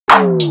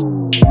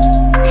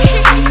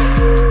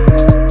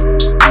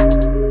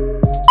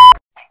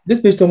This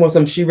bitch talking about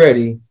something. She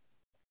ready.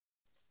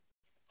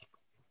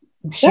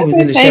 She That was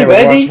in the bitch ain't shower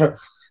ready.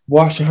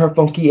 washing her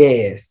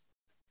funky ass.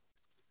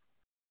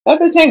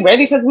 That bitch ain't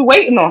ready because we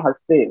waiting on her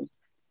still.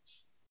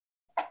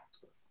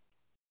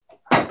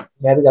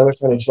 Now we gotta wait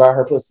for her to dry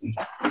her pussy.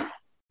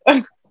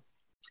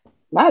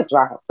 Not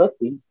dry her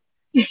pussy.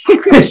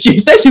 She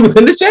said she was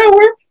in the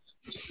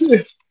shower.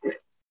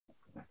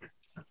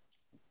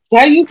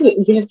 How you could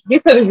have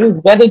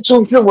used better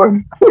choosing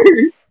word.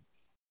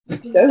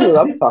 That's what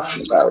I'm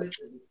talking about.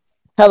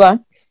 Hello.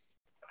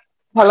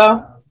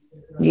 Hello?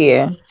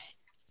 Yeah.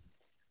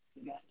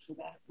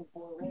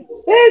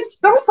 Bitch,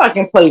 don't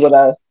fucking play with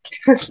us.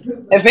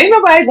 If ain't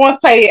nobody gonna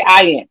say it,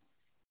 I am.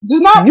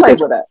 Do not You play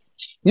can with us.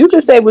 you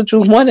can say what you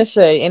want to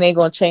say, and ain't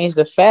gonna change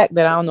the fact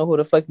that I don't know who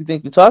the fuck you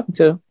think you're talking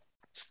to,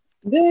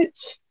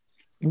 Bitch.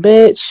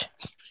 bitch.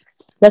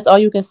 That's all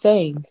you can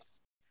say.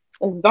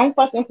 Don't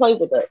fucking play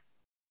with us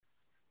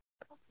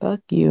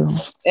Fuck you.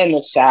 in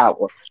the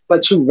shower.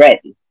 But you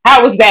ready.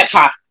 How is that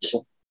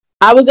possible?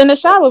 I was in the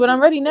shower, but I'm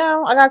ready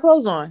now. I got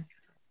clothes on.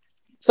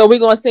 So we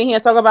gonna sit here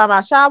and talk about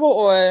my shower,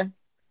 or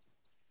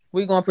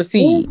we gonna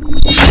proceed?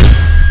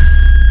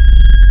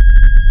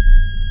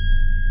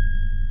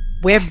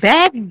 We're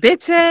back,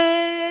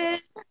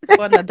 bitches,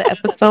 for another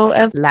episode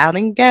of Loud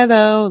and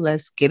Ghetto.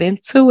 Let's get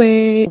into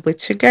it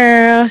with your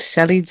girl,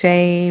 Shelly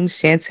James,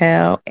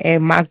 Chantel,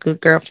 and my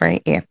good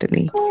girlfriend,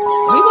 Anthony.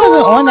 We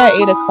wasn't on at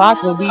 8:00,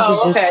 but we was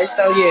Oh, just. okay.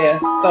 So, yeah.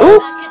 So,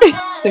 Oop,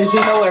 since you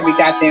know every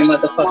goddamn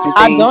motherfucking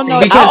I thing, don't know.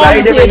 I Because I always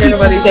ain't never hear hear people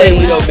nobody say we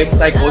say, don't mix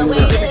like oil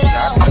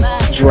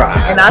and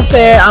dry. and I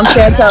said I'm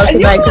Chantel you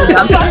tonight because know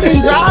I'm. the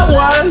fucking dry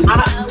one.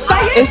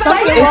 Say it, Is say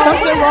something it. is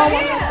something wrong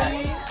with her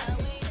thing?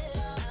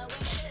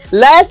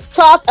 Let's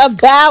talk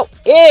about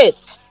it.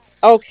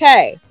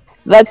 Okay.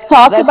 Let's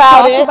talk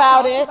about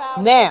it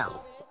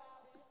now.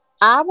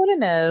 I want to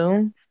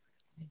know,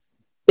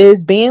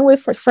 is being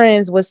with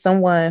friends with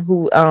someone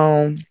who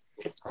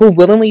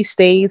willingly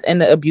stays in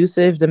the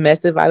abusive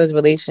domestic violence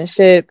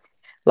relationship,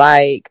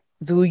 like,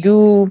 do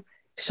you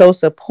show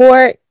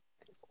support,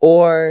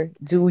 or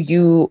do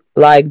you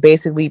like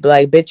basically be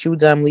like, bitch, you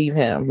done, leave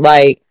him?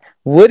 Like,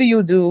 what do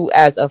you do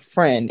as a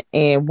friend,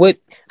 and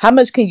how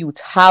much can you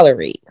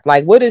tolerate?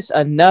 Like, what is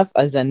enough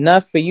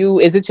for you?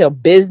 Is it your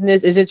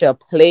business? Is it your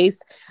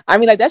place? I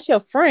mean, like, that's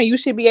your friend. You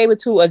should be able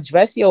to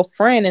address your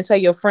friend and tell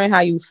your friend how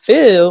you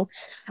feel.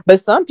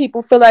 But some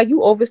people feel like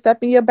you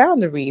overstepping your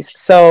boundaries.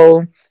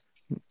 So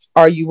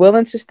are you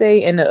willing to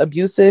stay in the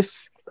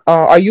abusive?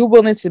 Are you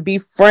willing to be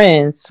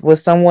friends with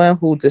someone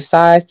who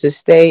decides to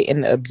stay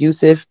in the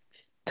abusive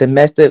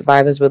domestic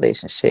violence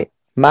relationship?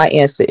 My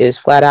answer is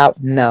flat out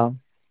no.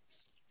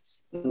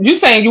 You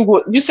saying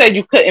you said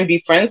you couldn't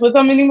be friends with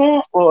them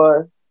anymore,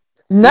 or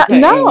you No,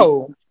 couldn't?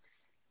 no.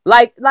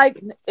 Like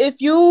if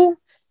you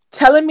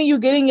telling me you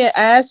getting your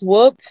ass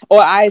whooped,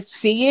 or I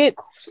see it,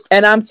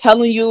 and I'm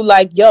telling you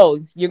like, yo,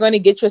 you're gonna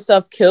get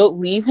yourself killed,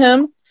 leave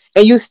him,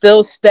 and you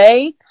still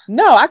stay.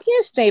 No, I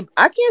can't stay.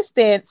 I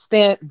can't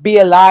stand be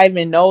alive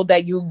and know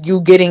that you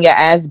getting your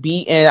ass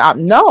beat,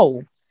 and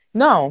no,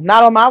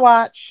 not on my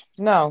watch.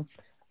 No,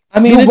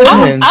 I mean, you it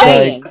willingly depends.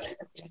 staying. Like,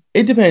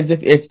 it depends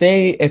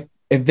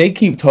if they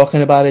keep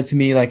talking about it to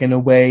me like in a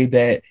way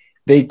that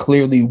they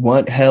clearly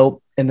want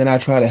help, and then I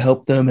try to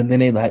help them, and then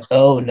they like,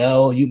 oh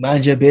no, you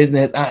mind your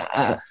business.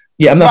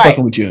 Yeah, I'm not Right.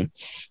 fucking with you.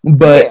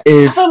 But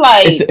Yeah. I feel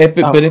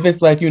like but if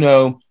it's like,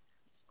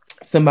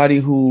 somebody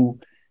who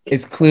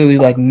is clearly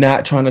like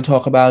not trying to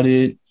talk about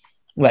it,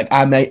 like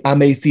I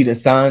may see the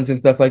signs and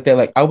stuff like that.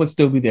 Like, I would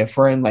still be their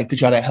friend, like to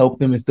try to help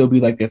them and still be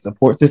like their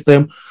support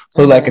system.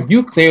 So like, if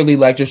you clearly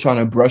like just trying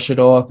to brush it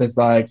off as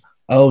like,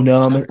 oh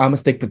no, I'm gonna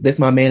stick with this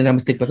my man and I'm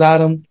gonna stick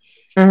beside him,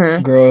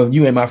 girl,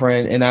 you ain't my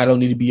friend and I don't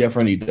need to be your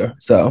friend either.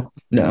 So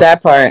no.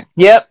 That part.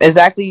 Yep,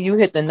 exactly. You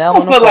hit the nail I on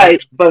don't the feel park.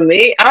 like for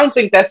me, I don't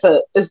think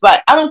it's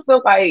like I don't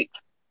feel like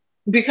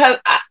because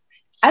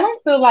I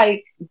don't feel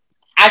like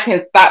I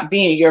can stop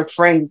being your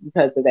friend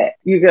because of that.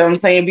 You get what I'm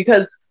saying?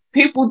 Because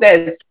people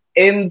that's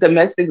in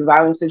domestic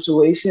violence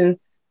situations,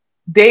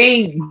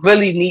 they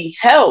really need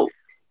help.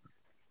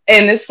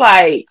 And it's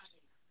like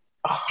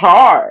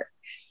hard.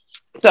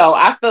 So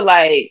I feel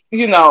like,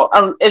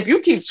 if you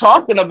keep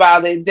talking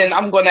about it, then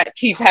I'm going to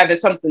keep having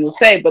something to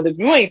say. But if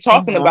you ain't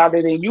talking about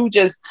it and you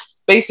just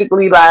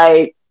basically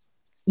like,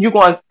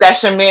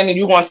 that's your man and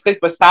you going to stick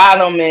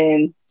beside him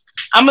and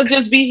I'm going to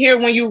just be here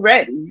when you're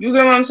ready. You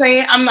get what I'm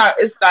saying?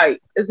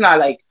 It's not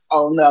like,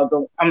 oh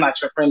no, I'm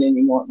not your friend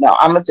anymore. No,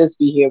 I'm going to just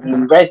be here when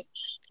you're ready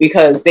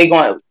because they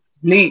going to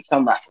need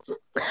somebody.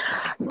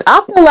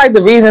 I feel like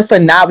the reason for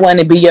not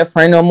wanting to be your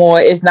friend no more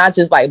is not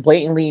just like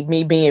blatantly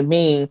me being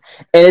mean,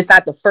 and it's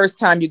not the first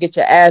time you get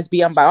your ass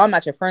beat. I'm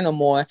not your friend no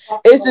more.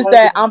 It's just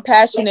that I'm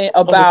passionate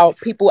about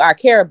people I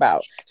care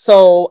about,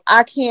 so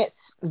I can't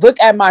look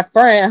at my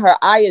friend. Her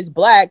eye is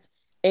black,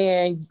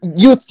 and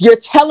you're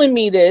telling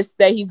me this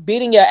that he's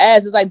beating your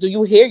ass. It's like, do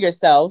you hear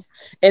yourself?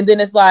 And then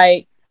it's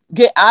like,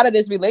 get out of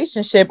this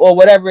relationship or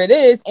whatever it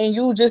is, and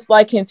you just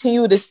like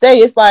continue to stay.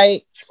 It's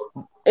like,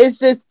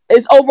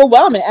 it's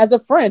overwhelming as a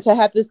friend to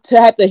have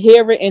to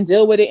hear it and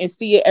deal with it and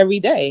see it every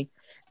day.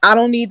 I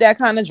don't need that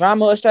kind of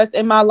drama or stress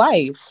in my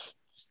life.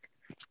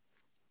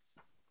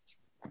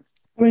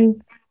 I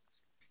mean,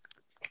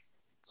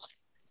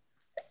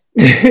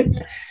 I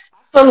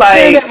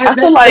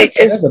feel like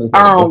it's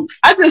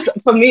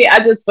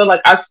I just feel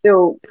like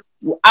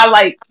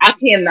I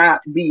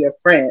cannot be a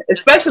friend,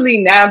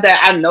 especially now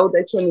that I know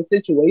that you're in a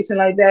situation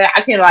like that.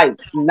 I can like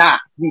not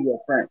be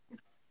your friend.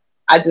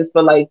 I just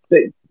feel like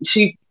if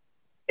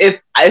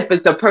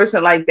it's a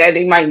person like that,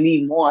 they might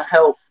need more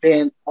help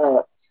than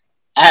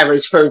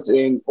average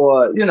person,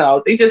 or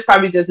they just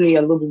probably just need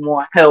a little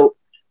more help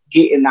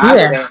getting out of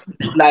that.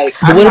 Like,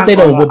 but what if they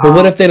don't? But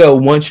what if they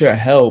don't want your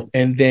help,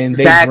 and then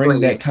they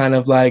bring that kind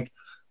of like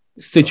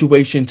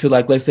situation to,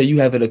 like, let's say you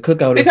have at a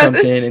cookout or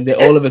something, and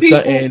then all of a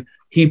sudden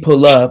he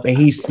pull up and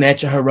he's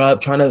snatching her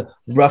up, trying to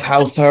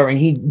roughhouse her, and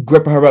he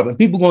gripping her up, and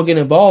people gonna get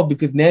involved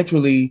because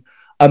naturally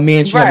a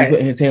man should not be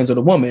putting his hands on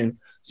a woman.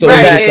 So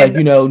it's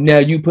like, now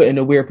you put in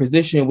a weird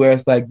position where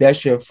it's like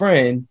that's your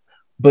friend,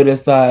 but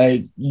it's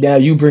like now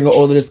you bring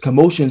all of this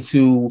commotion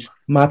to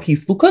my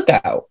peaceful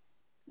cookout.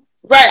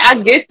 Right, I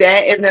get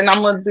that, and then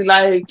I'm gonna be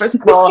like, first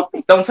of all,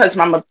 don't touch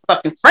my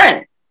motherfucking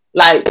friend.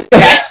 Like,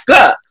 back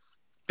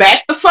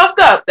the fuck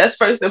up. That's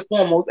first and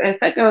foremost. And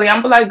secondly,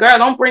 I'm like, girl,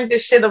 don't bring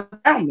this shit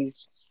around me.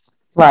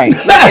 Right.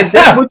 Like, if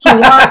this what you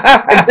want,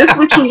 and this is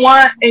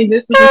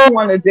what you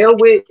want to deal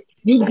with,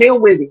 you deal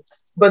with it.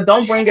 But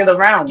don't bring it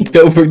around me.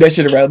 Don't bring that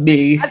shit around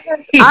me. I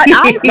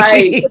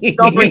like,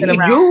 don't bring it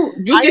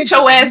around. You get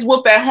your ass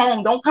whooped at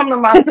home. Don't come to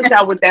my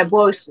cookout with that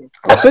bullshit.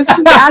 But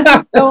see,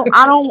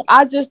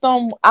 I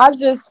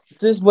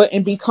just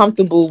wouldn't be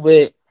comfortable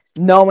with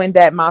knowing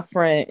that my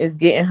friend is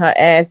getting her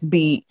ass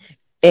beat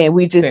and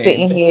we just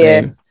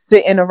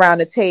sitting around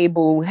the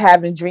table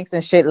having drinks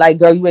and shit. Like,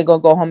 girl, you ain't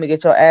gonna go home and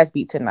get your ass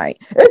beat tonight.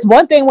 It's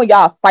one thing when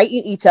y'all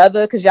fighting each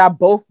other because y'all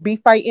both be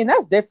fighting.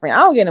 That's different. I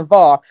don't get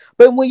involved.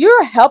 But when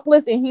you're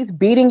helpless and he's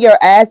beating your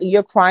ass and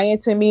you're crying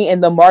to me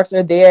and the marks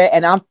are there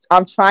and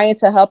I'm trying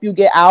to help you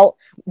get out,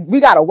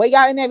 we gotta wait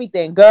out and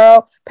everything.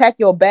 Girl, pack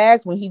your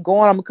bags. When he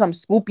going, I'm gonna come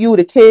scoop you,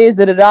 the kids,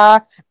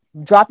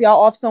 drop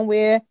y'all off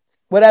somewhere,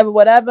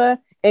 whatever.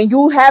 And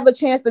you have a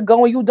chance to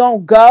go and you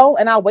don't go,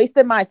 and I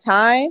wasted my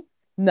time.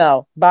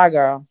 No, bye,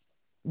 girl.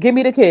 Give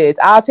me the kids.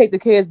 I'll take the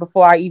kids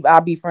before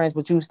I'll be friends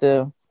with you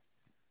still.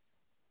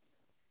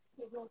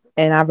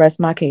 And I rest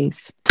my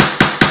case.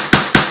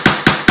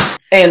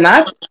 And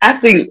I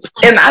think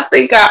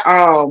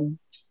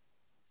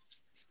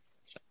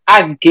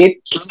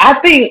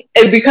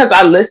and because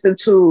I listened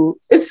to,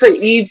 it's the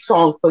Eve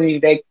song for me,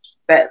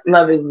 that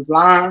Love Is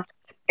Blind,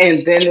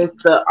 and then it's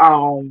the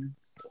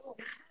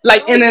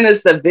and then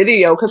it's the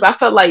video, because I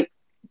felt like,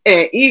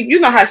 and Eve, you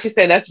know how she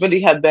said that's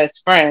really her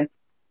best friend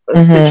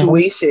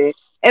situation,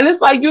 and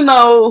it's like,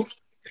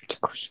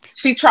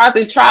 she tried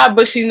to try,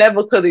 but she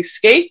never could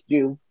escape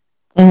you.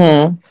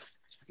 Like,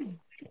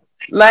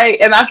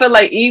 and I feel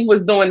like Eve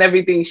was doing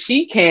everything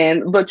she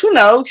can, but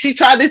she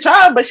tried to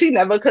try, but she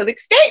never could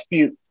escape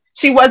you.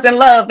 She wasn't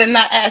love, and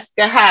not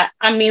asking how.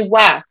 I mean,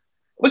 why?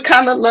 What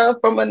kind of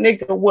love from a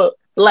nigga would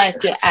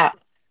black you out?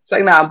 It's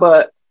like, nah,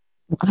 but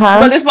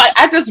it's like,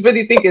 I just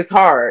really think it's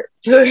hard.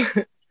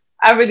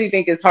 I really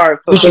think it's hard.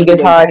 You think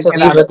it's hard to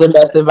leave a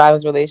domestic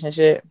violence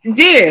relationship?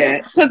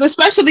 Yeah, because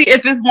especially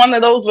if it's one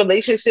of those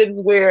relationships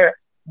where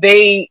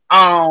they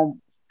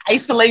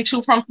isolate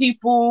you from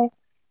people,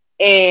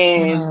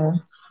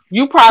 and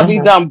you probably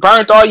done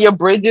burnt all your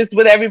bridges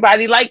with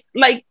everybody. Like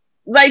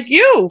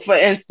you, for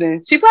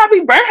instance, she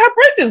probably burnt her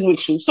bridges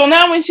with you. So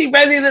now when she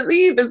ready to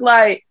leave, it's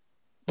like,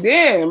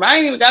 damn, I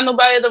ain't even got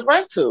nobody to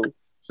run to.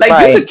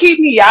 Like, you could keep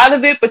me out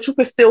of it, but you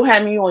could still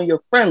have me on your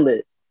friend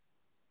list.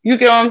 You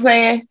get what I'm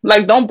saying?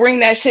 Like, don't bring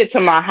that shit to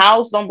my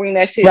house. Don't bring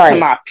that shit to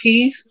my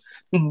peace.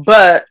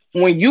 But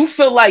when you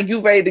feel like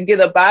you ready to get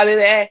up out of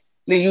that,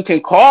 then you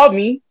can call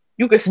me.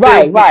 You can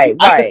still I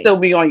can still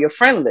be on your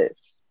friend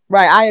list.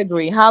 Right, I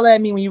agree. Holla at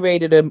me when you're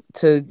ready to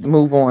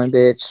move on,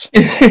 bitch.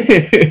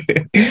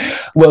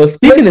 Well,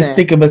 speaking of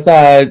sticking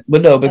beside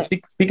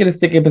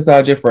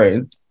your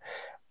friends,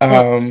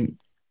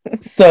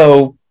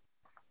 so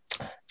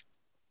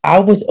I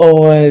was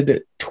on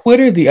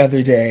Twitter the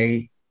other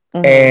day,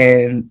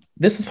 and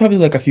this was probably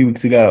like a few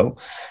weeks ago,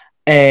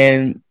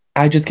 and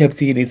I just kept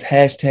seeing this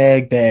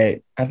hashtag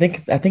that I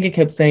think it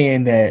kept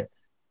saying that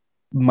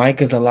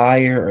Mike is a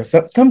liar or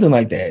something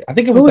like that. I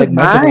think it was like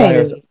Mike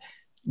is a liar.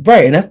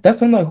 Right, and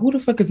that's when I'm like, who the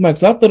fuck is Mike?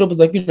 So I thought it was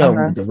like,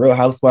 the Real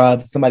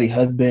Housewives, somebody's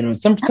husband, or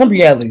some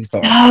reality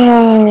star.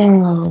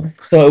 Oh.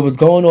 So it was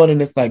going on in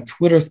this like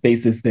Twitter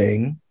Spaces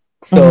thing.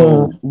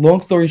 So long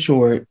story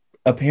short,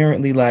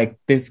 apparently like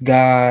this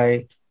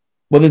girl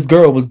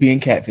was being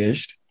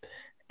catfished,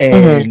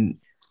 and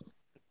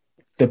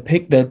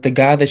the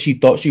guy that she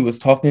thought she was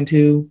talking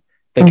to,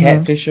 the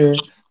catfisher,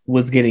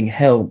 was getting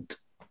helped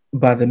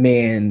by the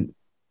man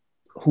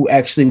who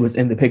actually was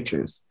in the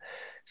pictures.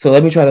 So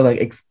let me try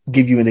to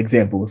give you an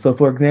example. So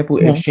for example,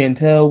 if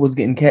Chantel was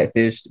getting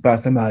catfished by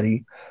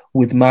somebody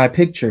with my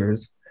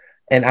pictures,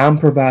 and I'm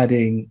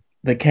providing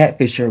the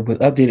catfisher with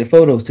updated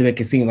photos to make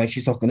it seem like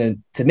she's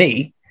talking to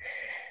me.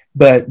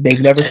 But they've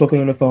never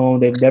spoken on the phone.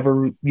 They've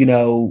never,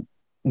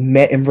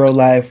 met in real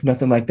life,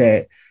 nothing like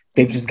that.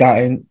 They've just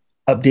gotten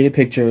updated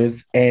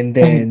pictures, and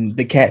then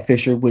the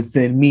catfisher would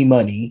send me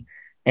money,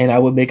 and I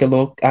was making a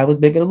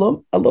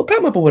little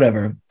come up or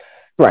whatever.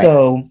 Right.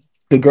 So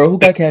the girl who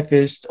got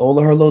catfished, all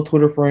of her little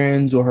Twitter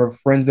friends or her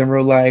friends in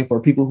real life,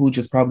 or people who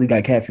just probably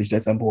got catfished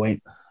at some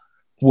point,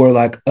 were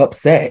like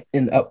upset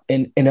and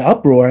in an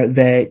uproar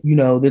that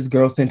this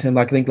girl sent him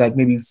I think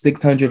maybe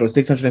 $600 or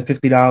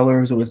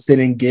 $650 or was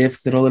sending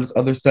gifts and all of this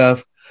other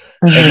stuff.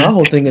 And my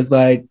whole thing is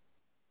like,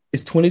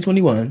 it's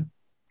 2021.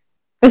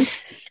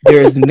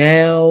 There's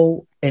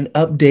now an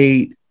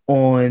update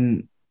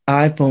on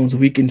iPhones.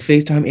 We can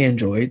FaceTime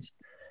Androids,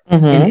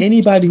 and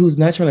anybody who's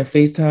not trying to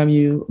FaceTime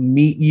you,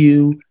 meet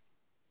you,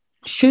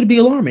 should be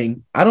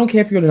alarming. I don't care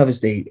if you're in another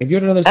state. If you're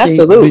in another state,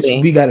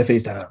 bitch, we gotta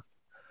FaceTime.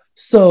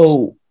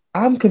 So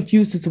I'm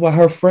confused as to why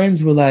her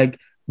friends were like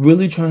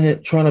really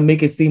trying to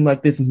make it seem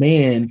like this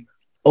man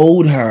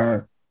owed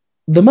her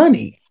the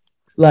money.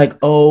 Like,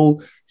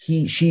 oh,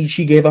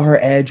 she gave her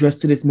address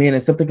to this man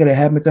and something could have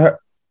happened to her.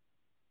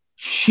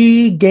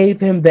 She gave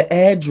him the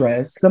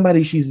address,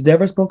 somebody she's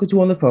never spoken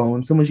to on the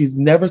phone, someone she's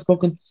never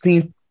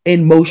seen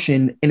in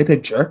motion in a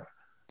picture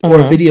or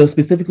a video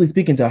specifically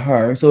speaking to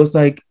her. So it's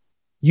like,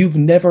 you've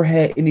never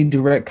had any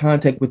direct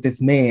contact with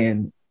this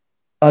man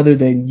other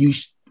than you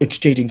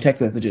exchanging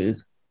text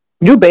messages.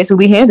 You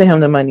basically handed him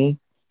the money.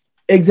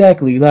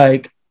 Exactly.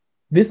 Like,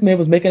 this man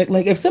was making it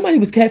like, if somebody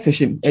was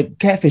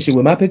catfishing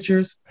with my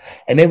pictures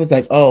and they was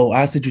like, oh,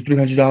 I sent you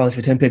 $300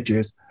 for 10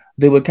 pictures,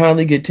 they would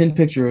kindly get 10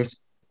 pictures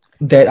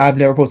that I've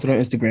never posted on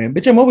Instagram.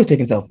 Bitch, I'm always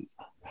taking selfies.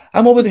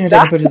 I'm always in here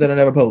taking pictures that I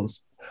never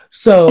post.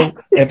 So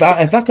if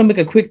I can make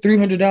a quick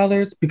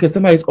 $300 because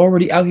somebody's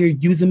already out here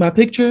using my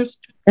pictures,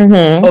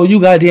 oh,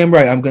 you goddamn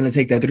right, I'm gonna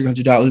take that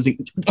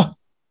 $300.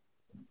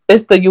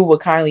 It's the you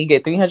would kindly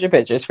get 300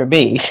 pictures for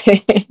me.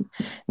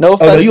 No,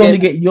 you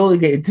only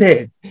get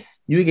 10.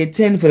 You get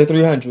 10 for the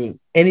 300.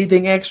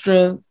 Anything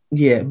extra,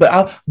 yeah. But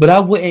I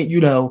wouldn't,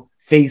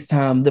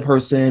 FaceTime the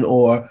person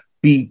or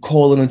be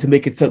calling them to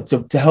make it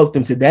to help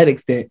them to that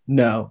extent.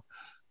 No,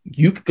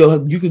 you could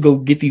go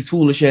get these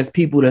foolish ass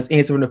people that's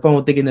answering the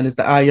phone thinking that it's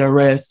the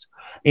IRS,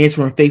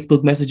 answering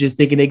Facebook messages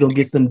thinking they're gonna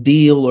get some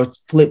deal or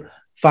flip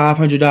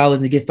 $500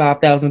 and get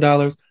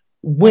 $5,000.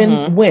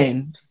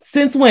 When?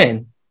 Since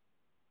when?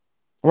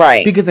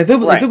 Right. Because if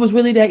it was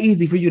really that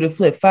easy for you to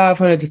flip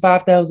 500 to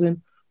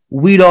 5,000,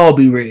 we'd all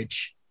be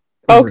rich.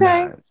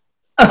 Okay.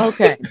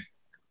 Okay.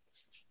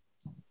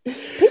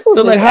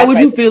 So like, how would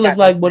you feel if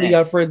like one of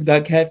your friends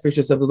got catfish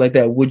or something like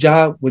that? Would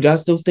y'all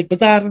still stick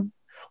beside him,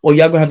 or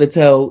y'all gonna have to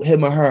tell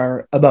him or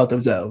her about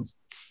themselves?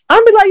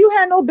 I'm be like, you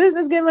had no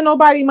business giving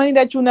nobody money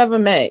that you never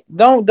met.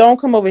 Don't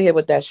come over here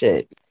with that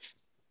shit.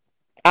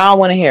 I don't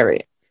want to hear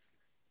it.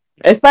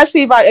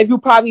 Especially if you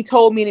probably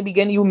told me in the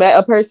beginning you met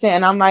a person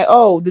and I'm like,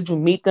 oh, did you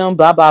meet them?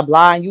 Blah, blah,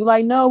 blah. And you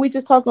like, no, we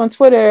just talked on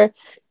Twitter.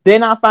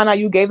 Then I find out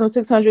you gave them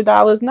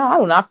 $600. No, I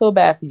do not feel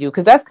bad for you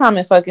because that's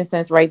common fucking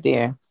sense right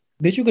there.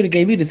 Bitch, you could have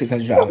gave me the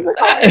 $600.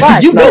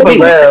 Right. You know me.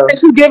 That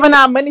you giving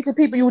out money to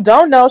people you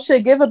don't know.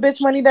 Shit, give a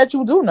bitch money that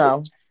you do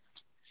know.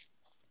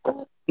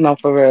 No,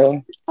 for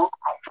real.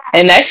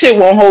 And that shit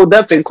won't hold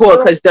up in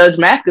court because Judge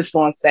Mack is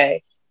going to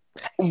say,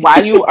 why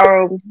you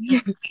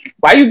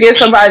give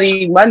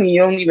somebody money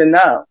you don't even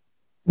know?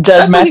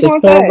 Judge Mack is so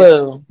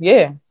blue.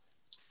 Yeah.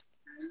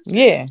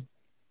 Yeah.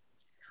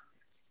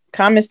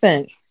 Common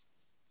sense.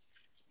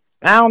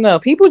 I don't know.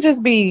 People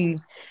just be,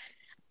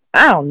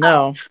 I don't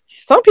know.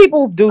 Some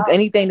people do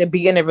anything to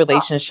be in a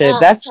relationship.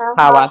 That's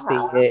how I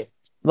see it.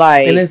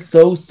 Like, and it's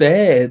so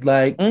sad.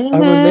 Like, a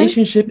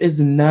relationship is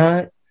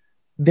not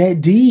that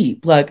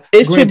deep. Like,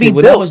 it should be built,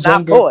 when I was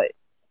younger, not bought.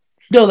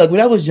 No, like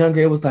when I was younger,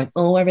 it was like,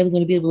 oh, I really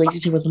want to be in a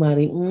relationship with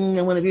somebody. I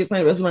want to be with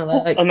somebody the rest of my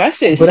life. Like, and that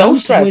shit is so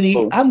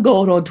stressful. I'm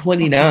going on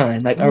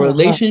 29. Like, a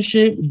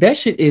relationship, that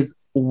shit is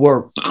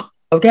work.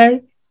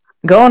 Okay?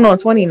 Going on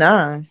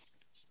 29.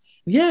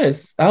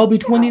 Yes, I'll be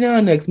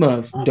 29 next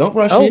month. Don't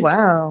rush it. Oh,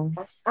 wow.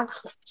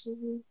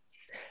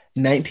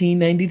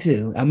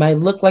 1992. I might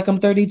look like I'm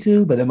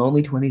 32, but I'm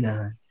only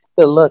 29.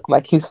 To look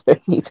like you're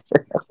 32.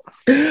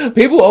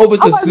 People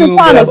always assume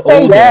that I'm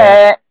older.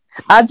 That.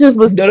 I just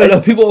was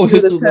no. People always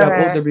assume that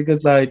I'm older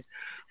because, like,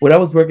 when I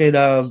was working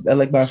at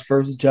like my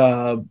first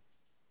job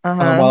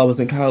while I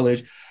was in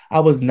college, I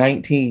was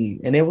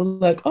 19, and they were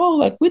like, "Oh,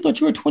 like we thought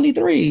you were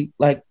 23."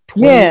 Like,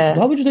 20, yeah.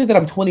 Why would you think that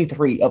I'm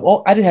 23? I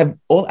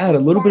had a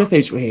little bit of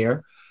facial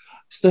hair,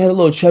 still had a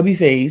little chubby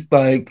face.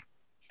 Like,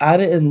 I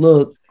didn't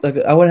look like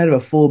I wouldn't have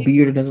a full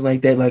beard or nothing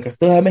like that. Like, I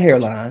still had my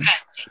hairline.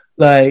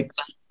 Like,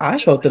 I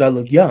felt that I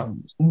looked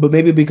young, but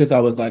maybe because I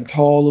was like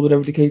tall or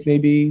whatever the case may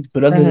be.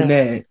 But other than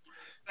that,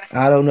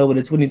 I don't know what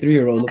a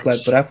 23-year-old looked like,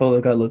 but I felt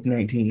like I looked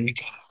 19.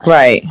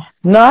 Right.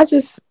 No, I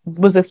just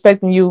was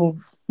expecting you,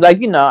 like,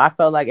 I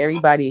felt like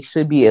everybody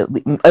should be,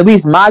 at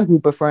least my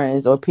group of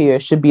friends or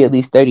peers should be at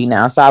least 30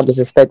 now. So I was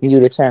expecting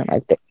you to turn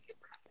like that.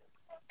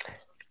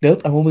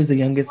 Nope, I'm always the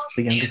youngest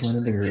one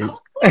in the group.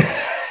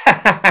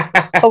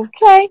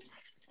 Okay.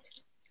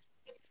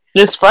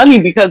 It's funny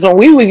because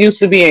when we used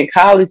to be in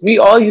college, we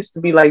all used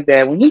to be like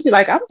that. When he'd be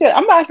like, I'm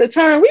about to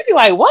turn, we'd be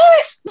like,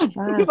 what?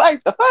 Wow.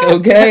 Like, the fuck?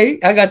 Okay.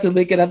 I got to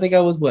Lincoln, I think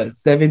I was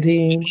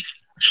 17?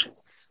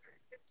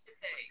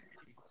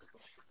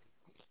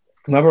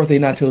 My birthday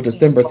not till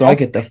December, so I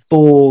get the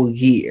full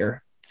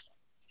year.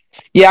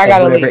 Yeah, I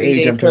got a late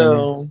age I'm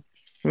turning.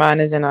 Mine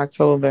is in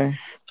October.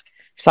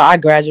 So I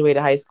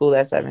graduated high school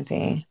at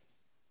 17.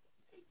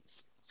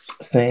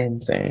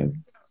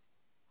 Same.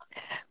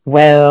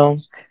 Well,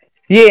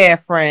 yeah,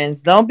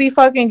 friends. Don't be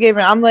fucking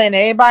giving. I'm letting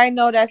everybody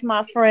know that's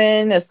my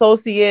friend,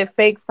 associate,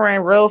 fake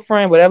friend, real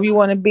friend, whatever you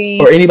want to be.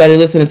 Or anybody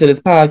listening to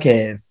this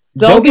podcast.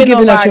 Don't be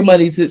giving out your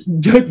money to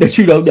that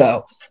you don't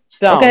know.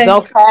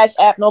 Don't cash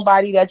app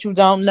nobody that you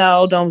don't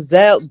know. Don't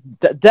Zelle.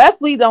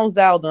 Definitely don't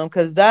Zelle them,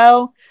 because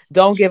Zelle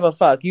don't give a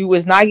fuck. You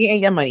was not getting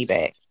your money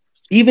back.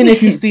 Even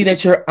if you see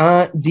that your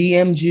aunt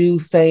DM'd you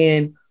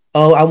saying,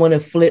 "Oh, I want to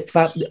flip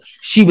flop,"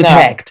 she was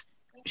hacked.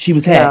 She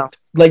was hacked.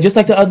 Like just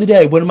like the other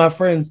day, one of my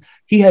friends,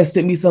 he had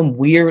sent me some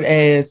weird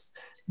ass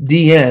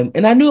DM,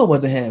 and I knew it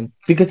wasn't him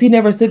because he would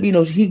never send me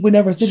no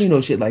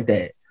shit like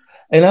that.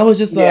 And I was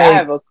just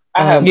like,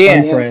 I have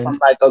from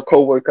like a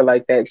coworker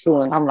like that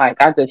too, and I'm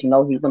like, I just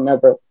know he would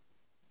never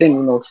send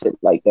me no shit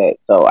like that.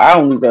 So I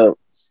don't even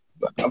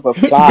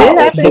reply. It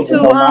happened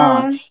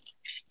to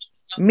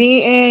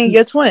me and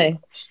your twin.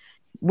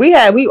 We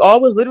all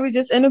was literally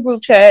just in a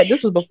group chat.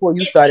 This was before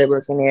you started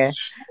working there,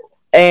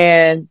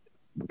 and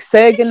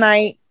said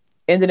goodnight.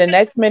 And then the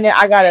next minute,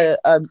 I got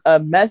a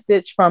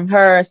message from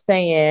her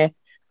saying,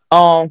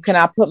 can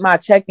I put my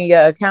check in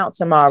your account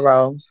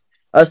tomorrow?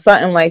 Or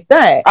something like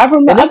that. I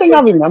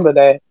remember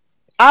that.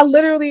 I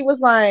literally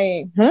was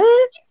like,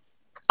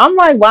 I'm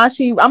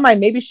like,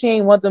 maybe she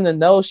ain't want them to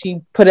know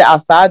she put it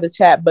outside the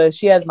chat, but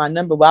she has my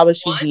number. Why would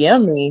she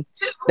DM me?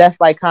 That's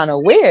like kind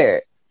of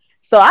weird.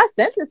 So I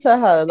sent it to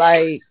her,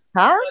 like,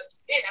 huh?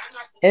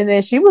 And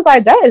then she was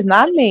like, that is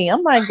not me.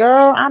 I'm like,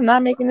 girl, I'm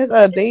not making this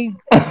up. They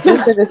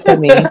just did this to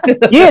me.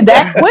 Yeah,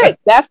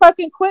 that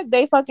fucking quick,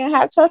 they fucking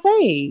hacked her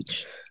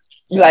page.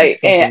 Like,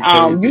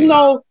 and you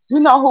know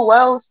who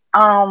else?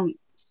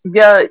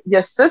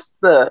 Your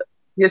sister,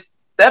 your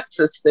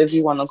stepsister, if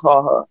you want to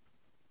call her.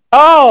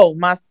 Oh,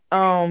 my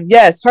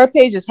yes, her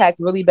page is hacked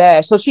really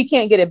bad, so she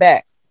can't get it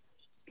back.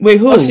 Wait,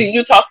 who?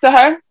 You talked to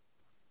her?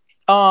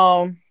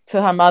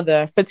 To her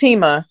mother,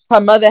 Fatima.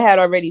 Her mother had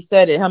already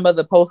said it. Her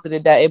mother posted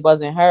it that it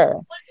wasn't her.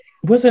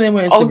 What's her name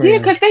on Instagram? Oh yeah,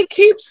 because they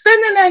keep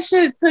sending that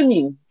shit to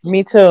me.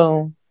 Me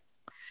too.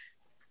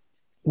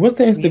 What's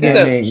the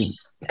Instagram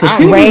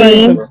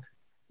name?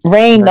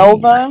 Rain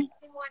Nova.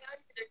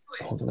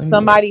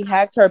 Somebody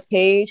hacked her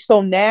page.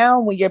 So now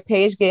when your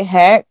page get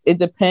hacked, it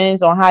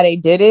depends on how they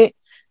did it.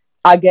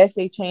 I guess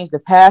they changed the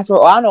password,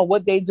 or I don't know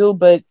what they do,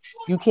 but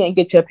you can't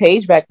get your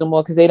page back no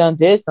more because they done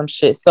did some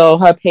shit. So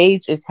her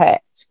page is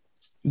hacked.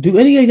 Do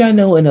any of y'all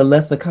know an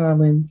Alessa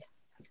Collins?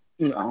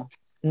 No.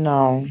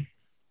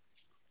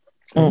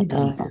 Let me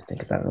delete this thing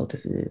because I don't know what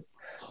this is.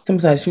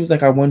 Sometimes she was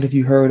like, I wonder if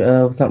you heard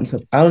of something.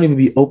 I don't even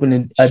be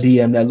opening a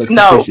DM that looks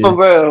suspicious. No,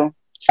 for real.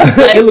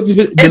 It looks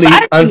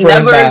delete,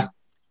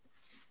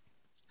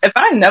 if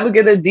I never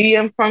get a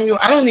DM from you,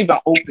 I don't even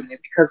open it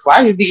because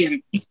why you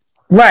DM me?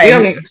 Right. We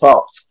don't even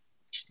talk.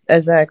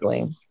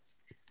 Exactly.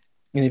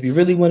 And if you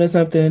really wanted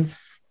something,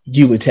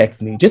 you would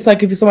text me. Just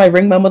like if somebody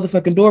ring my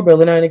motherfucking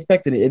doorbell and I ain't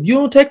expecting it. If you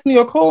don't text me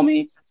or call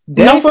me,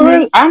 no, for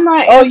real, I'm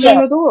not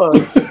answering the door.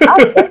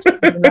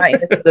 I'm not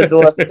answering the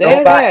door for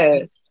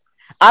nobody.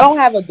 I don't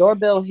have a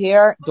doorbell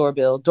here.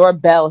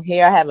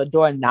 I have a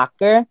door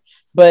knocker,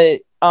 but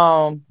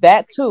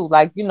that too,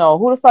 like, you know,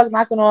 who the fuck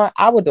knocking on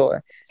our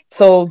door?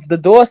 So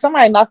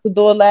somebody knocked the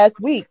door last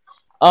week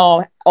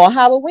on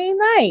Halloween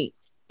night,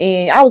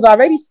 and I was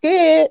already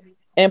scared.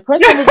 And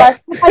Princeton was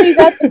like, somebody's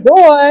at the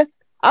door.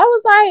 I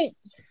was like,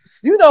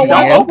 you know what?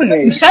 Don't open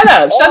it. Shut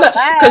up.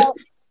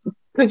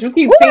 Because you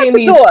keep seeing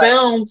these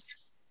films,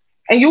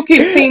 and you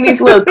keep seeing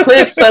these little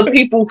clips of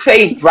people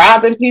fake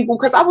robbing people.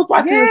 Because I was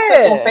watching this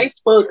stuff on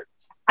Facebook.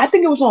 I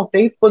think it was on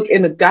Facebook,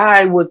 and the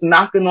guy was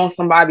knocking on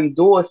somebody's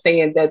door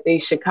saying that they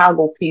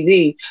Chicago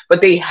PD, but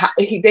they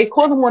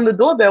caught him on the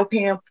doorbell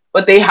cam,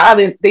 but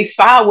they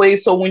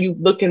sideways, so when you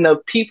look in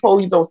the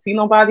peephole, you don't see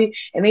nobody,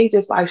 and they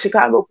just like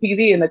Chicago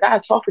PD, and the guy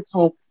talking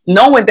to him,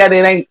 knowing that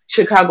it ain't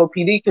Chicago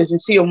PD because you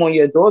see him on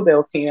your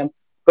doorbell cam,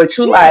 but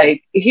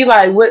he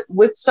like,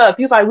 what's up?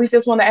 He's like, we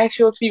just want to ask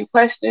you a few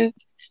questions,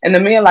 and the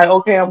man like,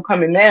 okay, I'm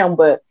coming down,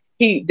 but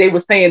they were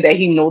saying that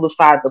he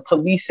notified the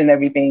police and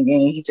everything,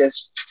 and he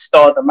just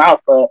stalled them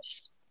out. But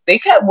they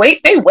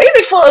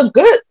waited for a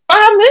good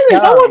 5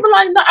 minutes. I would have been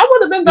like, no, I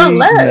would have been done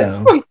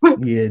less.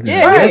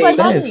 Yeah,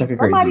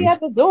 somebody at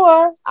the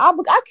door.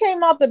 I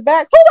came out the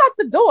back. Who at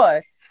the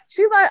door?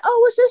 She's like,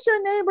 oh, it's just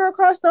your neighbor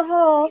across the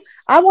hall.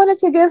 I wanted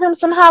to give him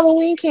some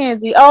Halloween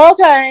candy. Oh,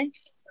 okay.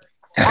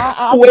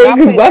 Wait,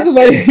 because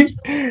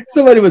why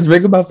somebody was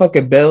ringing my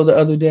fucking bell the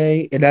other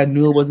day, and I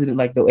knew it wasn't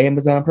like the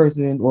Amazon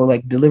person or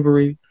like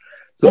delivery.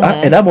 So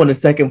I'm on the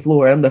second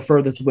floor. I'm the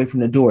furthest away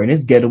from the door, and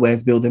it's ghetto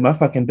ass building. My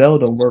fucking bell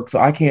don't work, so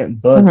I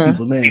can't buzz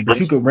people in. But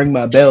you can ring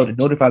my bell to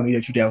notify me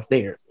that you're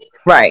downstairs.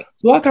 Right.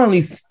 So I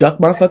kindly stuck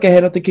my fucking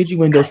head out the kitchen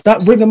window.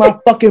 Stop ringing my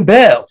fucking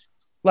bell.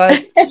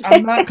 Like,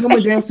 I'm not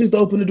coming downstairs to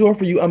open the door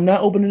for you. I'm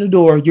not opening the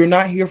door. You're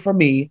not here for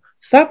me.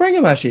 Stop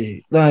ringing my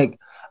shit. Like,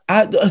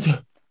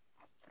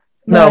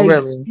 no,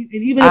 really. And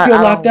even if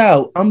you're locked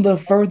out, I'm the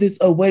furthest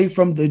away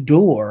from the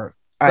door.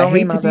 I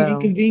hate to be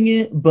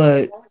inconvenient,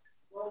 but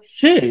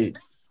shit.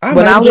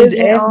 I lived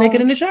ass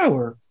naked in the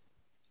shower.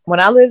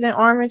 When I lived in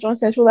Orange on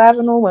Central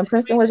Avenue, when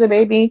Princeton was a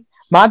baby,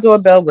 my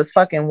doorbell was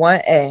fucking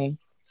 1A.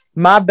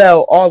 My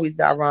bell always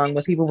got rung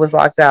when people was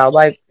locked out.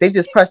 Like, they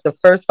just pressed the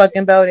first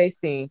fucking bell they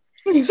see.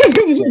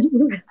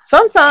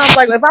 Sometimes,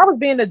 like, if I was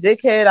being a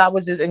dickhead, I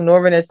would just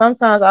ignore it. And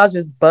sometimes I'll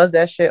just buzz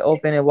that shit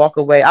open and walk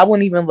away. I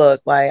wouldn't even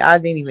look. Like, I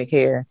didn't even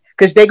care.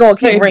 Because they going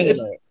to keep ringing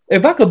it.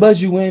 If I could buzz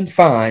you in,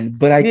 fine.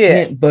 But I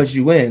can't buzz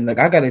you in. Like,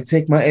 I got to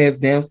take my ass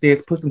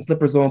downstairs, put some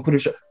slippers on, put a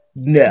shirt.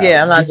 No.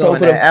 Yeah, I'm not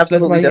doing that.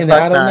 Absolutely the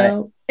fuck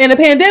not. In a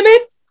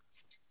pandemic?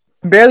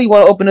 Barely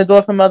want to open the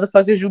door for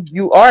motherfuckers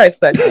you are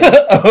expecting.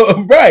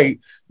 Right.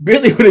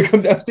 Barely when they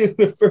come downstairs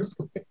in the first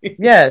place.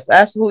 Yes,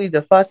 absolutely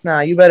the fuck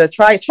not. You better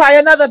try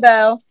another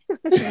bell.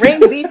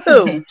 Ring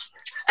B2.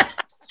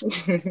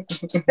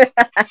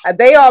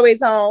 They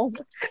always home.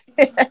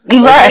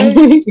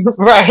 Right.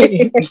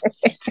 Right.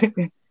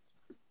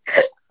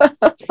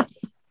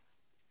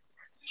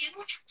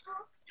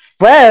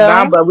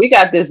 Well, but we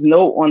got this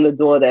note on the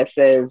door that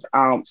says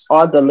all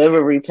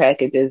delivery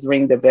packages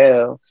ring the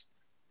bell.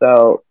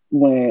 So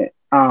when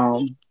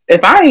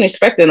if I ain't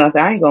expecting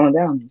nothing, I ain't going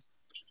down.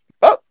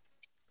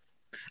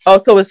 Oh,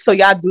 so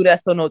y'all do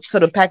that so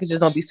the packages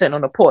don't be sitting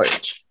on the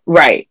porch.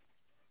 Right.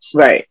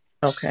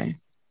 Okay.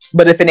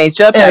 But if it ain't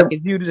your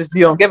package, you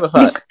don't give a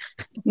fuck.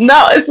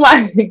 No, it's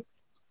like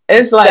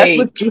that's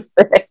what you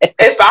said.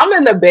 If I'm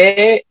in the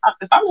bed,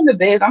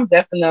 I'm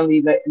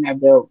definitely letting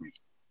that bell ring.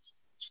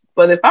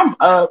 But if I'm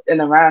up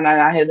and around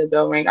and I hear the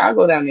bell ring, I'll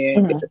go down there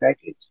and get the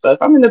package. But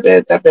if I'm in the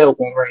bed, that bell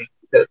won't ring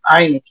because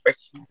I ain't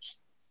expecting it.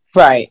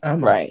 Right.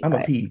 I'm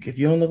a peak. If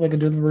you don't look like a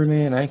delivery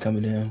man, I ain't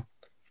coming down.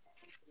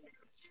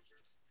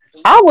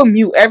 I will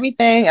mute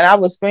everything and I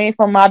will scream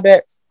from my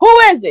bed. Who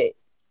is it?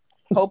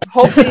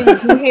 Hoping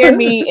you hear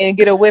me and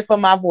get a whiff of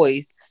my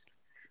voice.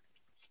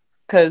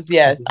 Cause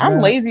yes, I'm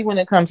lazy when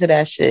it comes to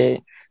that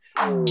shit.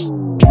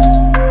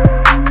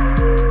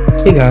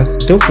 Hey guys,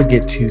 don't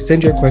forget to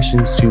send your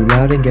questions to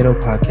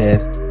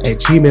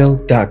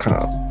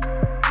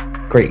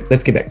loudandghettopodcast@gmail.com. Great,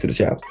 let's get back to the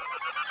show.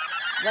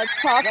 Let's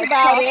talk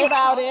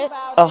about it.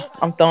 Oh,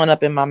 I'm throwing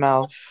up in my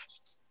mouth.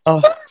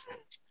 Oh,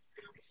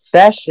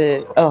 that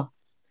shit. Oh.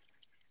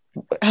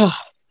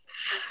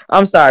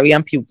 I'm sorry,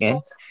 I'm puking.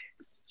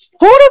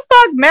 Who the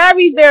fuck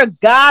marries their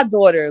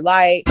goddaughter?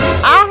 Like,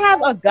 I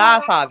have a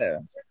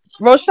godfather.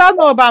 Rochelle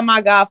know about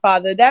my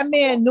godfather. That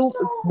man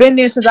been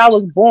there since I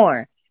was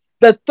born.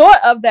 The thought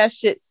of that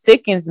shit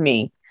sickens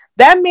me.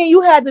 That mean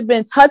you had to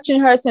been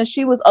touching her since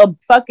she was a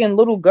fucking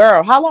little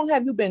girl. How long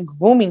have you been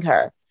grooming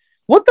her?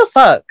 What the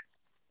fuck?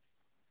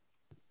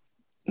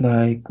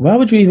 Like, why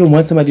would you even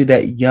want somebody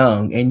that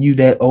young and you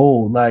that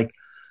old? Like,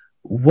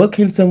 what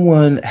can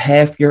someone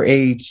half your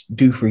age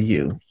do for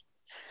you?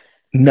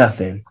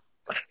 Nothing.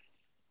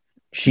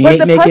 She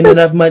ain't making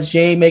enough money. She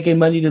ain't making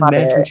money to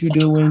match what you're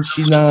doing.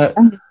 She's not,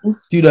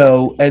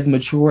 as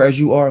mature as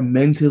you are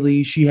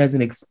mentally. She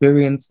hasn't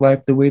experienced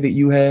life the way that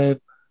you have.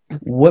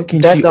 What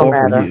can she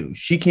offer you?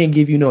 She can't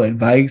give you no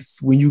advice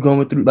when you're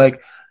going through.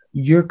 Like,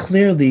 you're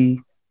clearly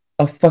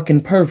a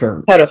fucking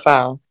pervert.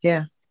 Pedophile.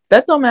 Yeah.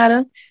 That don't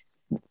matter.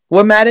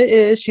 What matter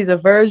is she's a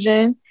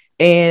virgin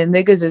and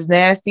niggas is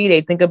nasty.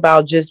 They think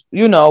about just,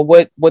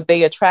 what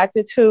they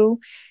attracted to.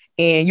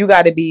 And you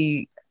got to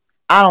be,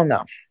 I don't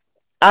know.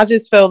 I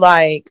just feel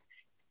like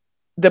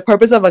the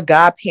purpose of a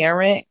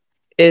godparent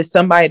is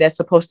somebody that's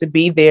supposed to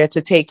be there to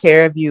take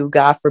care of you,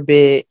 God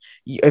forbid,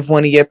 if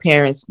one of your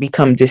parents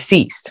become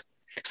deceased.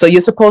 So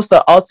you're supposed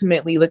to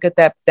ultimately look at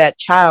that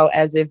child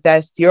as if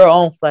that's your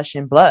own flesh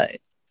and blood.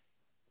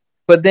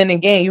 But then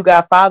again, you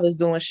got fathers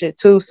doing shit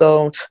too,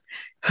 so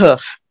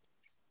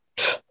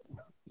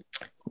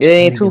it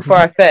ain't too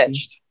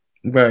far-fetched.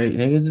 Right,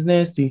 niggas is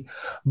nasty.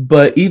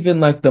 But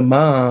even like the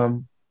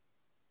mom,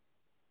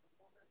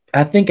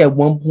 I think at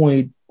one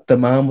point the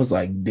mom was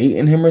like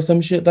dating him or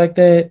some shit like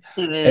that.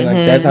 Mm-hmm. And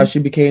like that's how she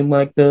became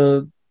like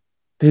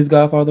his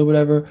godfather or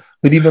whatever.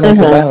 But even like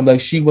the mom,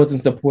 like she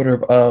wasn't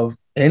supportive of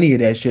any of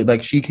that shit.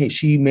 Like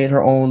she made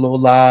her own little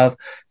live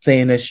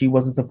saying that she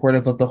wasn't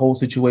supportive of the whole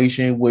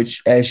situation,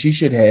 which as she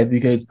should have,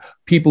 because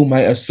people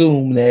might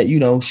assume that,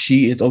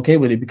 she is okay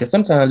with it. Because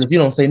sometimes if you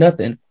don't say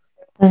nothing,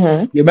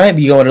 you might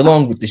be going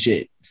along with the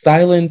shit.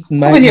 Silence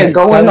might be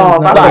going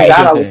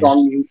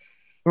on.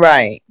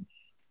 Right.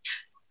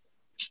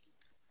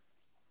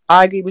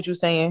 I agree with what you're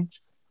saying.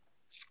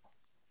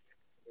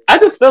 I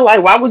just feel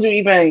like, why would you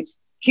even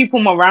keep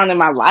him around in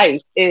my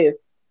life if,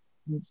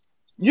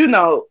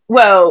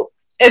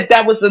 if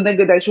that was the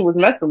nigga that she was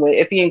messing with,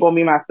 if he ain't gonna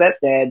be my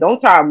stepdad, don't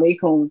try to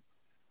make him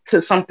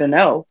to something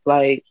else.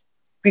 Like,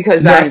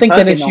 because No, I I ain't think that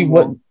fucking if no she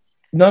more. would,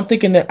 no, I'm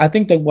thinking that I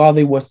think that while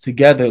they was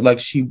together, like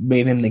she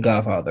made him the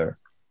godfather,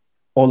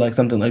 or like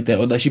something like that,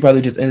 or like she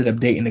probably just ended up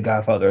dating the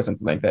godfather or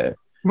something like that.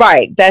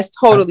 Right. That's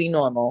totally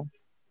normal.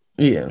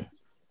 Yeah,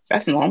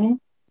 That's normal.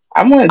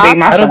 I want to date I'm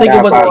my I don't son think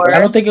it was. godfather. I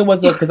sure. don't think it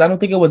was a because I don't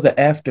think it was an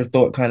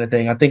afterthought kind of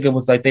thing. I think it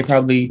was like they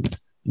probably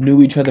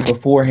knew each other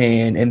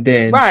beforehand, and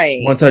then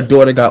Right. once her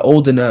daughter got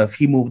old enough,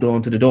 he moved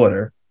on to the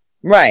daughter.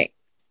 Right.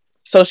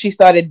 So she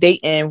started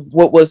dating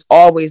what was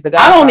always the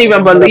I don't godfather,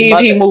 even the believe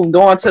he mother. moved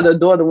on to the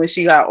daughter when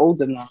she got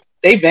older now.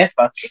 They been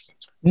fucking.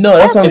 No,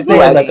 that's what I'm If you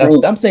saying. Like ask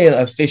me. I'm saying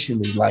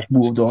officially, like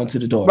moved on to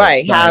the daughter.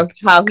 Right. Like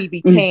How he Mm.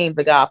 became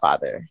the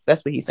godfather.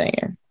 That's what he's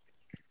saying.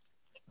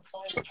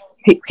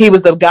 He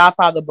was the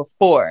godfather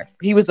before.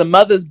 He was the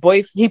mother's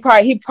boy. He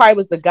probably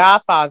was the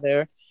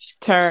godfather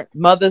turned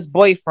mother's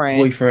boyfriend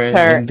boyfriend,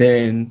 turned and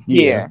then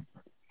yeah.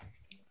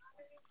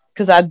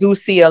 Because I do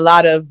see a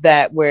lot of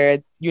that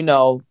where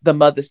the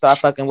mother start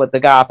fucking with the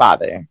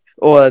godfather,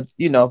 or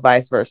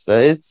vice versa.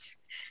 It's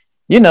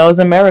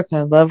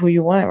America. Love who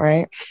you want,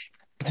 right?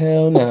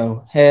 hell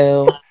no,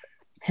 hell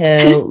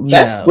That's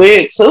no.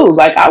 weird too.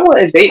 Like I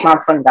wouldn't date my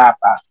son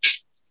godfather,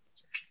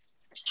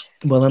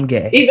 Well, I'm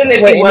gay. even So. if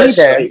he Wouldn't was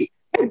either. straight.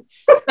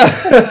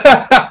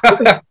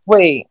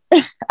 Wait,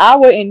 I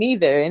wouldn't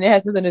either, and it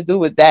has nothing to do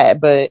with that.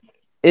 But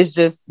it's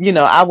just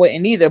I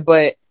wouldn't either.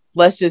 But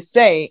let's just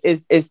say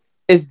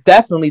it's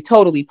definitely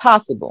totally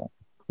possible.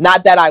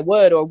 Not that I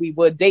would or we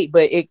would date,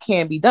 but it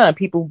can be done.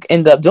 People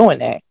end up doing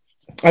that.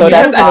 So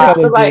Because that's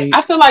why.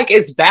 I feel like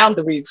it's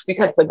boundaries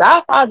because the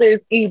godfather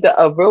is either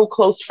a real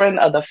close friend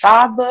of the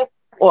father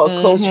or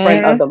a close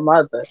friend of the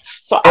mother.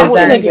 So I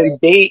wouldn't Exactly. even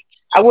date.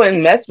 I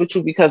wouldn't mess with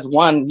you because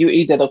one, you're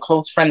either the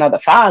close friend of the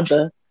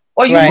father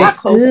or you're Right. my But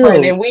close still-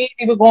 friend, and we ain't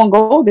even gonna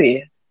go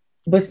there.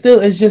 But still,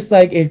 it's just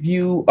like if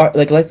you are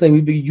like, let's say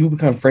you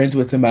become friends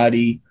with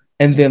somebody,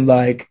 and then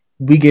like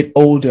we get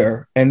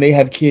older and they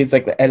have kids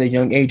like at a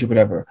young age or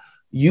whatever.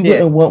 You Yeah.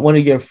 wouldn't want one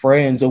of your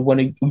friends, or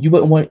you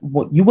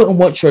wouldn't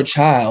want your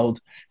child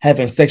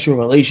having sexual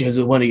relations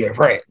with one of your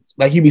friends.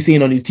 Like you be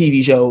seeing on these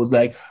TV shows,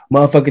 like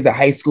motherfuckers at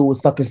high school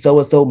was fucking so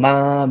and so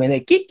mom, and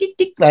they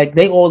like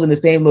they all in the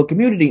same little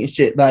community and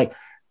shit. Like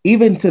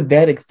even to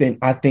that extent,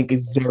 I think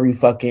is very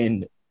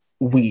fucking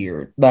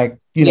weird. Like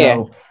you Yeah.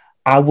 know.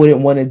 I wouldn't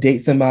want to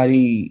date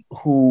somebody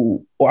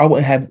who, or I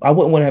wouldn't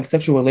want to have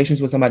sexual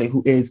relations with somebody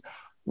who is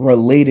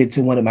related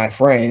to one of my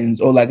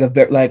friends, or like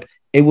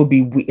it would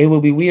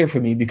be weird for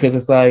me because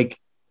it's like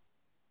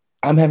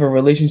I'm having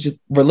relations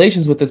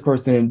with this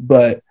person,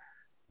 but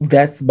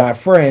that's my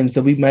friend,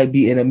 so we might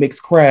be in a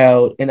mixed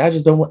crowd, and I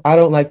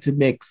don't like to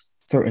mix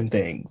certain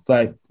things.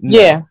 Like no,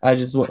 Yeah. I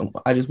just wouldn't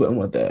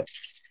want that.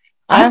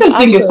 I just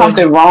think it's good.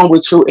 something wrong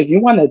with you if you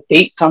want to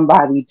date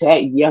somebody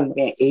that young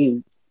at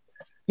age.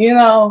 You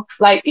know,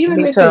 like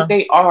even Me if too.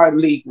 they are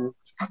legal,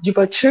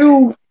 but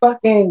you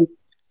fucking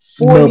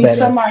No 40 better.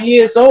 some odd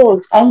years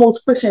old,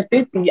 almost pushing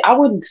 50. I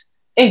wouldn't.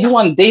 And you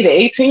want to date an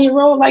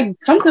 18-year-old? Like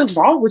something's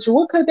wrong with you.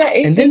 What could that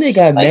 18? And then they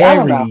got Like, I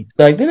don't know. married.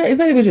 Like it's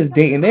not even just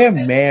dating; they're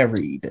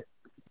married.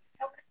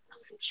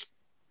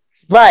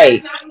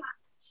 Right.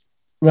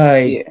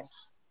 Like Yeah.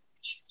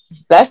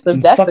 That's the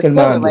fucking killer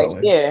right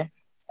mind-blowing. there.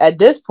 At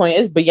this point,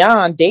 it's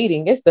beyond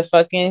dating. It's the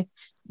fucking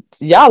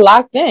y'all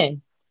locked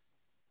in.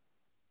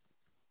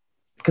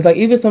 because like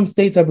even some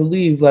states, I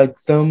believe, like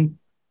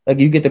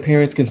you get the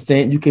parents'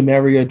 consent, you can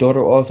marry your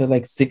daughter off at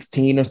like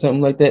 16 or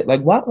something like that.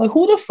 Like what? Like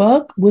who the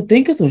fuck would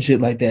think of some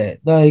shit like that?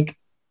 Like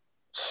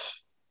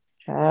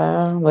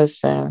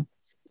Listen.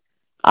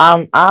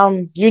 I'm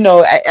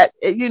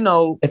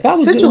if I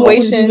was good, who I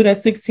was do it at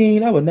situations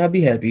 16, I would not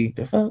be happy.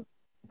 The fuck?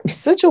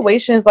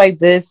 situations like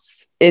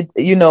this,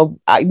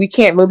 we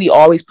can't really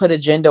always put a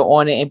gender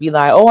on it and be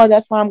like, oh,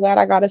 that's why I'm glad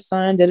I got a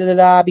son,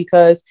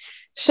 because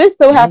shit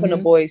still happen to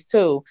Mhm. boys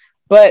too.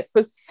 But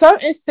for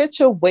certain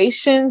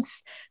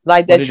situations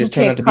like Or that they you just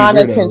turn can out to be kind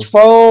of weirdos.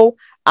 control,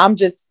 I'm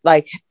just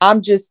like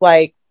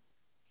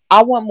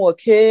I want more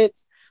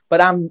kids, but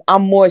I'm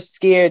more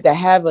scared to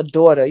have a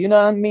daughter. You know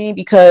what I mean?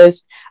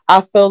 Because I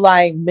feel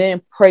like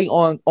men prey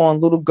on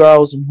little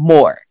girls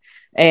more,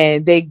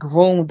 and they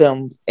groom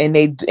them, and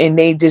they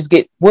just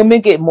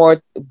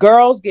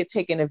girls get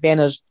taken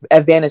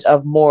advantage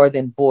of more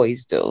than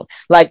boys do.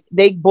 Like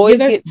boys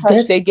get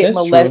touched, they get that's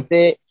true.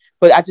 molested.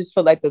 But I just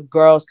feel like the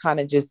girls kind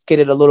of just get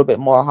it a little bit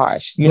more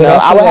harsh. But I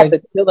I would feel have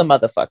like to kill a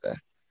motherfucker.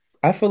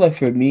 I feel like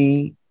for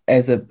me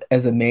as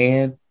a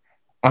man,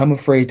 I'm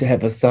afraid to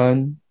have a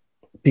son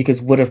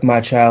because what if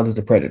my child is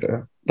a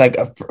predator? Like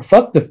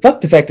fuck the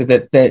fact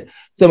that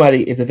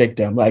somebody is a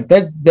victim. Like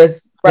that's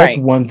Right.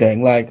 one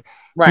thing. Like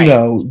Right.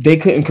 they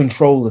couldn't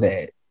control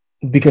that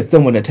because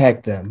someone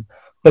attacked them.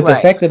 But the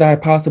Right. fact that I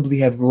possibly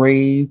have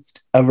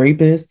raised a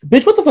rapist,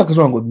 bitch, what the fuck is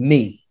wrong with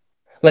me?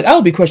 Like I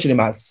would be questioning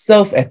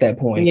myself at that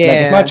point. Like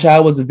if my Yeah.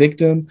 child was a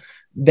victim,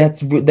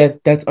 that's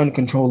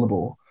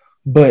uncontrollable.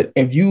 But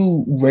if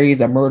you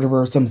raise a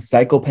murderer, some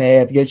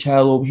psychopath, your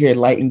child over here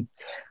lighting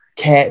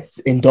cats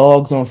and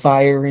dogs on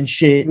fire and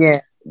shit,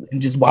 Yeah.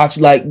 and just watch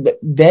like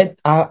that,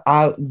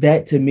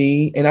 that to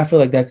me, and I feel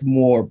like that's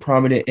more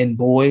prominent in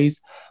boys.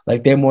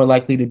 like they're more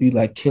likely to be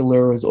like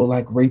killers or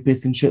like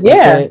rapists and shit like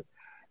that.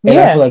 And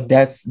I feel like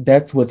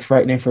that's what's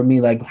frightening for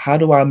me. Like, how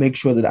do I make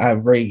sure that I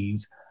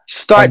raise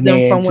start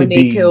them from when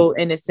they kill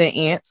innocent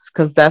ants?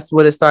 Because that's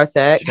what it starts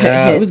at. For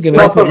real,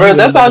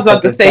 that's all I was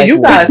about to say.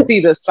 You gotta see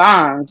the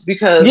signs,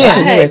 because I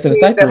had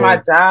kids at my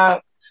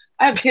job.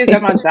 I have kids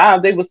at my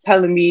job. They was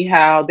telling me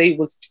how they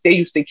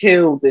used to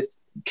kill this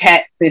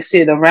cats and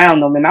shit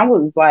around them, and I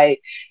was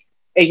like,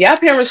 "Hey, y'all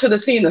parents should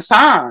have seen the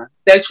sign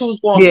that you was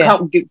going to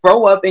come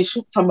grow up and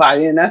shoot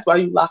somebody, and that's why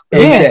you locked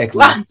them."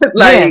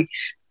 Exactly.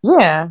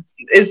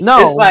 It's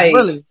like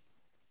really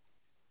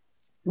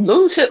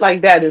little shit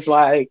like that is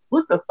like,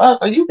 what the fuck?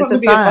 Are you going to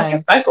be a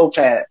fucking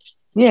psychopath?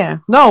 Yeah.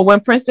 No, when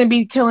Princeton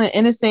be killing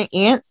innocent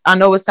ants, I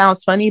know it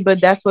sounds funny,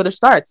 but that's where it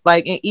starts.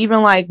 Like, and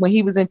even like when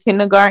he was in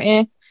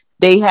kindergarten,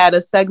 they had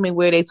a segment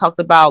where they talked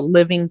about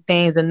living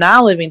things and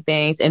non-living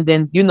things, and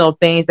then, you know,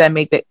 things that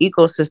make the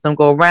ecosystem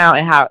go around,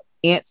 and how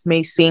ants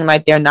may seem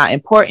like they're not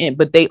important,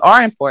 but they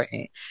are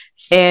important.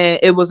 And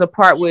it was a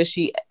part where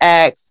she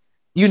asked,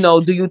 you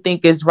know, do you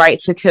think it's right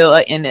to kill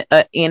an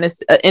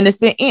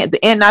innocent ant?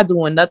 The ant not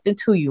doing nothing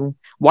to you.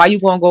 Why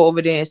you gonna go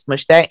over there and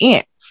smush that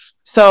ant?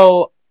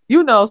 So,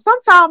 you know,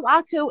 sometimes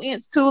I kill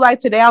ants too. Like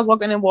today I was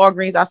walking in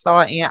Walgreens, I saw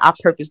an ant, I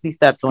purposely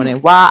stepped on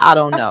it. Why? I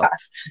don't know.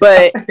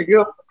 But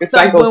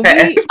so when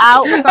we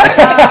out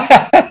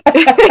sometimes,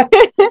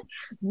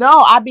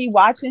 no, I be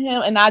watching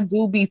him, and I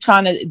do be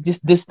trying to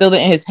just distill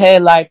it in his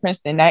head, like,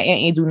 Princeton, that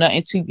ant ain't do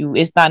nothing to you.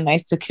 It's not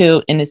nice to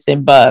kill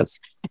innocent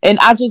bugs. And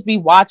I just be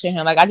watching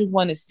him. Like, I just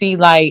want to see,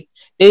 like,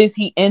 is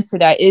he into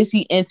that? Is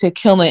he into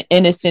killing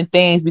innocent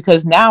things?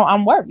 Because now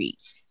I'm worried.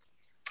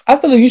 I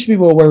feel like you should be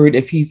more worried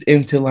if he's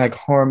into like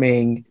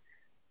harming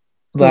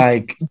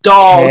like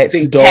dogs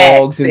and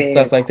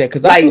stuff like that.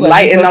 Because like,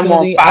 lighting them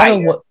on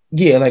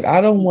fire.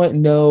 I don't want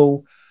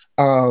no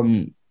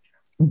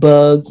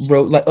bug.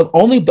 Like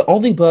the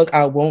only bug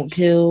I won't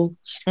kill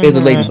is a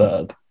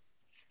ladybug.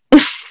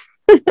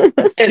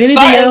 Anything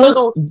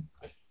else,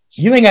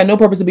 you ain't got no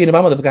purpose of being in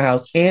my motherfucking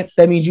house. And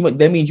that means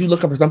you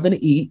looking for something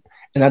to eat,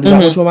 and I do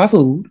not want you on my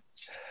food.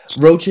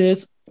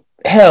 Roaches,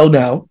 hell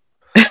no.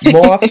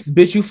 Moths,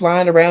 bitch, you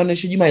flying around and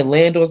shit, you might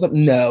land on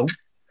something. No.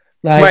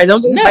 Like, right,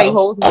 don't bite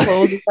holes in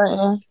clothes or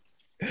something.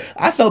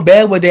 I felt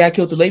bad one day I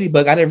killed the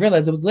ladybug. I didn't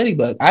realize it was a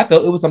ladybug. I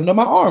felt it was something on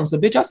my arm. So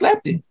bitch, I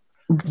slapped it.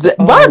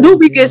 Why do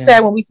we get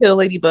sad when we kill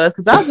ladybugs?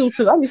 Because I do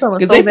too. I be feeling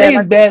so they say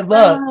it's bad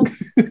luck.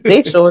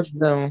 They sure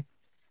do.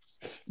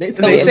 They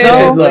say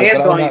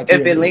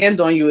if it lands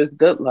on you, it's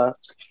good luck.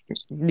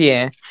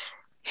 Yeah.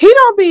 He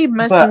don't be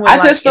messing with.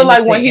 I just feel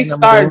like when he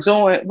starts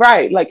doing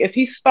like if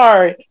he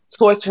start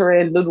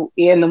torturing little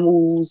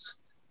animals,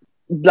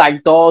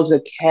 like dogs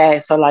or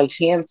cats or like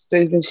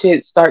hamsters and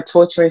shit, start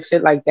torturing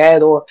shit like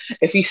that, or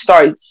if he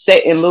starts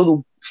setting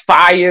little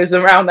fires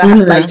around the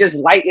house, like just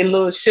lighting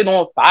little shit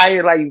on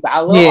fire, like you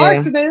got a little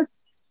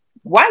arsonist.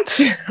 Why don't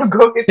you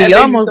go get that?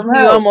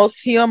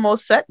 He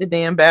almost set the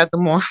damn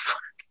bathroom on fire.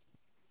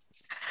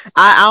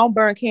 I don't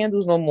burn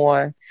candles no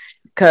more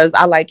because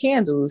I like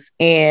candles.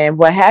 And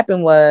what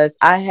happened was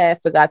I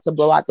had forgot to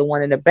blow out the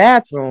one in the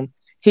bathroom.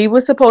 He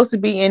was supposed to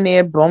be in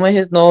there blowing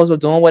his nose or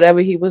doing whatever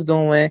he was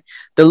doing.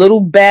 The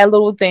little bad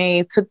little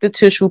thing took the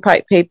tissue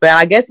paper, and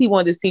I guess he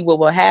wanted to see what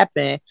would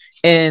happen,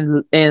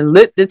 and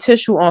lit the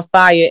tissue on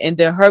fire, and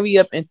then hurry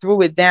up and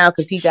threw it down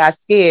because he got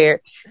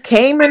scared.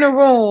 Came in the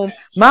room,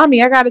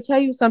 Mommy, I got to tell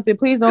you something.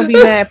 Please don't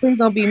be mad. Please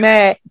don't be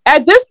mad.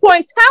 At this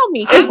point, tell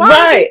me.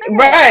 Right.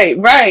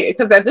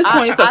 Because at this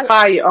point, it's a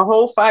fire, a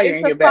whole fire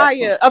in your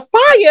bathroom. A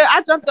fire.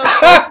 I jumped up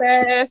so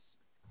fast.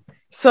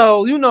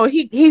 So, you know,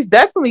 he's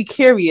definitely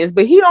curious,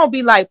 but he don't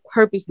be like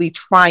purposely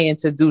trying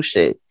to do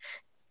shit,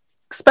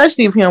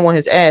 especially if he don't want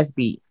his ass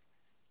beat.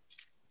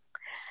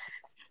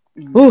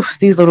 Oof,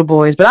 these little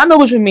boys. But I know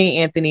what you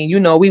mean, Anthony. You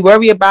know, we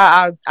worry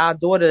about our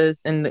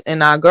daughters and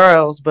our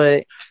girls,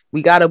 but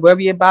we got to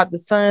worry about the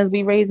sons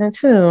we raising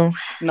too.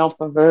 No,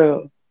 for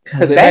real.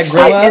 Because that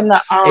grow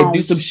up and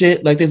do some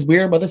shit like this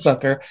weird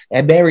motherfucker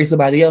and marry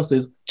somebody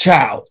else's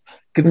child.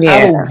 Because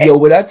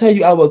when I tell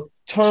you I will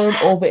turn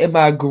over in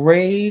my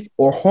grave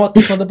or haunt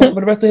this motherfucker for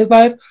the rest of his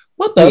life,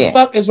 what the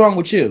fuck is wrong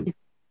with you?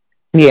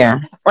 Yeah.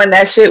 On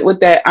that shit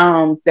with that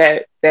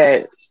that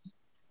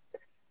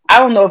I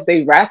don't know if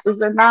they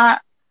rappers or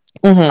not.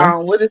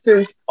 What is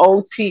it?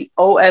 OTF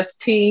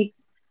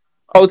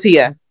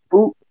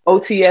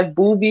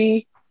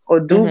Booby or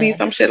Doobie,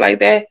 some shit like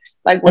that.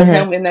 Like with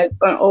him and that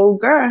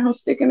old girl, him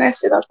sticking that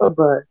shit up her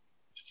butt.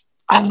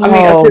 I mean,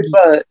 up his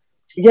butt.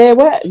 Yeah,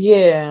 what?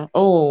 Yeah.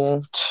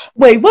 Oh.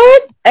 Wait,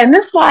 what? And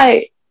it's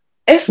like,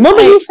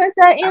 remember you sent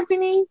that,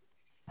 Anthony?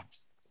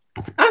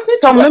 I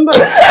sent it. Remember?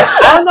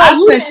 Oh no,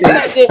 you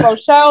sent it.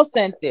 Rochelle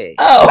sent it.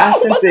 Oh, I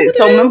sent it.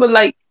 So remember,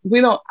 like,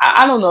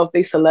 I don't know if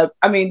they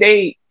I mean,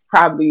 they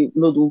probably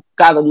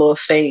got a little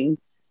fame,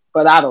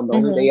 but I don't know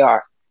who they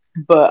are.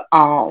 But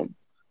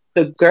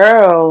the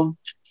girl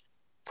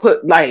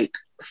put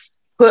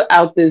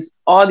out this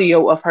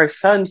audio of her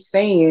son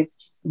saying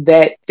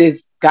that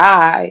this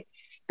guy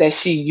that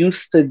she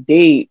used to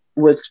date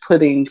was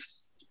putting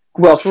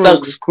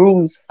stuck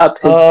screws up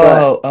his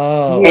butt.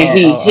 And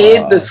he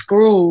hid the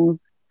screws.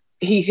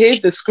 He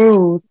hid the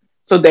screws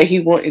so that he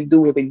wouldn't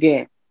do it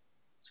again.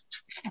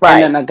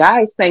 Right. And then the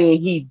guy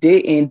saying he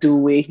didn't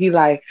do it.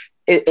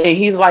 And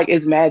he's like,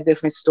 it's mad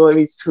different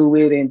stories to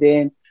it. And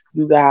then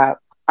you got,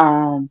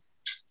 and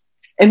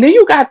then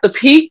you got the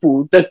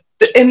people.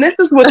 And this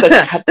is what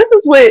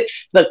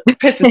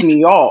pisses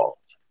me off.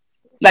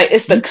 Like,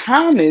 it's the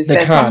comments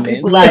that some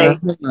people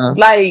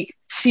like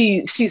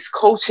she's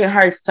coaching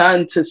her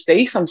son to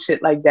say some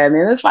shit like that.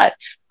 And it's like,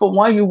 for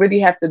one, you really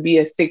have to be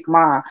a sick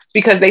mom,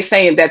 because they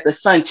saying that the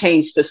son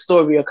changed the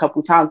story a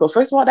couple times. But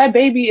first of all, that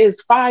baby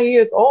is 5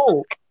 years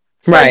old.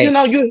 So, right.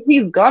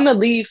 He's gonna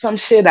leave some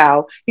shit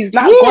out. He's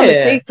not gonna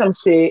say some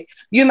shit.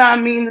 You know what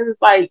I mean?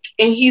 It's like,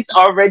 and he's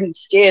already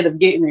scared of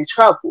getting in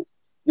trouble.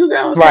 You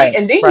know what I'm saying?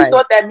 And then he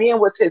thought that man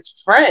was his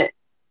friend.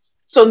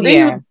 So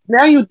then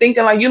now you're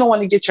thinking like you don't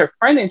want to get your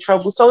friend in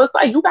trouble. So it's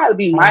like you got to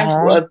be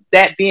mindful of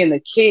that being a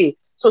kid.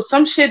 So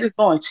some shit is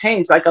going to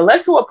change. Like,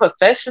 unless you're a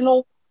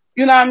professional,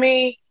 you know what I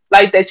mean?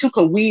 Like, that you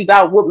can weed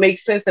out what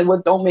makes sense and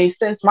what don't make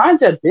sense.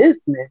 Mind your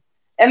business.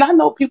 And I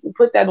know people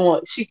put that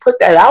on. She put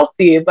that out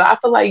there, but I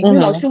feel like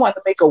she wanted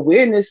to make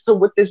awareness to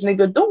what this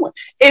nigga doing.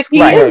 If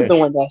he is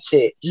doing that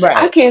shit,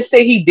 I can't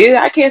say he did.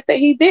 I can't say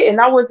he didn't.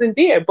 I wasn't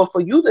there. But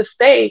for you to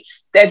say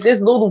that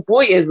this little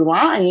boy is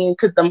lying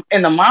because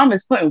the mom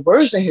is putting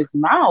words in his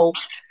mouth,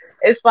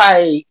 it's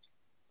like,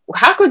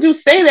 how could you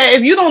say that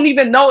if you don't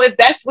even know if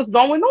that's what's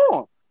going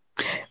on?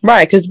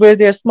 Right, because where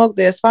there's smoke,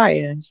 there's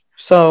fire.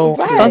 So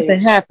something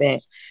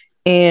happened.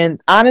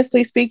 And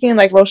honestly speaking,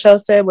 like Rochelle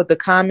said, what the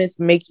comments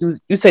make you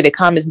say the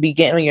comments be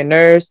getting on your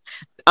nerves.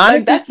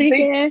 Honestly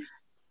speaking,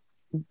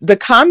 the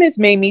comments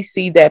made me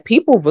see that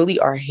people really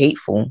are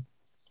hateful.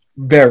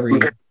 Very.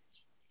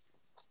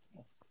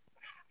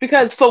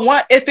 Because for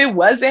one, if it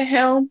wasn't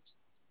him,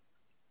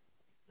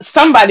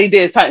 somebody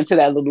did something to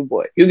that little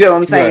boy. You get what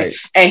I'm saying? Right.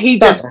 And he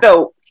just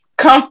felt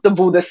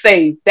comfortable to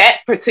say that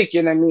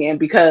particular man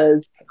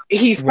because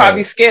he's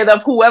probably scared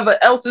of whoever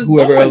else is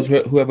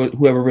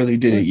whoever really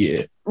did it.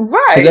 Yeah.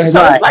 Right.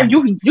 So it's like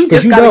you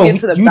just gotta get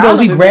to the bottom.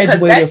 We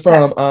graduated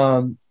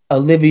from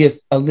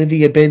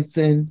Olivia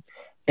Benson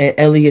and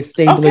Elliott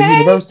Stabler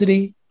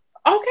University.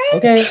 Okay.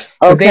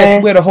 They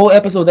swear the whole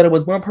episode that it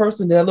was one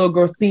person that little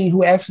girl seen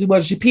who actually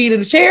was. She peed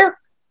in the chair.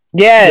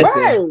 Yes.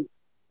 Right.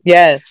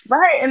 Yes.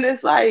 Right. And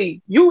it's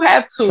like you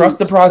have to trust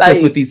the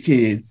process with these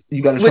kids.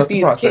 You gotta trust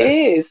the process.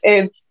 Kids.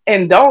 And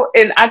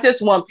I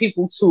just want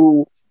people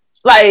to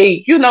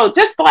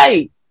just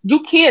like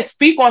you can't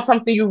speak on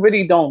something you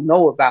really don't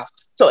know about.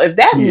 So if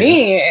that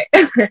man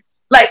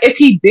like if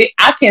he did,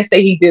 I can't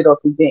say he did or if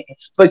he didn't,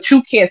 but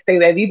you can't say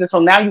that either. So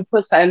now you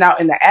put something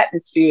out in the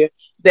atmosphere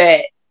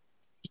that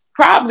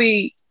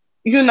probably,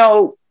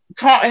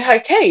 taunting her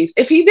case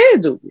if he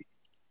did do it.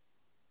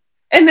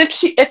 And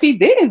if he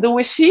didn't do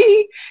it,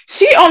 she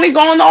only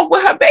going off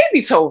what her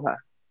baby told her.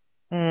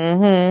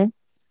 Mm-hmm.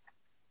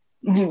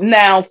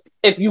 Now,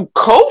 if you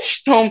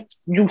coached him,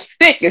 you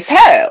sick as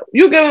hell.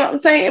 You get what I'm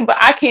saying? But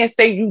I can't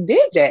say you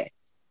did that.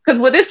 Because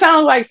what it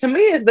sounds like to me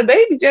is the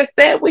baby just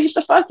said what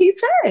the fuck he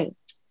said.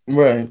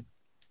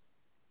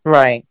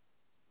 Right.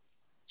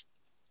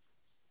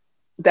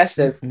 That's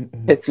just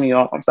hits me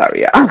off. I'm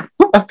sorry, y'all.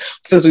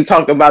 Since we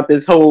talk about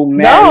this whole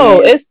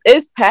no,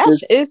 it's passion.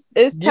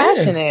 It's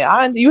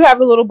passionate. You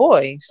have a little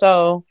boy,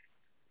 so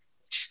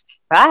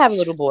I have a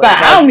little boy. So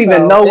I don't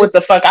even know what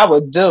the fuck I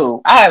would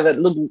do. I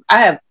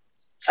have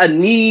a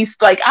niece.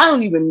 Like I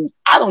don't even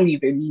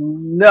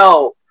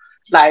know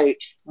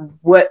like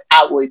what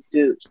I would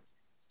do.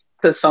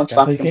 Cause some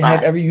fucking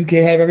you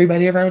can't have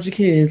everybody around your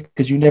kids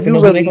because you never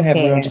know who they're gonna have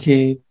around your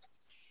kids.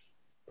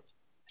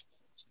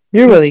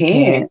 You really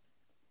can't.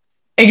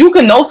 And you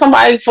can know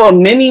somebody for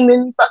many,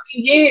 many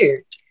fucking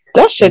years.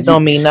 That shit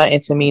don't mean nothing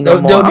to me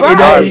no more.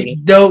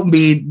 Don't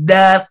mean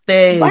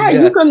nothing. Right,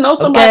 you can know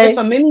somebody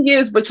for many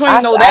years, but you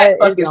ain't know that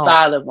fucking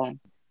side of them.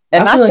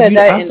 And I said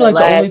that in the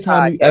last the only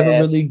time you ever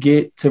really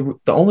get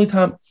to, the only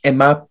time, in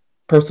my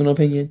personal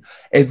opinion,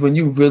 is when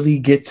you really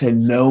get to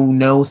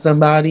know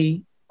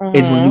somebody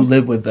is when you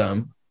live with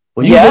them.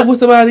 When you live with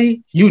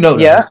somebody, you know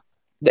them. Yeah.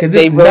 Because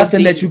there's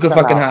nothing that you can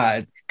fucking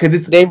hide. Because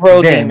it's they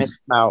roll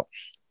demons out.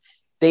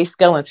 They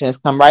skeletons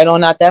come right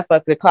on out that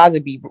fucking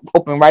closet be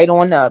open right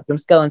on up. Them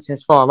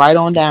skeletons fall right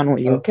on down on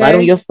you. Right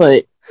on your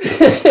foot.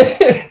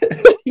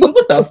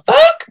 What the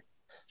fuck?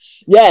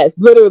 Yes,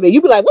 literally.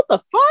 You be like, what the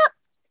fuck?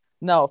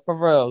 No, for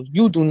real.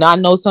 You do not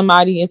know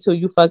somebody until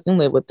you fucking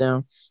live with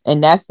them.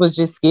 And that's what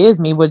just scares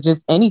me with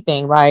just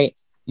anything. Like,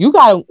 you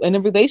got in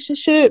a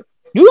relationship,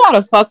 you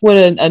gotta fuck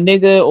with a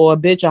nigga or a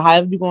bitch or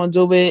however you gonna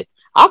do it.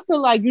 I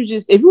feel like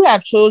if you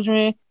have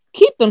children,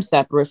 keep them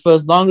separate for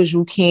as long as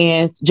you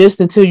can, just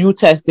until you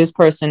test this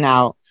person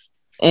out.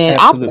 And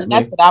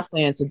that's what I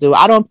plan to do.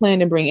 I don't plan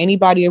to bring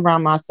anybody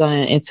around my son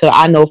until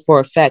I know for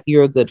a fact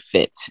you're a good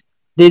fit.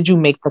 Did you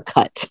make the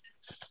cut?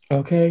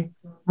 Okay.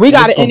 We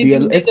got to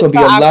interview. It's gonna be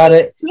a lot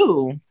of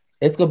too.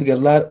 It's gonna be a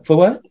lot for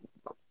what?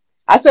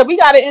 I said we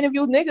got to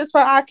interview niggas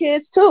for our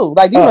kids too.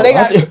 Like they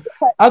got.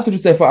 I thought you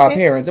said for our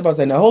parents. I'm about to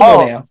say now. Hold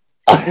on now.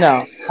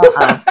 No.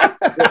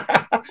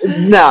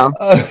 No.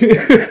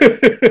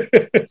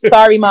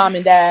 Sorry, mom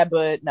and dad,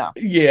 but no.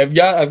 Yeah, if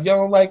y'all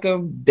don't like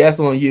him, that's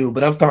on you.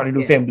 But I'm starting a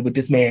new family with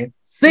this man.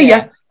 See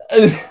ya.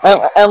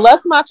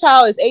 Unless my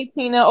child is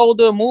 18 and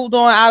older, moved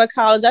on out of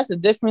college, that's a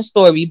different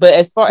story. But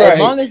as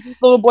long as this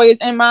little boy is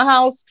in my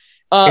house,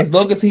 as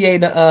long as he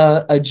ain't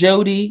a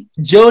Jody,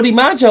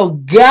 mind your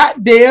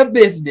goddamn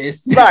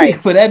business. Right.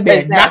 For that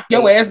man, knock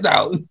your ass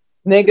out.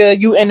 Nigga,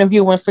 you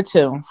interviewing for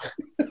 2.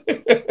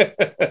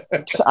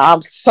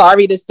 I'm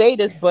sorry to say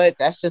this, but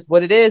that's just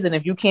what it is. And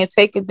if you can't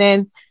take it,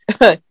 then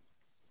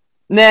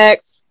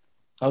next.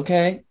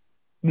 Okay.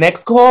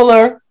 Next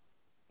caller.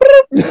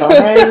 All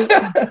right.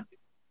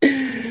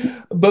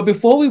 But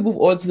before we move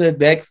on to the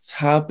next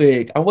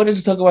topic, I wanted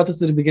to talk about this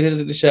at the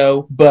beginning of the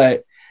show,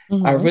 but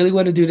I really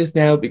want to do this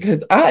now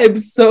because I am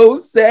so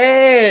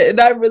sad and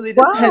I really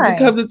just had to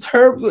come to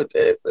terms with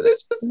this. And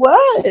it's just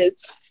what?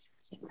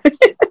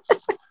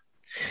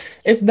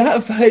 It's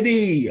not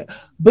funny,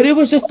 but it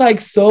was just like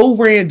so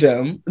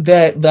random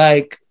that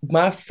like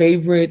my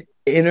favorite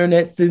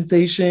internet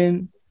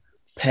sensation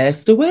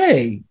passed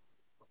away.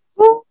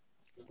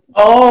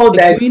 Oh,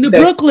 the Queen of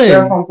Brooklyn.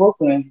 Girl from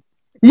Brooklyn.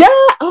 Yeah.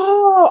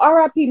 Oh,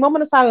 R.I.P.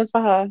 Moment of silence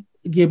for her.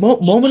 Yeah,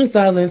 moment of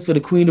silence for the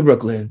Queen of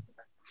Brooklyn.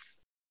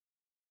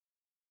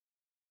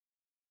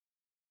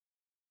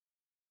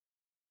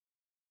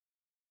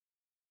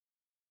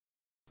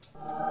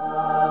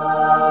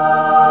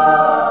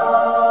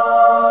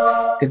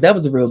 Because that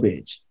was a real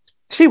bitch.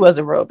 She was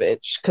a real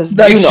bitch. Because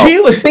like,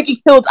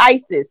 Biggie killed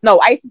ISIS. No,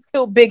 ISIS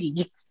killed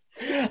Biggie.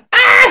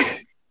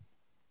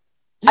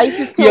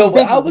 ISIS killed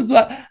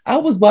Biggie. I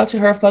was watching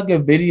her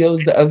fucking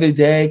videos the other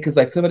day because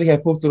like somebody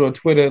had posted on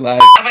Twitter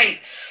like, wait,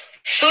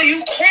 so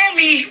you call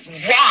me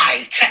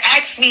why to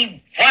ask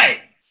me what?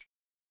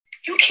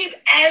 You keep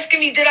asking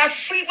me, did I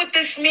sleep with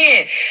this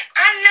man?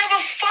 I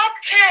never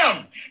fucked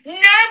him.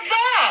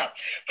 Never.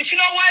 But you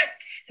know what?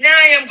 Now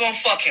I am gonna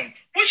fuck him.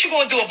 What you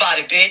gonna do about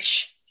it,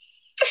 bitch?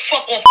 The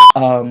fuck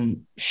off.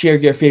 Share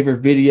your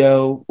favorite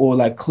video or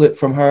like clip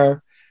from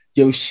her.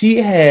 Yo, she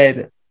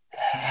had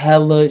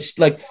hella,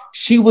 like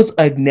she was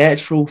a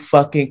natural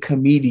fucking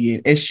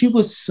comedian and she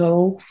was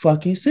so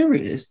fucking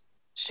serious.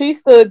 She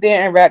stood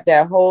there and rapped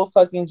that whole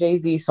fucking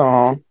Jay-Z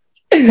song.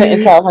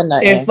 Couldn't tell her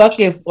nothing. And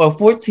fucking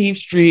 14th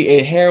Street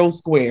and Herald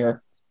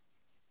Square.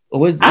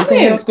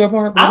 Herald Square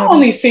Park? I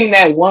only seen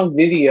that one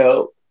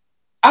video.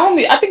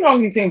 I think I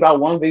only seen about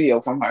one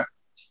video from her.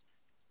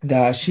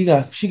 Nah, she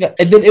got,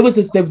 and then it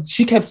was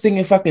she kept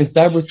singing fucking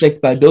Cyber Sex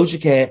by Doja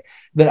Cat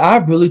that I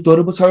really thought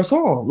it was her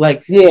song.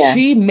 Like,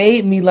 she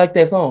made me like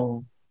that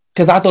song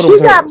because I thought it was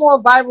her. She got more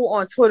viral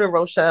on Twitter,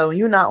 Rochelle, and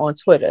you're not on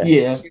Twitter.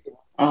 Yeah.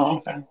 Oh,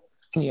 okay.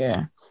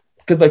 Yeah.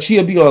 Because like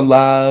she'll be on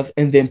live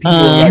and then people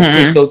like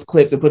take those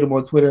clips and put them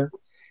on Twitter.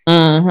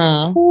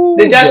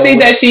 Did y'all see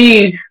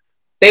that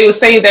they were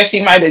saying that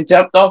she might have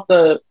jumped off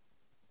the...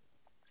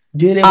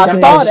 I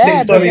saw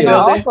that, but then I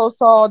also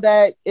saw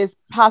that it's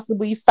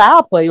possibly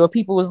foul play, or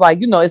people was like,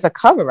 it's a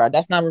cover up.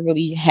 That's not what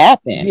really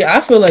happened. Yeah,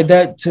 I feel like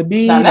that to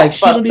me. Like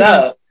she don't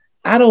even.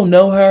 I don't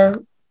know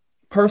her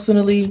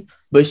personally,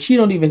 but she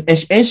don't even,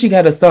 and she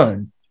got a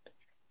son,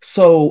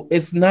 so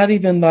it's not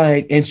even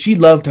like, and she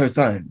loved her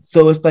son,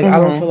 so it's like I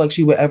don't feel like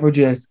she would ever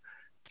just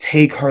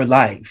take her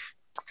life.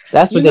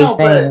 That's what they're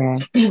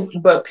saying.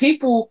 But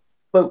people,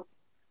 but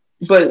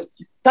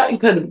something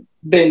could have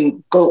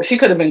been she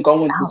could have been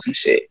going through some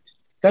shit.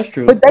 That's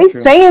true. But they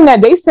saying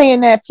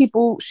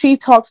that she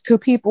talks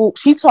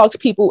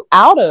people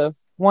out of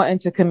wanting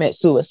to commit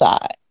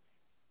suicide.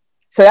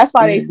 So that's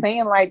why they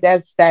saying like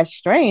that's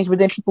strange. But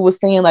then people were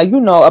saying like,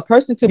 a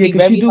person could be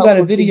very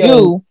helpful to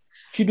you.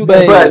 She do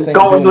but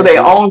going through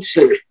their own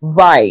shit.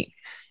 Right.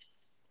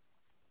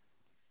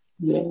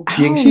 Yeah,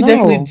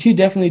 she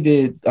definitely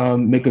did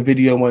make a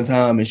video one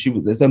time, and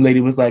some lady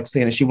was like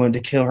saying that she wanted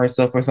to kill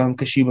herself or something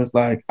because she was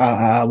like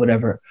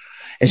whatever.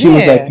 And she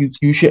was like,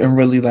 you shouldn't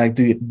really like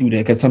do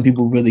that because some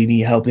people really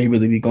need help. They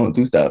really be going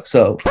through stuff.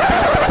 So,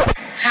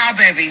 hi,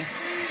 baby.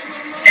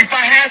 If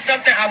I had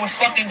something, I would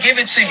fucking give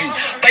it to you.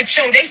 But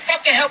yo, they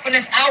fucking helping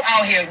us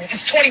out here.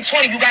 It's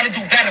 2020. You gotta do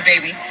better,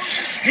 baby.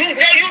 You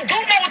do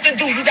know what to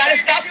do. You gotta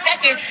stop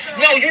fucking.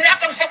 No, you're not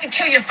gonna fucking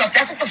kill yourself.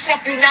 That's what the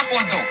fuck you're not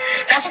gonna do.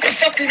 That's what the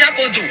fuck you're not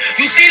gonna do.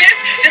 You see this?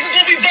 This is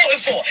what we voting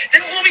for.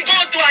 This is what we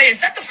going through out here.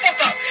 Shut the fuck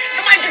up.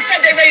 Somebody just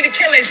said they ready to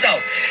kill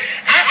themselves.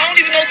 I don't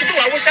even know what to do.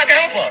 I wish I could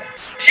help her.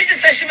 She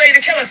just said she ready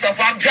to kill herself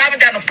while I'm driving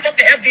down the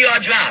fucking FDR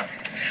Drive.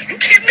 You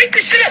can't make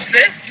this shit up,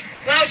 sis.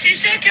 Well, she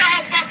should kill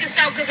her fucking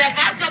self, because if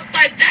I look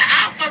like that,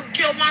 I'll fucking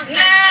kill myself.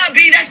 Nah,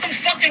 B, that's some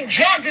fucking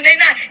drugs, and they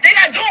not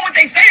doing what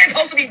they say they're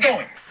supposed to be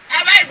doing.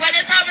 All right, but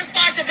it's her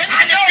responsibility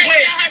to take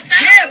care of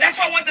herself. Yeah, that's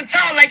why I want to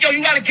tell her, like, yo, you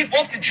gotta get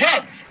off the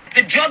drugs.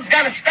 The drugs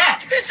gotta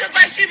stop. This looks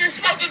like she been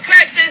smoking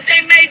crack since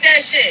they made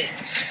that shit.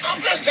 I'm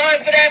just sorry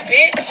for that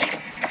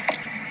bitch.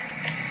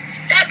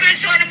 That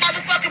bitch on the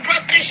motherfucking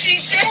broke the she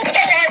killed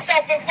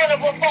herself in front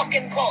of a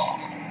fucking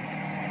car.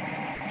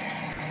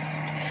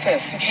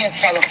 Sis, you can't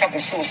tell a fucking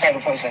suicidal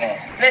person that.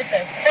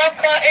 Listen, fuck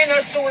her in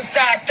her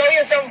suicide. Throw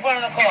yourself in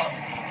front of the car.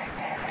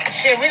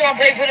 Shit, we gonna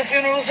pay for the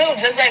funeral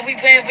too, just like we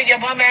paying for your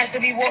bum ass to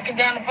be walking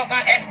down the fucking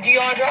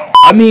FDR Drive.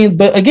 I mean,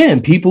 but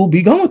again, people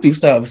be going through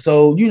stuff.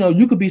 So,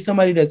 you could be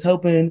somebody that's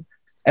helping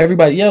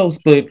everybody else,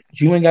 but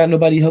you ain't got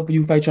nobody helping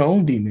you fight your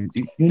own demons.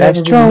 You That's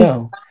never true. really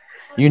know.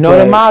 You know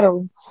the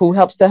motto: who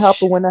helps the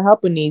helper when the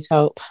helper needs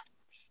help.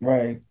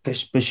 Right.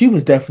 But she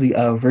was definitely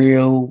a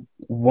real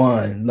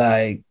one.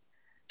 Like,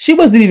 she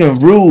wasn't even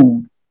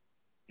rude.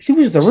 She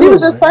was just a real one. She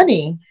was just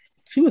funny.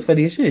 She was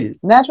funny as shit.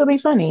 Naturally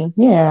funny.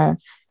 Yeah.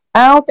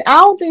 I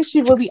don't think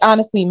she really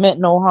honestly meant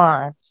no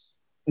harm.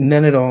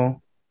 None at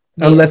all.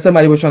 Yeah. Unless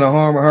somebody was trying to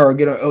harm her or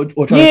get her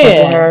or trying to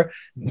fuck with her,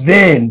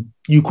 then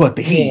you caught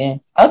the heat. Yeah.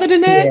 Other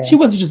than that, she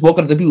wasn't just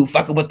walking up to people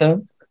fucking with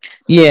them.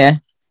 Yeah.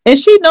 And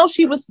she knows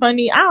she was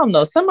funny. I don't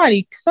know.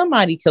 Somebody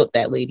killed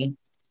that lady.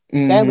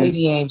 Mm-hmm. That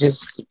lady ain't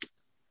just.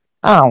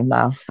 I don't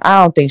know.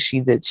 I don't think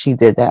she did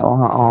that on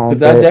her own.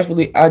 Because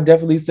I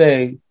definitely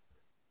say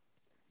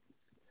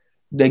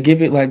that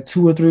give it like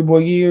 2 or 3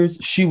 more years,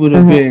 she would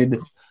have been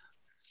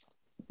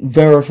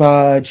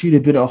verified. She'd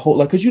have been a whole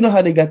because you know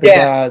how they got the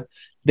guy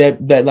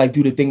that like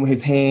do the thing with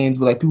his hands,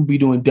 where like people be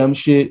doing dumb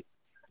shit,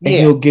 and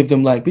he'll give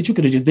them like, "Bitch, you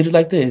could have just did it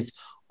like this,"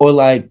 or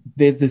like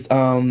there's this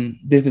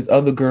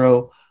other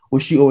girl where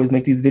she always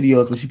make these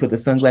videos where she put the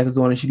sunglasses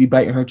on and she be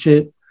biting her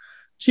chip.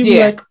 She'd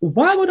be like,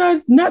 "Why would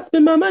I not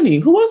spend my money?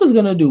 Who else is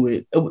gonna do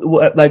it?"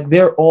 Like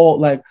they're all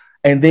like,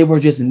 and they were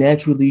just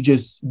naturally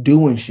just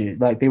doing shit.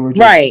 Like they were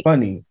just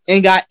funny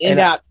and got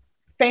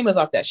famous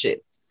off that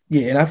shit.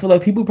 Yeah, and I feel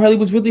like people probably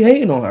was really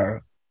hating on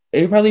her.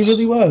 It probably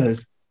really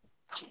was.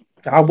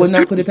 I would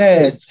not put it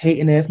past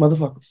hating ass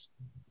motherfuckers.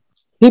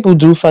 People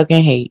do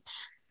fucking hate.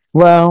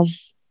 Well,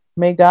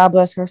 may God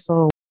bless her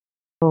soul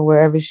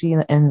wherever she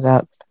ends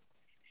up.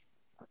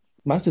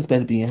 My sis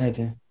better be in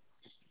heaven.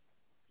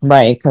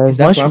 Right, because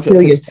once you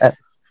kill yourself,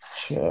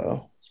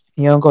 you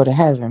don't go to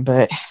heaven.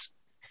 But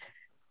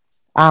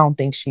I don't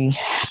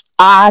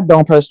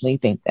personally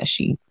think that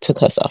she took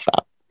herself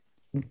out.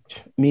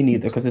 Me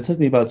neither, because it took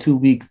me about 2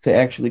 weeks to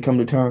actually come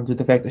to terms with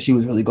the fact that she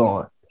was really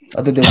gone.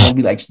 I thought they were gonna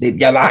be like,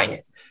 "You're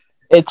lying."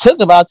 It took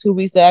about 2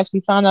 weeks to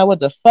actually find out what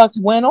the fuck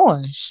went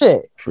on.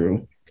 Shit.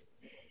 True.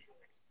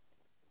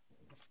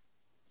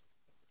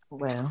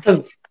 Well,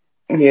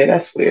 yeah,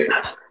 that's weird.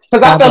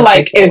 Because I feel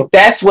like if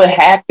that's what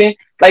happened,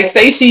 like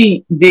say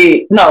she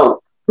did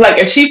like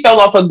if she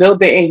fell off a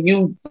building and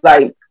you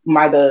like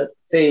might have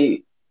said,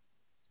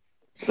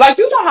 like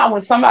you know how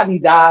when somebody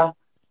dies,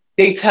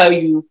 they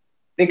kind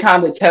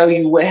of tell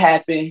you what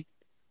happened,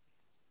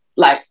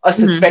 like a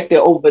suspected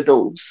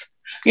overdose.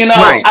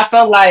 I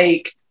felt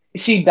like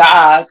she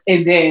died,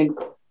 and then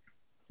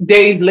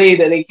days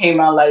later they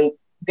came out like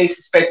they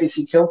suspected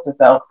she killed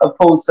herself,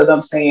 opposed to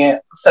them saying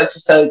such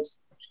and such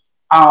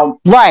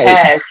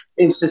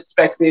is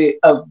suspected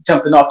of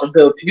jumping off a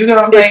building. You know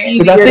what I'm saying?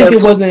 Because I think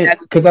it wasn't.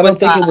 Because I don't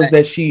think it was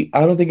that she.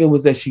 I don't think it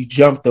was that she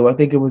jumped though. I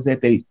think it was that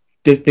they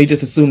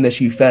just assumed that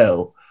she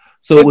fell.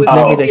 So it was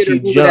never that she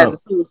jumped. As a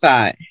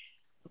suicide.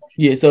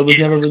 Yeah, so it was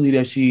never really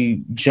that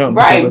she jumped.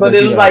 Right, but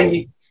it was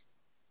like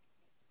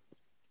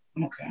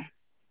okay.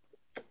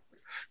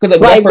 Because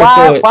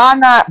why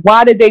not?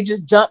 Why did they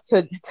just jump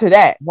to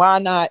that? Why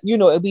not?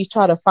 At least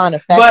try to find a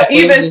fact. But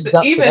even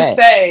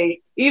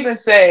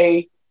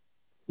say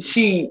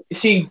she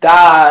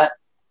died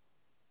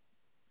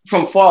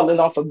from falling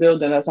off a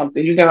building or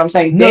something. You get what I'm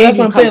saying? No, that's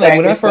what I'm saying. Like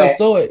when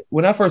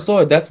I first saw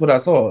it, that's what I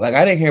saw. Like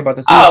I didn't hear about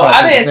the suicide. Oh,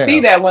 I didn't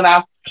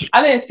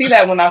see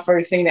that when I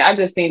first seen it. I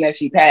just seen that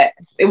she passed.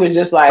 It was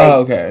just like,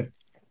 okay,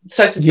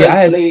 such a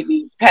good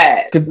lady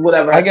passed.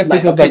 Whatever. I guess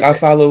because like I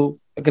follow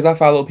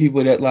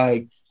people that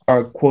like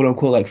are quote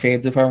unquote like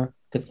fans of her.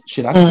 Because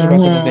shit, I consider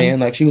myself a fan.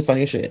 Like she was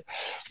funny as shit,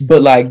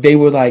 but like they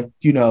were like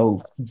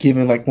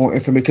giving like more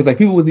information because like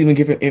people was even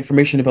giving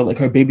information about like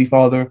her baby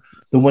father,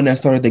 the one that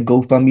started the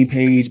GoFundMe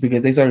page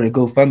because they started a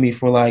GoFundMe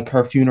for like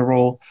her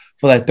funeral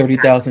for like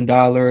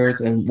 $30,000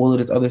 and all of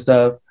this other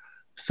stuff.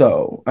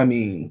 So I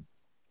mean,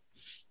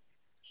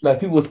 like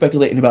people were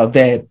speculating about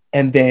that,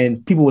 and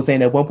then people were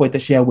saying at one point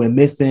that she had went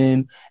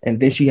missing, and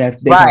then they found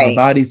her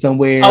body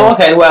somewhere. Oh,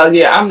 okay. Well,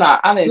 yeah,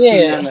 I didn't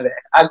see none of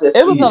that.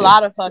 It was a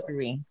lot of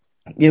fuckery.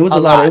 Yeah, it was a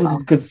lot. It was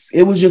because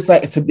it was just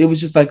like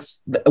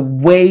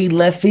way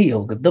left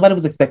field because nobody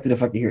was expecting to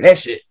fucking hear that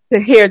shit. To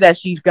hear that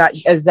she got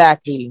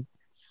exactly,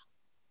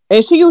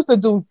 and she used to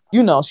do,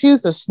 she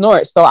used to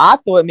snort. So I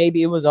thought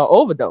maybe it was an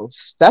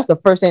overdose. That's the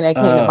first thing that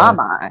came to my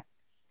mind.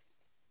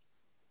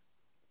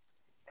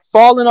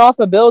 Falling off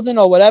a building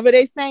or whatever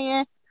they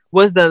saying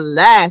was the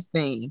last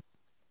thing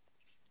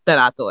that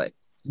I thought.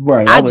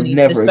 Right, I would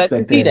never expect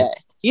to see that.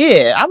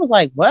 Yeah, I was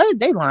like, what?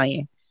 They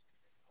lying.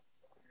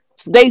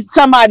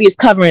 Somebody is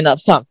covering up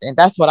something.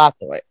 That's what I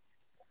thought.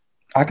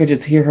 I could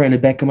just hear her in the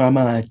back of my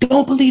mind.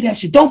 Don't believe that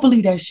shit. Don't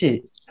believe that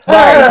shit.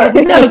 Right.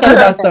 We never killed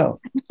ourselves.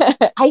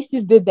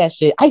 ISIS did that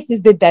shit.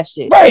 ISIS did that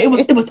shit. Right.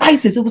 It was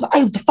ISIS. It was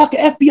the fucking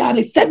FBI.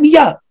 They set me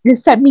up. They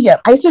set me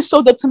up. ISIS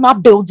showed up to my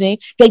building.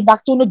 They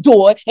knocked on the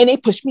door and they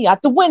pushed me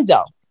out the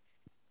window.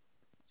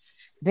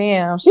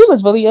 Damn, she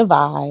was really a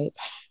vibe.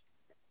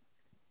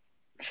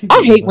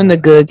 I hate when the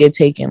good get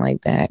taken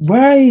like that.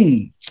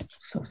 Right.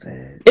 So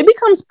sad. It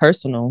becomes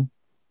personal.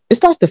 It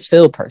starts to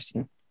feel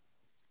personal.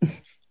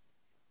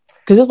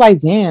 Because it's like,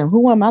 damn, who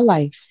want my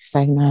life? It's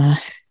like, nah.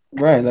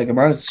 Right. Like,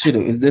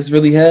 is this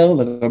really hell?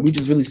 Like, are we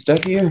just really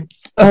stuck here?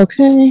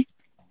 Okay.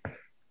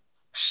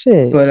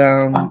 Shit.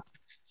 But,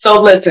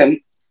 so listen,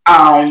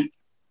 I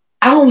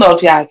don't know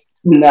if y'all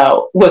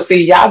know. Well,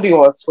 see, y'all be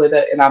on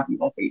Twitter and I'll be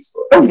on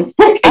Facebook.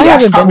 I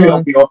haven't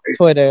been on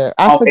Twitter.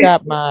 I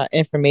forgot my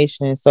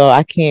information, so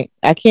I can't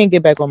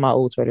get back on my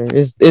old Twitter.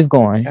 It's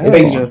gone.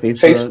 It's gone.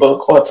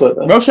 Facebook or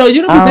Twitter. Rochelle,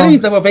 you don't be sending me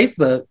stuff on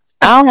Facebook.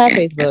 I don't have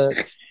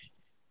Facebook.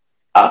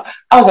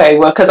 Okay,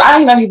 well, because I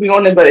ain't gonna be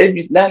on it, but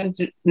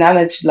now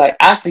that you like,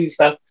 I see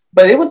stuff.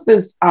 But it was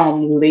this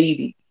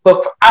lady.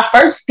 But I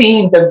first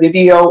seen the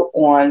video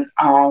on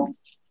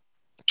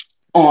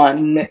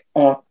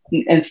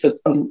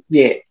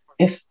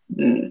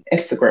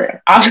Instagram.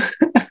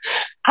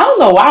 I don't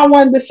know why I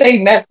wanted to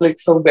say Netflix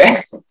so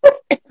bad.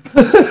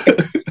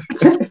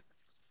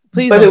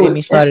 Please don't get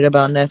me started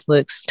about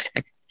Netflix.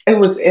 It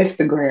was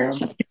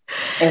Instagram,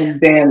 and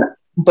then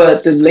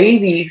but the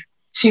lady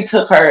she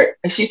took her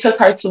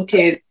 2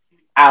 kids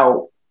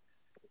out,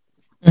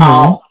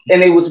 and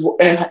it was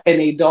and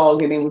a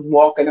dog, and they was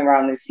walking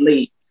around this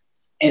lake,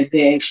 and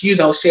then she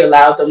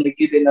allowed them to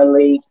get in the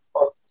lake,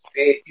 or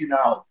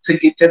to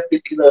get the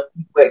little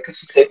wet because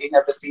she said they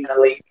never seen a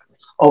lake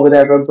or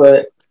whatever,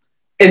 but.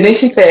 And then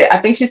she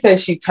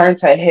turned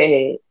her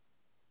head.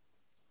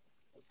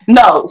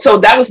 No, so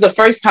that was the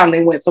first time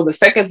they went. So the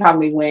second time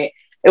they went,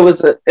 it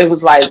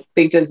was like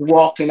they just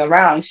walking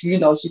around. She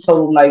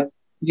told them I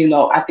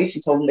think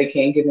she told them they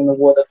can't get in the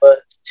water,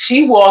 but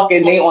she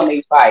walking, they on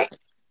their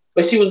bikes.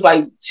 But she was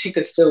like, she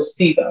could still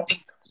see them.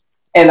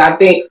 And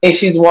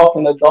she's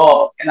walking the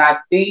dog. And I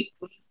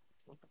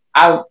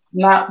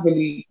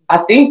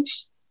think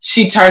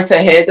she turned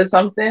her head or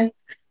something,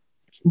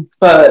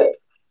 but,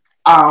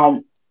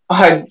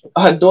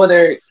 her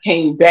daughter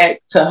came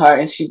back to her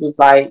and she was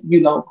like,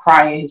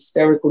 crying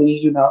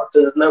hysterically, but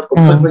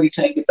really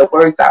couldn't get the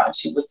words out. And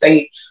she would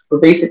say,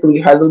 but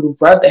basically her little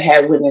brother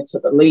had went into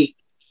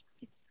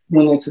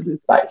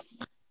this like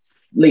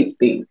lake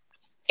thing.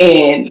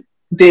 And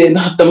then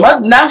the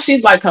mother, now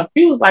she's like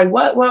confused, like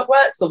what?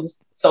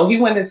 So he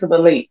went into the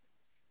lake.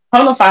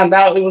 Come to find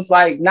out it was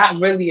like not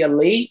really a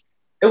lake.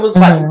 It was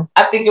like,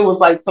 I think it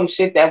was like some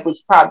shit that was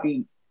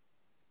probably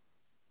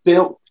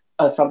built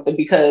or something,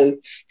 because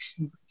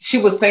she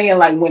was saying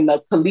like when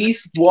the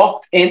police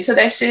walked into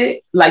that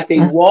shit, like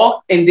they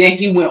walked and then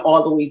he went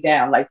all the way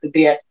down, like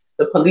the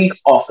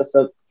police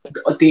officer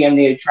damn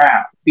near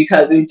drowned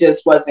because it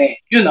just wasn't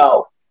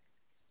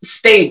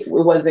stable.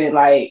 It wasn't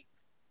like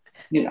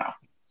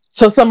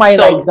so somebody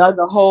like dug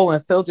a hole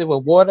and filled it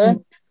with water.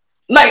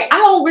 Like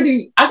I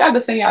got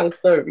to send y'all the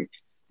story,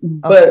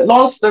 but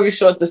long story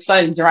short, the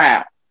son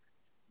drowned,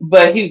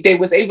 but they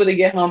was able to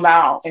get him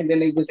out, and then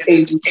they was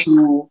able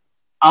to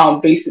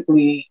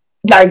basically,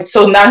 like,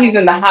 so now he's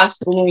in the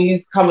hospital and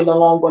he's coming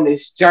along on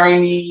this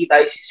journey.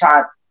 Like, she's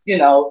trying,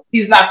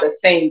 he's not the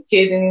same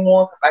kid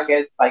anymore. I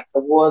guess, like, the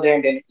water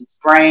and then his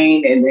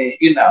brain and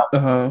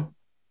then,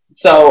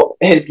 so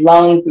his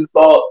lungs is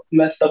all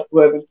messed up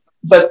with him.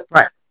 But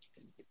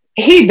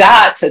he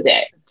died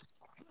today.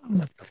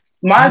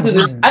 Mind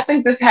you, I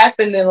think this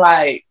happened in,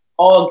 like,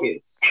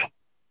 August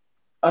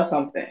or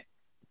something.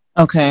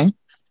 Okay.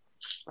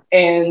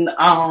 And,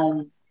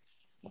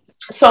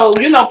 so,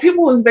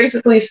 people was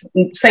basically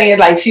saying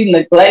like she's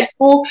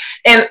neglectful,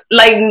 and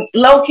like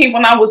low key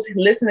when I was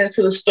listening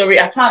to the story,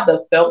 I kind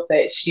of felt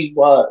that she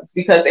was,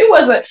 because it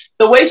wasn't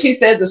the way she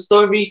said the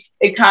story.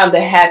 It kind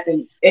of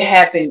happened. It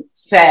happened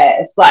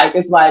fast. Like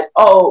it's like,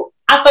 oh,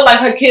 I feel like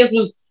her kids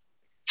was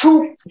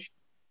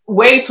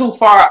way too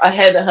far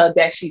ahead of her,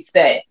 that she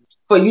said,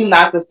 for you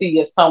not to see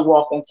your son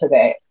walk into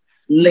that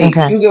lake.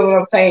 Okay. You get what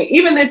I'm saying?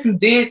 Even if you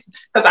did,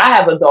 because I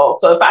have a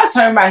dog, so if I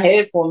turn my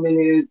head for a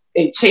minute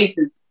and Chase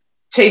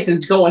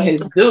is doing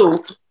his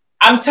due,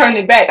 I'm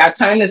turning back. I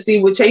turn to see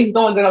what Chase is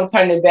doing, then I'm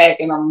turning back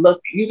and I'm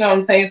looking. You know what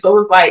I'm saying? So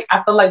it's like,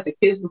 I feel like the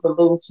kids was a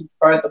little too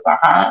further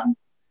behind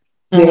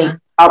than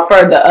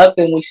further up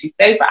than what she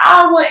said. But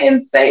I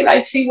wouldn't say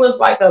like she was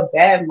like a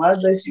bad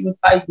mother. She was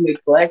like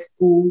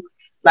neglectful.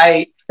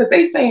 Like, because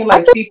they saying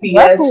like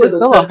CPS was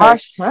still a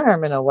harsh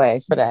term in a way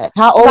for that.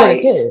 How old are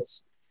the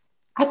kids?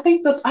 I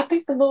think the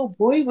little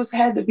boy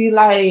had to be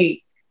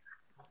like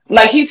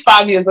he's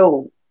 5 years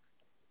old.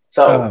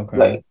 So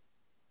like,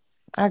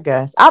 I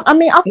guess. I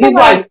mean, I feel he's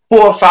like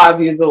 4 or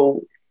 5 years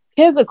old.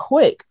 Kids are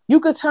quick. You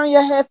could turn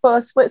your head for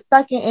a split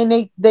second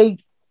and they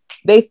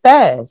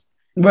fast.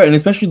 Right, and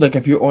especially like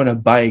if you're on a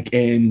bike,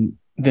 and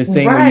the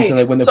same way you said,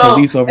 like when the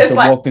police officer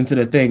walked into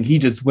the thing, he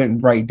just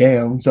went right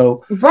down.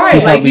 So he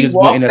probably just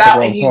went in at the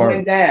wrong part.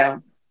 Went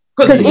down.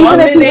 Because even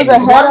if he was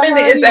ahead of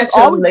her, he was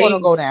always going to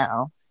go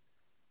down.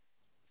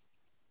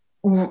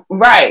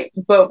 Right,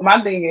 but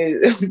my thing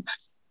is,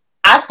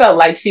 I felt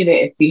like she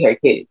didn't see her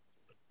kids.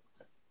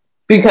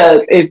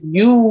 Because if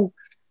you,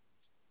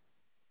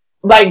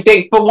 like,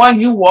 for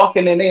one, you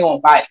walking and they on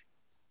bike.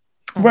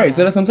 Right.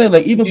 So that's what I'm saying.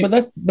 Like even,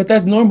 but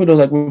that's normal though.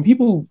 Like when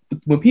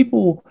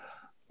people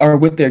are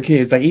with their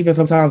kids, like even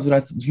sometimes when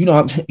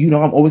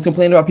I'm always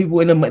complaining about people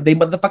in they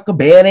motherfucker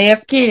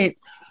badass kids.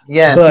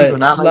 Yes, people But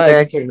not like like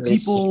their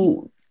kids.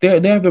 people,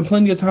 there have been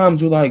plenty of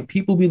times where like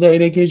people be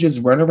letting their kids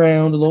just run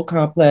around the little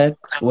complex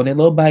on their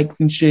little bikes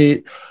and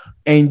shit,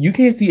 and you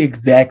can't see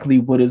exactly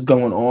what is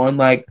going on.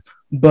 Like,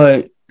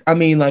 but I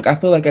mean, like I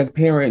feel like as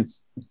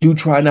parents do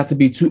try not to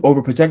be too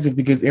overprotective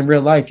because in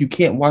real life you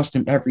can't watch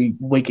them every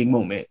waking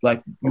moment.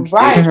 Like,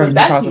 right, but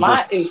that's impossible.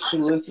 my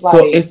issue. It's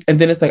So like, and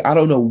then it's like I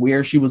don't know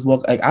where she was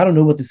walking. Like I don't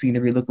know what the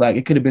scenery looked like.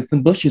 It could have been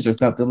some bushes or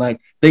something. Like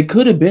they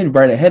could have been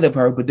right ahead of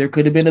her, but there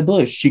could have been a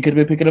bush. She could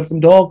have been picking up some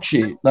dog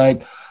shit.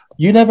 Like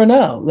you never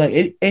know.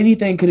 Like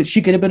anything could.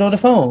 She could have been on the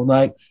phone.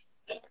 Like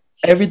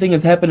everything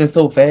is happening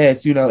so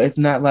fast. It's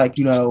not like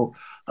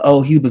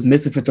oh, he was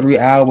missing for 3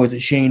 hours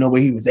and she ain't know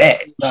where he was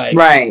at. Like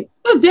Right.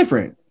 that's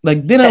different.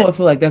 Like then I would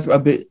feel like that's a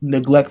bit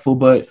neglectful.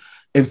 But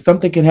if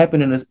something can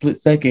happen in a split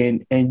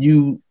second and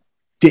you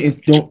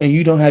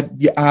don't have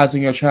your eyes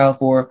on your child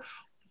for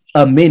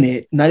a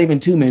minute, not even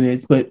 2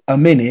 minutes, but a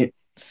minute,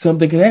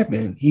 something could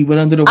happen. He went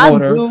under the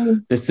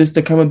water. The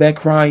sister coming back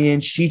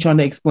crying. She trying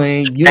to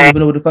explain. You don't even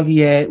know where the fuck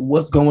he at.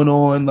 What's going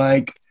on?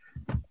 Like,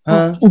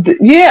 huh?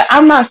 Yeah,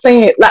 I'm not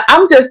saying. Like,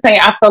 I'm just saying.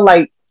 I feel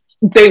like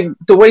the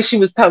way she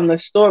was telling the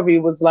story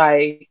was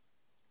like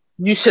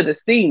you should have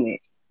seen it.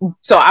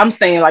 So I'm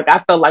saying like I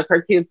felt like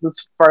her kids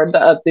was further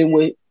up than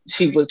what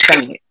she was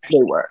saying they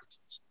were.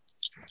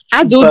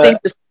 I do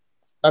think this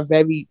are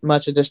very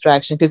much a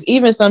distraction because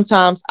even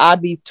sometimes I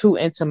be too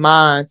into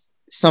mine.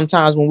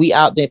 Sometimes when we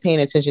out there paying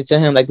attention to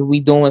him, like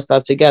we doing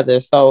stuff together.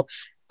 So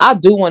I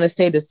do want to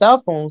say the cell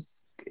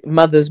phones,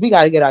 mothers, we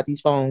got to get out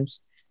these phones.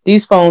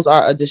 These phones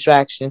are a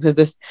distraction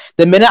because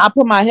the minute I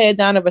put my head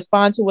down and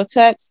respond to a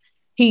text,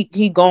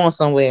 he gone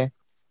somewhere,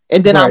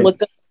 and then I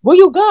look up, where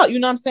you go? You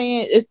know what I'm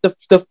saying? It's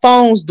the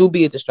phones do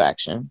be a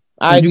distraction.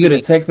 You get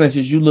a text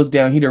message, you look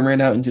down, he done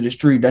ran out into the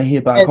street, done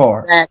hit by a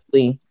car.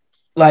 Exactly.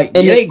 Like,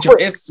 and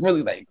it's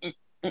really like,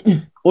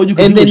 or you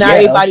can and then now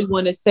everybody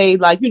want to say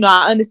like,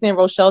 I understand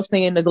Rochelle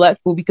saying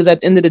neglectful because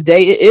at the end of the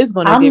day, it is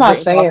going to. I'm not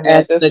saying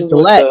that.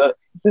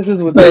 This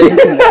is what no,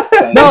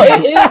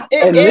 it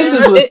is,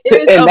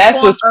 and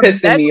that's what's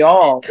pissing me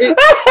off. It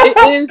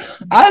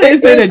is. I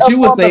didn't say that you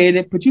were saying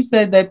it, but you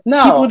said that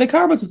people in the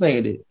comments were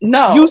saying it.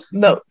 No,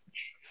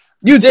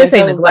 you did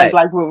say neglect.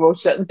 Like with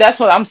Rochelle, that's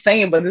what I'm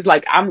saying. But it's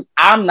like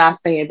I'm not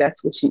saying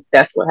that's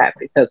what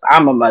happened because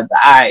I'm a mother.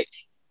 I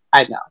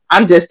know.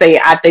 I'm just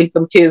saying I think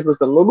them kids was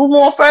a little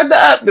more further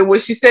up than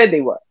what she said they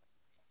were.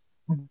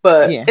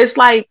 But it's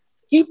like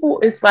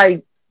people. It's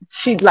like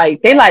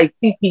they like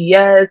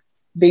CPS.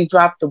 They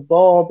dropped the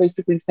ball,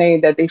 basically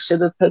saying that they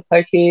should have took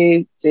her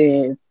kids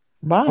and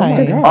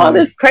all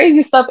this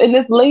crazy stuff. And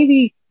this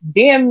lady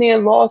damn near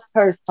lost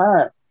her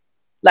son.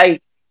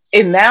 Like,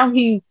 and now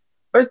he's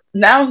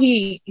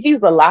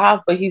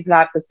alive, but he's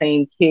not the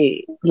same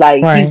kid.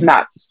 Like he's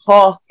not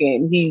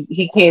talking.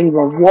 He can't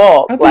even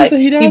walk. Like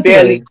he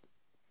barely.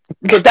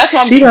 But that's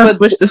why she done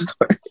switched the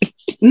story.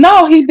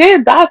 No, he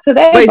did die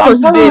today. Wait, so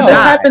I'm telling you, it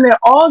happened in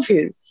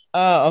August.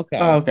 Oh, okay.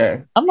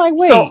 Okay. I'm like,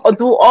 wait. So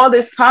through all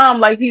this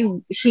time, like he's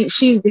in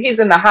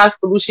the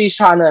hospital. She's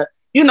trying to,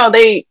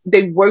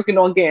 they working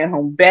on getting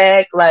him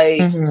back.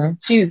 Like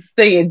she's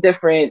seeing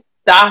different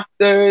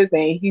doctors,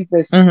 and he's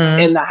been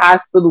in the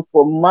hospital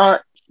for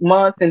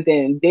months, and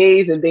then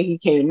days, and then he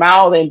came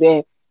out, and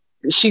then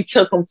she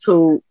took him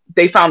to.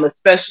 They found a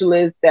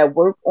specialist that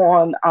worked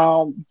on.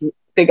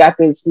 They got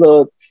this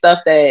little stuff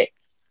that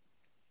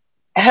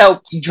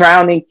helps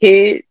drowning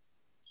kids.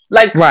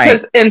 Like,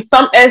 because in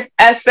some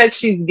aspects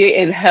she's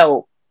getting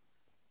help.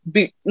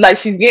 Like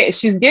she's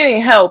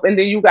getting help, and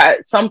then you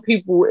got some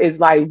people is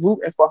like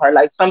rooting for her.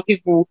 Like some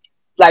people,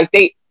 like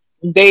they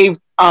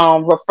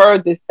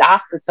referred this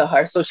doctor to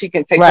her so she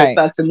can take her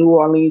son to New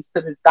Orleans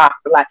to this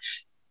doctor. Like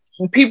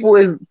some people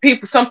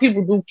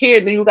do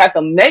care. Then you got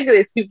the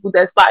negative people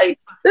that's like,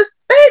 this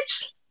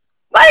bitch.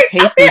 Like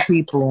hateful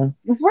people,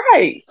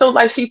 right? So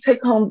like she's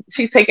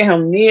taking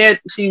him near.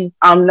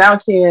 Now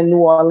she in New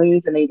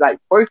Orleans and they like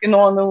working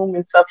on him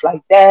and stuff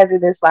like that.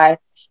 And it's like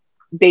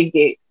they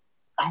get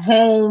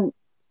home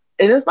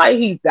and it's like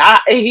he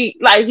died.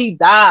 He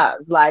dies.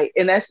 Like,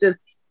 and that's just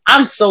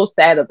I'm so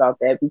sad about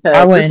that because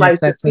it's like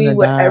to see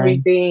what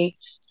everything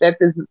that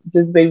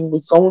this baby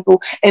was going through,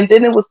 and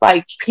then it was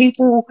like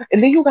people,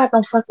 and then you got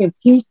them fucking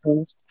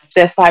people.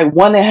 That's like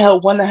want to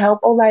help.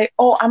 Oh, like,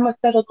 I'm gonna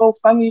set a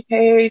GoFundMe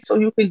page so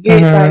you can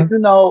get like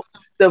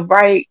the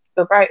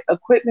right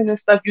equipment and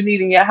stuff you need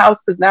in your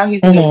house because now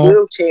he's in a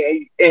wheelchair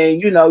and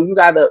you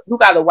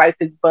gotta wipe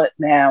his butt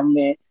now,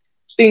 man.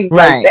 Things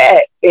like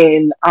that,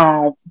 and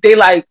they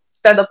like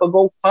set up a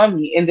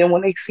GoFundMe, and then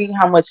when they see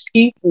how much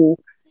people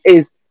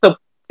is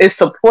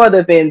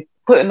supportive and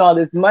putting all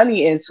this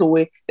money into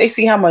it, they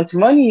see how much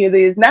money it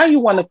is. Now you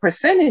want a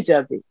percentage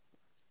of it.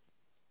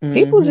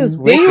 People just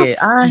wicked.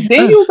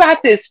 Then you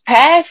got this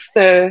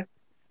pastor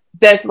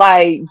that's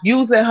like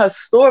using her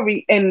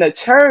story in the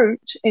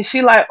church, and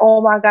she like,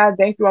 oh my God,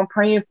 thank you, I'm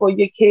praying for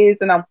your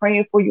kids, and I'm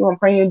praying for you, I'm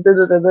praying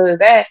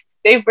that.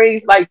 They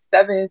raised like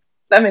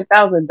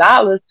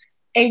 $7,000,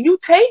 and you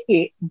take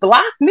it,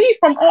 block me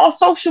from all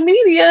social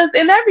medias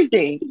and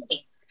everything.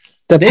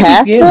 The They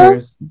pastor, be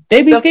scammers.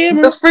 They be The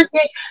scammers.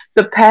 freaking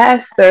the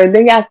pastor,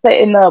 they got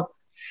setting up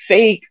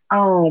fake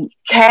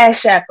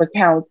Cash App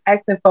accounts,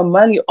 asking for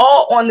money,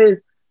 all on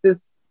this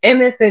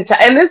innocent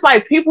child. And it's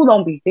like people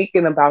don't be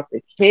thinking about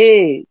the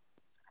kids.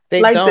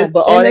 they Like don't, this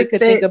but all they could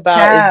think innocent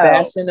about is child.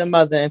 bashing the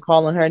mother and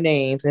calling her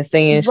names and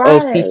saying, "Oh,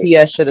 Right.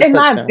 CPS should have And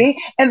took not them." think,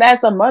 and as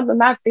a mother,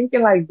 not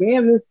thinking like,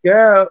 damn, this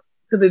girl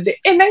and they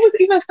was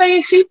even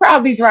saying she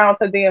probably drowned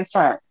her damn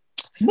son.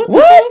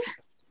 What?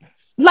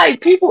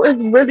 Like people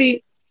is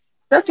really,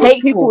 that's what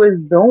people Hateful.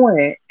 is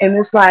doing. And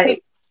it's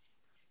like,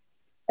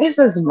 it's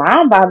just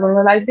mind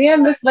boggling. Like,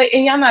 damn, this lady,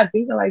 and y'all not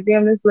thinking like,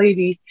 damn, this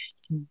lady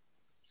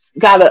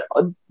got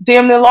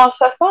damn near lost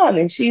her son,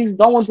 and she's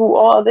going through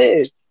all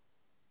this.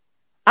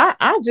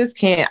 I just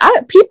can't.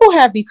 People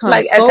have become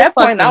Like at so that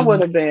point, I fucking.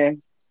 would have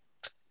been.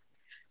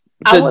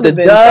 The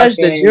judge,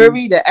 the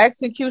jury, the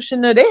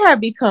executioner, they have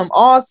become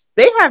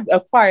they have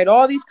acquired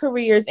all these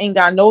careers, ain't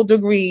got no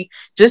degree,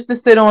 just to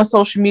sit on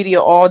social media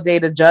all day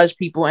to judge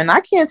people, and I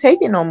can't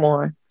take it no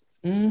more.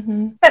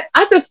 Mm-hmm.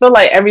 I just feel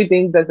like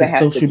everything doesn't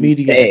have social to be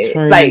media said.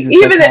 attorneys Like and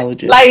even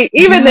psychologists.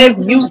 even if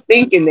you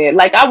thinking it,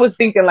 like I was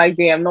thinking, like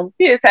damn, no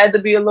kids had to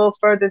be a little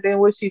further than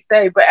what she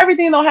said, but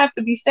everything don't have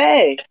to be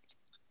said.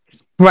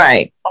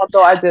 Right.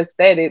 Although I just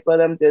said it,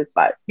 but I'm just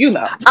like,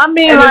 I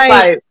mean, and like, it's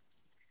like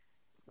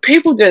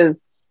people just.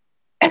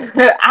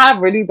 I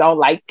really don't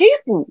like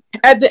people.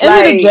 At the end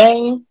of the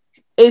day,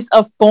 it's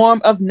a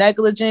form of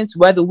negligence,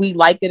 whether we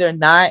like it or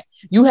not.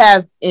 You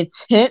have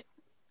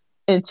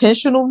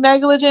intentional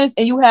negligence,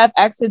 and you have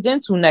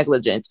accidental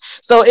negligence.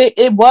 So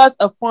it was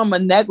a form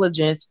of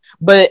negligence,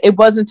 but it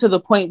wasn't to the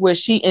point where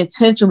she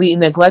intentionally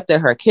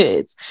neglected her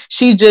kids.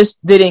 She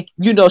just didn't,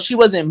 she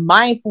wasn't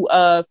mindful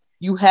of,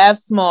 you have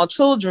small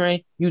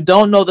children, you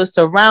don't know the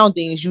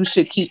surroundings, you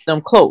should keep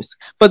them close.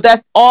 But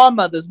that's all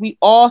mothers. We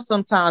all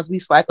sometimes we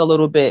slack a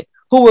little bit.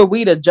 Who are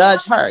we to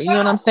judge her? You know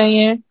what I'm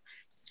saying?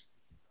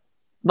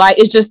 Like,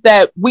 it's just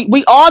that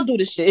we all do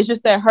this shit. It's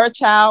just that her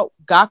child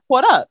got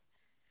caught up.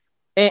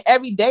 And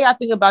every day I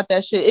think about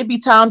that shit. It be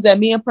times that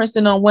me and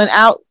Princeton went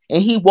out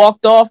and he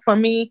walked off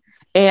from me.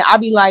 And I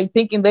be like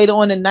thinking later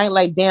on in the night,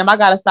 like, damn, I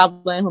gotta stop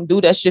letting him do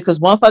that shit. Cause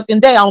one fucking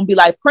day I'm gonna be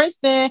like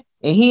Princeton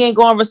and he ain't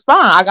gonna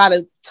respond. I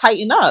gotta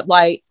tighten up.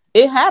 Like,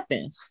 it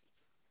happens.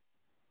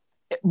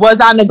 Was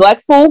I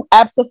neglectful?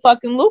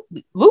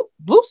 Absolutely.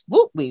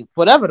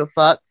 Whatever the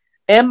fuck.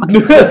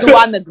 Do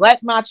I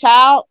neglect my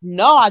child?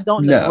 No, I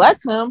don't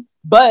neglect him.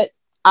 But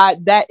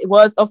that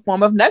was a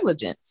form of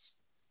negligence.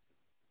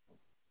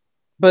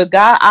 But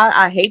God,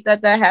 I hate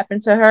that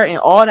happened to her and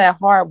all that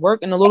hard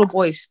work, and the little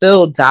boy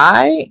still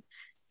died.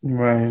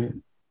 Right.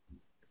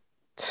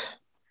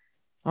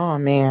 Oh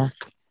man,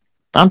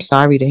 I'm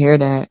sorry to hear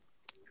that.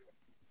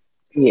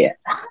 Yeah.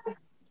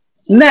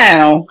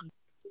 Now,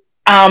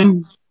 how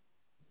do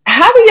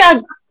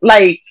y'all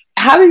like?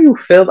 How do you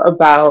feel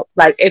about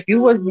like if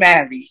you was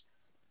married?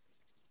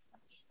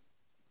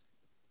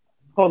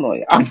 Hold on,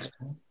 y'all.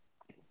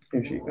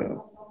 Here she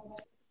go.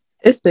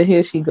 It's the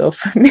here she go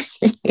for me.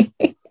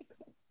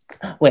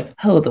 Wait,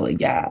 hold on,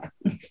 y'all.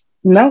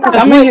 No, because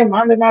I'm in here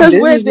minding my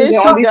business.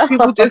 All these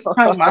people just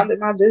come minding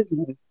my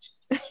business.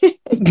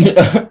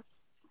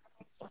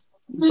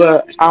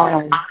 But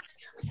how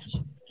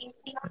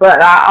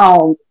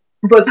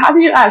do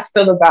you guys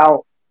feel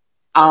about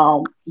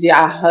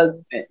your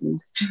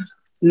husband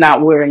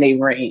not wearing a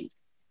ring?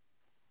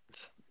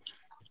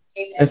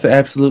 That's an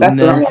absolute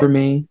no for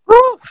me.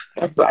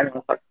 That's what I'm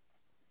gonna talk.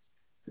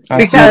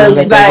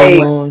 Because like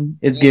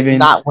it's giving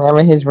not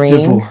wearing his ring.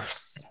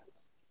 Divorce.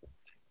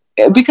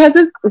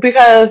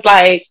 Because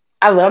like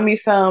I love me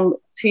some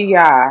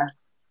T.I.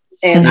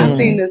 and I've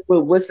seen this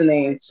with what's the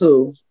name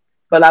too,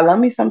 but I love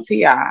me some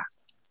T.I.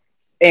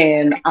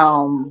 and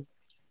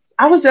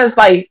I was just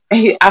like,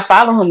 I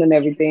follow him and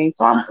everything,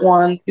 so I'm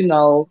on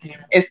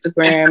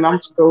Instagram, I'm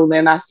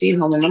scrolling, I see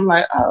him and I'm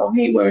like, oh,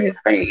 he wearing his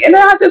ring, and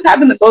then I just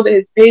happen to go to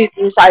his page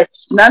and it's like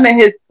none of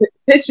his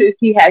pictures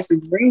he has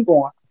his ring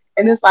on,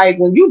 and it's like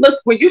when you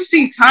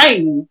see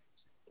Tiny,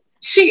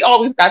 she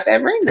always got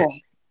that ring on.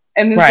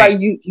 And it's like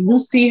you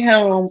see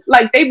him,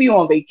 like they be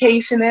on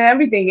vacation and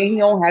everything, and he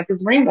don't have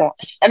his ring on.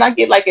 And I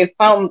get like at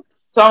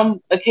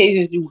some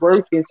occasions you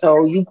working,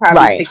 so you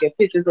probably taking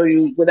pictures or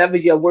you whatever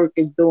your work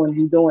is doing,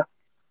 and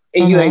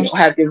you ain't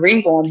gonna have your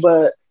ring on.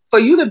 But for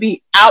you to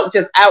be out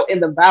and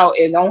about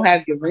and don't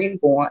have your ring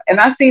on, and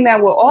I seen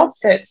that with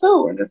Offset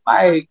too, and it's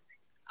like,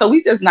 so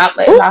we just not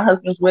letting our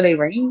husbands wear their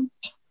rings.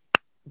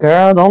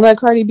 Girl, don't let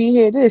Cardi B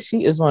hear this.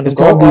 She is one of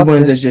the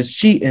ones that's just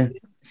cheating.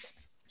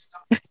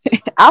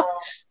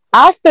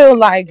 I feel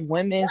like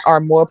women are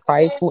more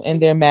prideful in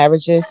their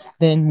marriages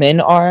than men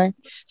are.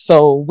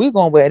 So we're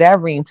going to wear that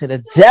ring to the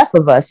death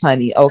of us,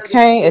 honey.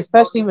 Okay?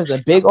 Especially if it's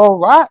a big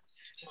old rock.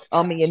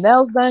 and your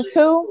nails done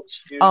too.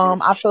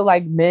 I feel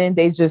like men,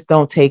 they just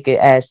don't take it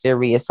as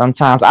serious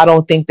sometimes. I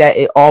don't think that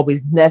it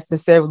always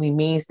necessarily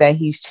means that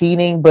he's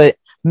cheating, but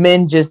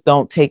men just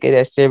don't take it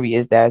as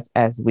serious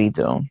as we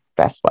do.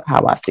 That's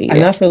how I see it.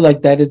 And I feel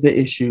like that is the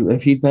issue.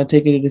 If he's not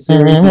taking it as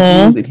serious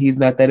as you, that he's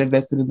not that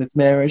invested in this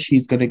marriage,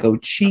 he's going to go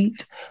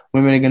cheat.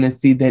 Women are going to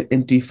see that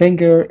empty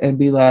finger and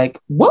be like,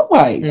 what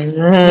wife? He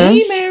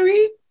ain't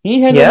married. He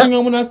ain't had no ring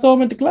on when I saw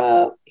him at the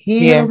club.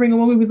 He ain't had no ring on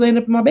when we was laying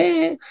up in my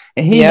bed.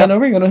 And he ain't had no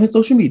ring on his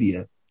social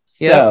media.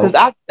 Yeah,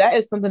 because that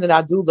is something that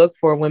I do look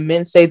for when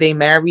men say they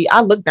marry.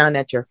 I look down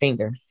at your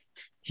finger.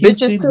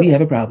 Bitches, we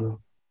have a problem.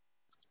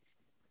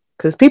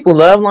 Because people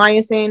love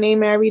lying, saying they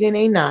married and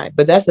they not.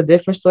 But that's a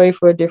different story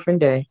for a different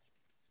day.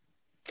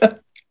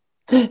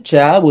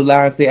 Child will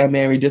lie and say I'm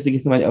married just to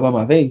get somebody up on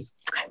my face.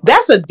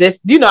 That's a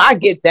I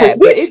get that.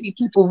 But it be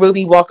people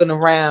really walking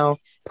around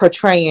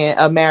portraying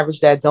a marriage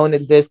that don't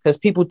exist because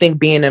people think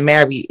being a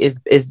married is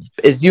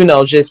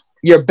just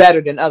you're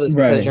better than others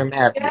because you're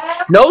married.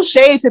 No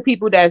shade to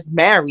people that's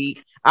married.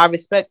 I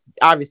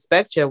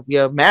respect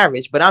your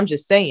marriage, but I'm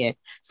just saying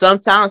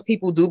sometimes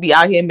people do be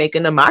out here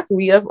making a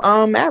mockery of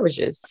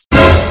marriages.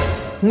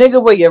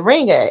 Nigga, where your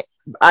ring at?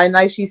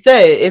 Like she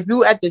said, if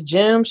you at the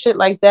gym, shit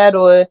like that,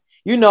 or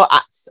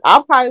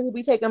I'll probably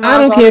be taking. I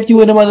don't care if you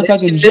in the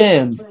motherfucking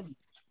gym.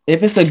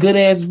 If it's a good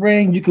ass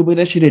ring, you can wear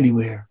that shit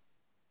anywhere.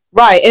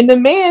 Right, and the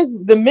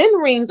men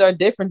rings are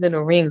different than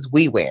the rings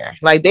we wear.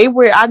 Like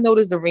I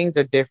noticed the rings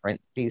are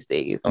different these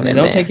days.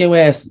 Don't take your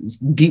ass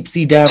deep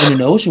sea diving in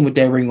the ocean with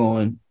that ring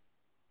on,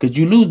 because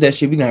you lose that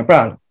shit. We got a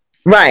problem.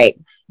 Right,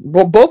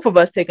 well, both of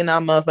us taking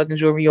our motherfucking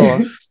jewelry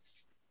off.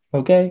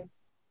 Okay,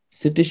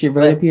 sit this shit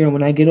right up here, and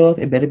when I get off,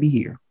 it better be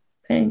here.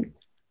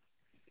 Thanks.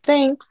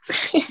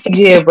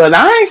 Yeah, but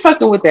I ain't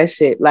fucking with that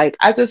shit. Like,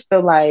 I just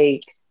feel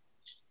like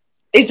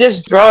it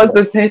just draws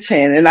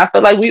attention, and I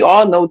feel like we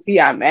all know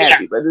T.I.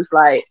 married, but it's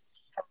like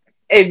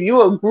if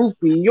you a groupie,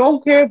 you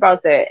don't care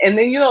about that, and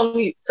then you don't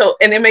need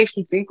and it makes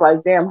you think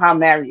like, damn, how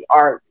married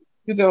are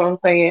you? You know what I'm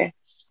saying?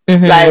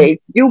 Mm-hmm.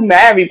 Like, you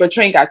married, but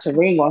you ain't got your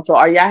ring on, so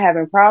are y'all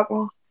having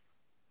problems?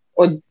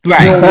 Or you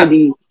don't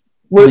really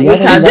what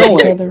y'all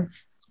doing?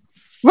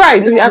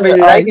 Right, do y'all really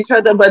like each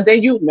other? But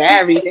then you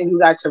married and you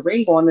got your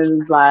ring on,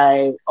 and it's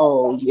like,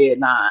 oh yeah,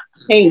 nah,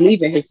 he ain't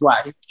leaving his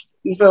wife.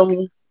 You feel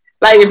me?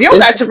 Like, if you don't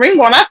got your ring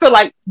on, I feel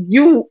like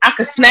I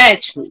could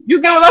snatch you.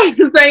 You get what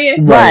I'm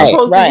saying? Right.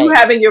 You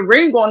having your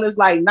ring on is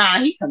like, nah,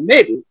 he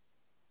committed.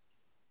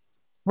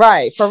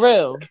 Right, for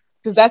real.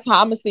 Because that's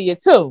how I'm gonna see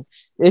it too.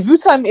 If you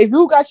tell me if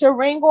you got your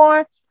ring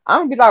on, I'm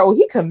gonna be like, oh,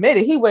 he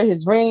committed. He wear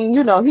his ring.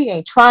 He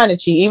ain't trying to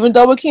cheat. Even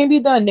though it can be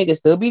done, niggas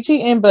still be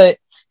cheating, but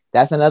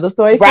that's another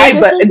story. Right,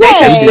 but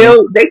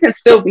he can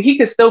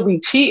still be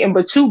cheating,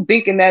 but you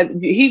thinking that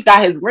he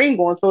got his ring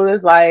on, so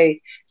it's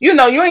like, you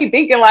ain't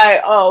thinking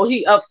like, oh,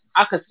 he up,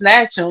 I could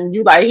snatch him.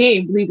 You like, he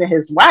ain't leaving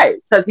his wife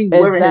because he's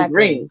wearing his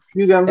ring.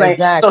 You know what I'm saying?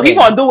 Exactly. So he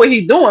gonna do what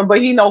he's doing,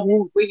 but he know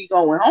where he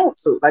going home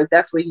to. Like,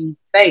 that's what he's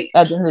saying.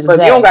 But if you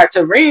don't got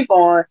your ring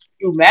on,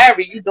 you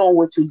married, you doing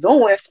what you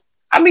doing.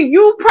 I mean,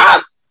 you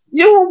on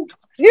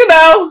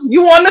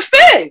the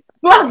fence.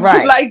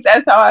 Right. Like,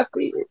 that's how I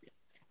see it.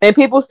 And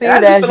people see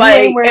that if you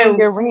ain't wearing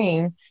your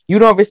ring, you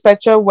don't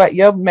respect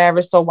your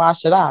marriage, so why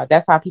should I?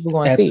 That's how people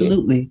going to see it.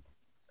 Absolutely.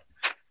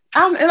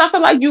 And I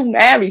feel like you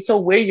married, so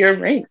wear your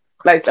ring.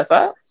 Like, the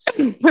fuck?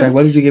 Like,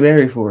 what did you get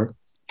married for?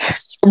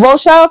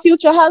 Rochelle,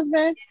 future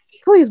husband,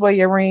 please wear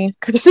your ring,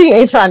 because she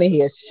ain't trying to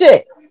hear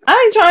shit. I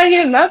ain't trying to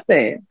hear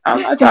nothing.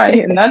 I'm not trying to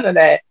hear none of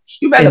that.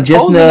 You better and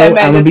just know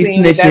I'm gonna be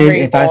snitching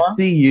if I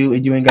see you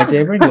and you ain't got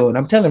that ring on.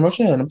 I'm telling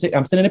Rochelle,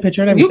 I'm sending a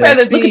picture and everything.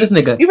 Look at this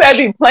nigga. You better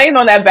be playing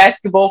on that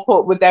basketball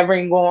court with that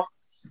ring on.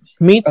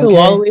 Me too,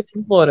 all the way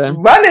from Florida.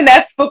 Running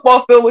that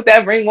football field with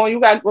that ring on.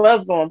 You got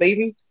gloves on,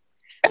 baby.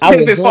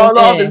 If it falls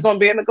off, it's gonna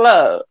be in the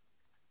glove.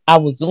 I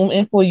will zoom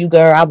in for you,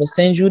 girl. I will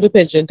send you the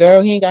picture,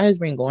 girl. He ain't got his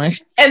ring on.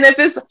 And if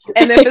it's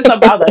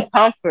about the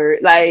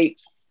comfort, like,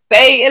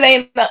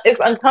 say it's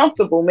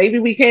uncomfortable. Maybe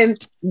we can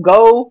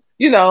go,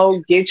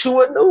 get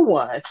you a new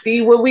one.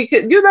 See what we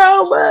could,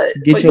 but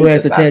get your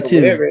ass a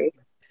tattoo.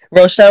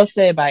 Rochelle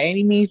said, by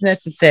any means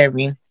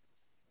necessary.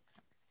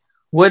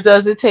 What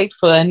does it take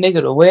for a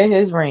nigga to wear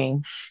his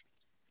ring?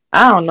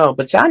 I don't know,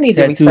 but y'all need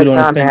to respect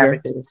y'all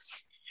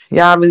marriages.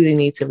 Y'all really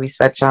need to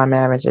respect y'all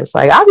marriages.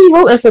 Like, I be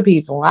rooting for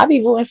people. I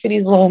be rooting for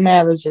these little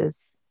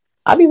marriages.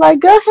 I be like,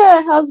 go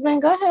ahead,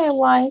 husband. Go ahead,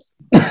 wife.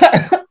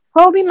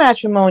 Holy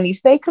matrimony.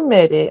 Stay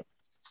committed.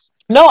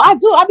 No, I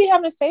do. I be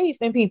having faith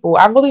in people.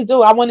 I really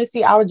do. I want to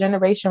see our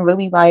generation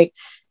really, like,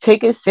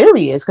 take it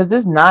serious, because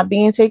it's not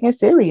being taken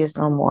serious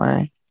no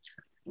more.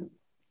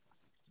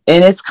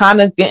 And it's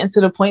kind of getting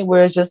to the point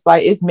where it's just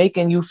like, it's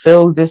making you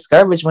feel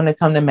discouraged when it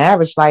comes to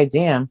marriage. Like,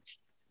 damn,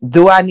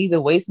 do I need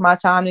to waste my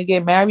time to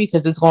get married?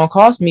 Because it's going to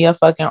cost me a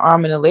fucking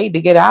arm and a leg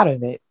to get out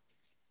of it.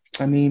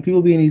 I mean,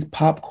 people be in these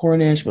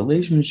popcorn-ass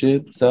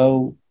relationships.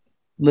 So,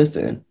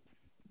 listen,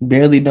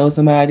 barely know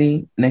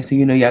somebody. Next thing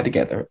you know, y'all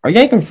together. Are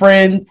y'all even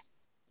friends?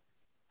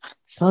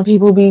 Some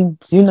people be,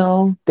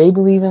 they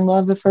believe in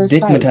love at first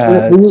sight.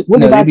 Dickmatized. What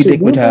no, about they be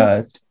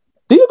dickmatized.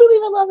 Do you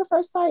believe in love at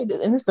first sight?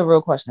 And this is the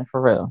real question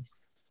for real.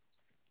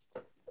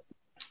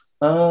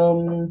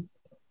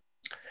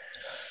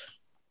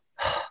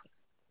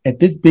 At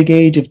this big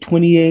age of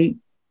 28,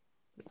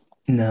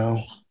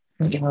 no.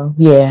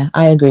 Yeah,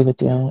 I agree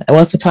with you. And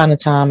once upon a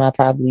time, I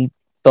probably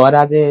thought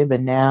I did, but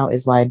now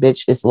it's like,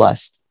 bitch, it's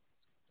lust.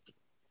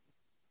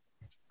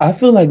 I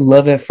feel like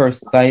love at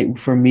first sight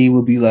for me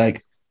would be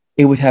like,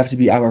 it would have to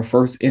be our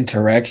first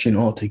interaction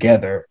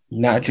altogether,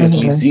 not just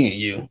me seeing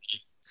you.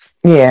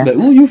 Yeah. But,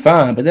 ooh, you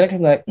fine. But then I can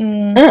be like,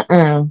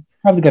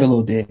 probably got a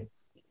little dick.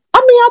 I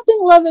mean, I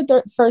think love at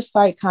first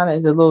sight kind of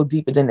is a little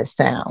deeper than it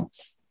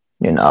sounds.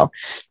 You know,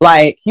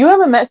 like, you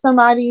ever met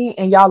somebody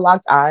and y'all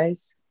locked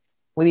eyes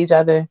with each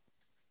other?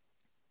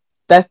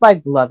 That's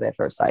like love at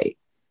first sight.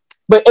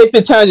 But if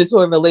it turns into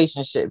a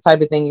relationship type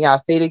of thing, y'all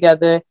stay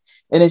together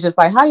and it's just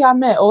like, how y'all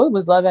met? Oh, it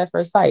was love at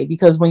first sight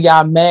because when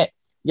y'all met,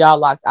 y'all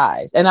locked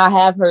eyes. And I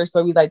have heard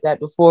stories like that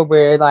before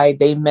where like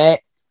they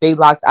met, they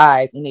locked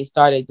eyes and they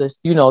started just,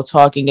 you know,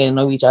 talking, getting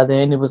to know each other.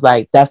 And it was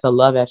like, that's a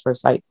love at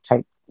first sight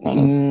type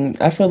thing.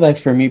 I feel like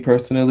for me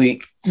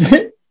personally,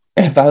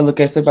 if I look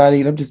at somebody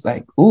and I'm just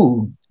like,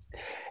 ooh,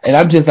 and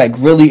I'm just like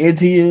really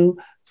into you,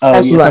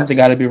 something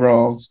got to be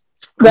wrong.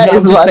 That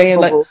is saying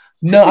like,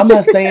 no, I'm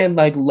not saying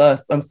like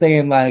lust. I'm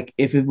saying like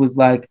if it was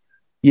like,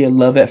 yeah,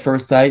 love at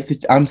first sight,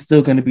 I'm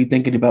still gonna be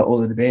thinking about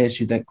all of the bad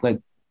shit. Like,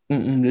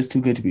 it's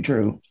too good to be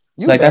true.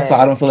 That's why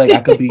I don't feel like I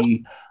could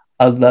be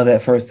a love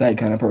at first sight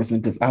kind of person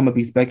because I'm gonna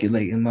be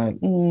speculating like,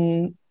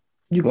 you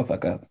go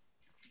fuck up.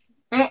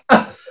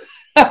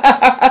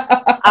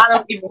 I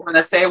don't even want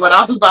to say what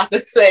I was about to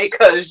say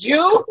because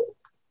you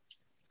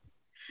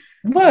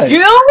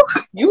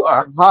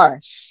are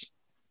harsh.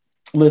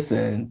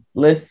 Listen.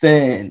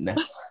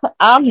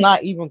 I'm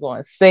not even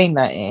going to say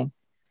nothing.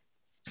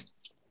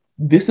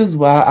 This is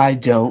why I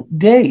don't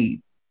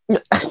date. I'm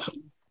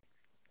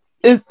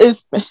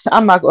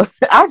not going to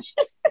say.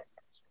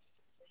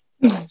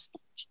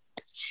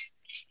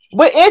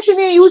 But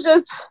Anthony, you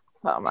just,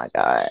 oh my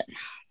God.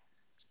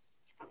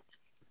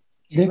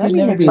 There could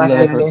never be love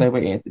at first sight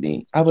with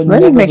Anthony. I would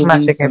Let never me make my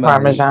chicken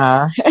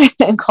parmesan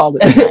and call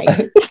it a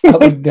night.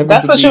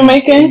 That's what you're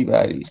making?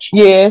 Anybody.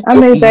 Yeah. I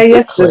made that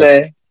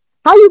yesterday.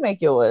 How you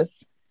make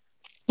yours?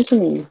 What you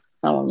mean?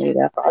 I don't need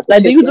that.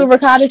 Like, do you do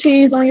ricotta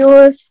cheese on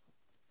yours?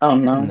 Oh,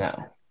 no.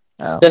 No.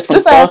 Oh. Just some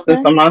sauce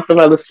and some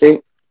mozzarella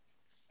stick.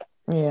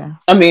 Yeah.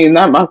 I mean,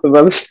 not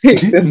mozzarella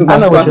stick. I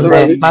know what you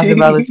meant.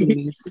 Mozzarella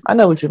cheese. I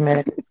know what you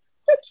meant.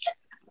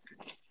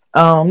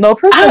 No,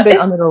 Princeton been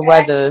under the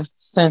weather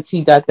since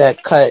he got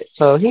that cut,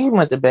 so he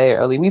went to bed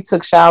early. We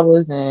took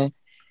showers and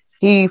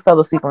he fell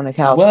asleep on the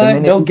couch the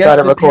minute no we guest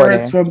started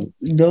recording.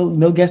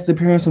 No guest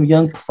appearance from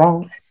Young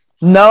Prong.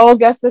 No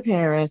guest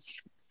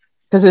appearance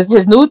because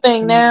his new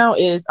thing now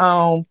is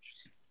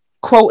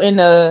quoting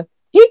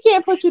he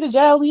can't put you to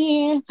jail,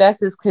 Leanne.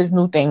 That's his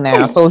new thing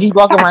now. So he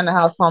walk around the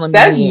house calling me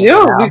That's Leanne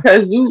you now.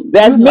 because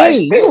that's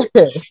me.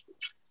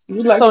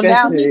 You like so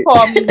now he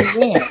called me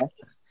Leanne.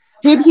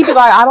 He be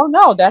like, I don't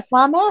know. That's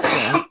why I'm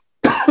asking.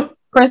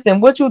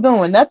 Princeton, what you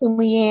doing? Nothing,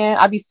 Leanne.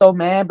 I be so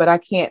mad, but I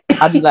can't.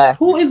 I be like,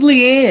 who is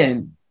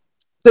Leanne?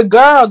 The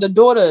girl, the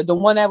daughter, the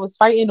one that was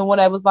fighting, the one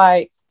that was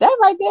like, that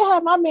right there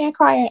had my man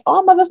crying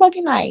all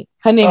motherfucking night.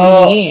 Her name is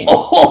Leanne.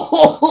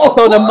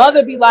 So the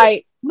mother be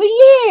like,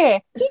 Leanne,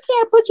 he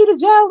can't put you to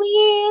jail,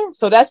 Leanne.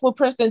 So that's what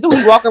Princeton do.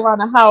 He walk around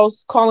the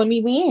house calling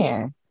me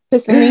Leanne,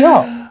 pissing me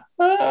off.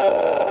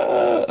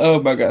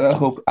 Oh my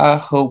God! I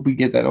hope we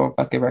get that on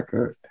fucking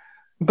record.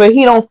 But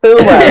he don't feel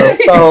well,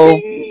 so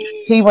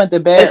he went to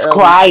bed. It's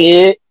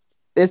quiet.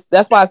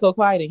 That's why it's so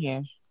quiet in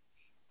here.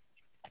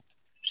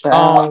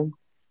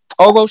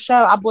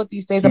 Rochelle, I bought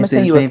these things. I'm gonna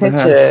send you a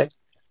picture.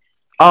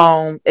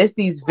 It's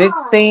these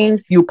Vicks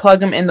things. You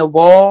plug them in the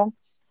wall,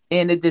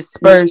 and it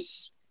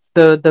disperses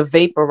the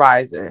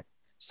vaporizer.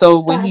 So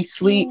when he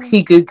sleep,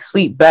 he could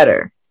sleep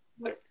better.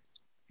 Okay.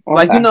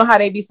 Like, you know how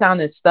they be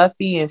sounding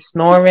stuffy and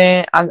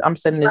snoring? I'm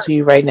sending it to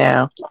you right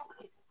now.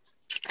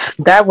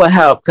 That would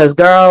help because,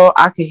 girl,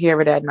 I could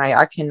hear it at night.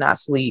 I cannot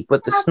sleep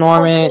with the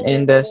snoring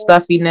and the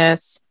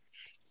stuffiness.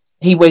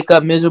 He wake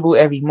up miserable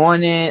every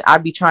morning. I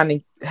be trying to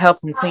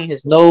help him clean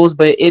his nose,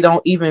 but it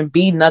don't even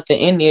be nothing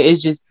in there.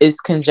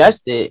 It's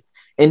congested.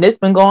 And it's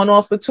been going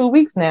on for 2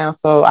 weeks now.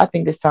 So I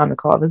think it's time to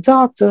call the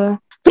doctor.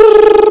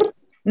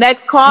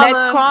 Next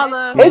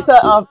caller. It's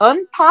an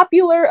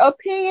unpopular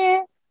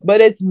opinion,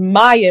 but it's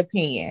my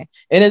opinion.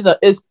 And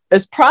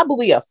it's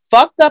probably a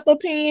fucked up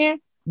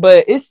opinion,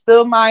 but it's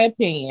still my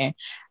opinion.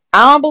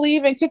 I don't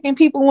believe in kicking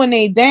people when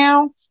they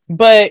down,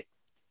 but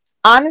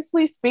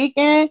honestly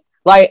speaking,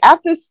 like,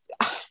 after,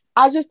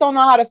 I just don't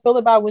know how to feel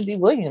about Wendy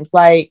Williams.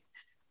 Like,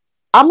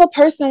 I'm a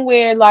person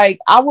where, like,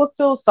 I would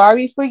feel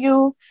sorry for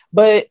you,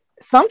 but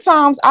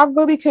sometimes I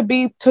really could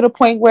be to the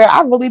point where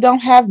I really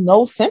don't have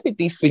no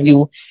sympathy for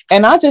you.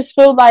 And I just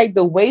feel like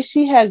the way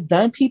she has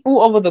done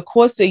people over the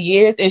course of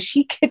years and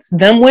she kicks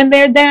them when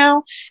they're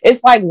down,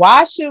 it's like,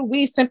 why should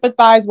we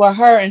sympathize with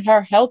her and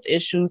her health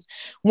issues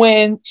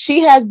when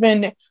she has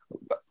been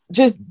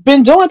just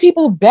been doing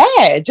people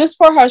bad just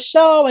for her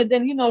show. And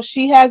then,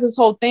 she has this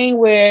whole thing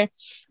where,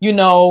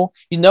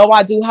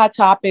 I do hot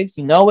topics,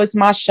 it's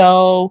my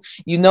show,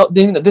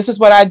 this is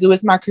what I do,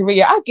 it's my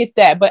career. I get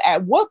that. But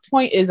at what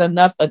point is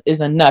enough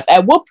is enough?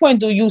 At what point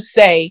do you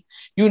say,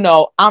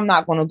 I'm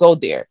not going to go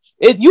there?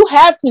 If you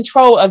have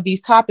control of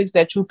these topics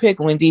that you pick,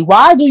 Wendy,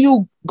 why do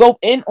you go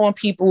in on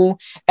people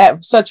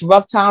at such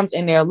rough times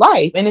in their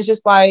life? And it's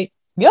just like,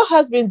 your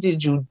husband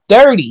did you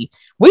dirty.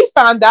 We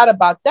found out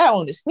about that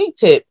on the sneak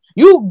tip.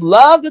 You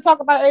love to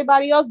talk about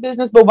everybody else's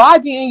business, but why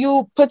didn't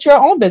you put your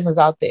own business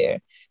out there?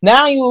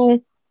 Now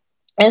you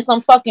in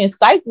some fucking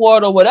psych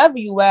ward or whatever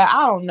you at.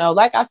 I don't know.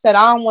 Like I said,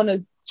 I don't want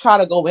to try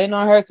to go in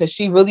on her because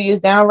she really is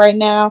down right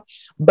now.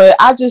 But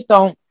I just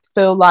don't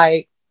feel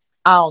like,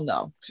 I don't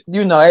know.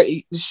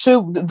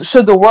 Should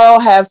the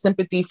world have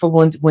sympathy for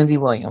Wendy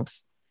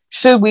Williams?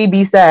 Should we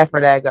be sad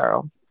for that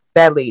girl,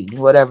 that lady,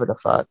 whatever the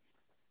fuck?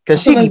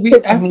 Because she be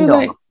pissing me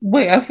off.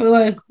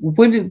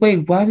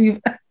 Why do you?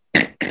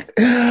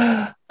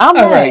 All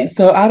right,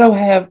 so I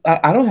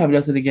don't have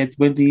nothing against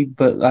Wendy,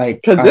 but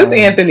like, because this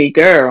Anthony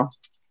girl,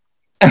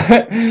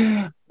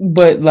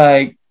 but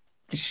like,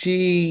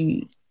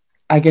 she,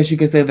 I guess you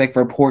could say, like,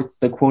 reports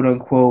the quote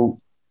unquote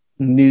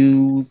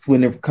news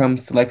when it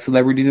comes to like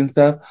celebrities and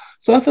stuff.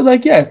 So I feel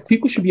like, yes,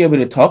 people should be able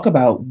to talk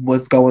about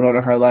what's going on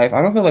in her life.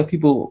 I don't feel like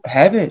people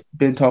haven't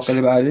been talking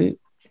about it.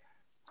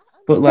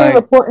 But still like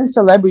reporting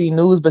celebrity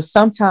news, but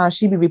sometimes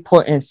she be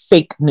reporting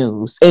fake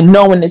news and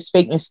knowing it's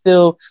fake, and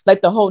still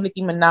like the whole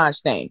Nicki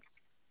Minaj thing.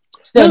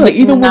 Still,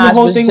 even when the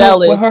whole thing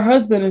with her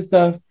husband and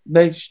stuff,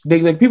 they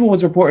like, people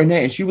was reporting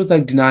that, and she was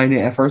like denying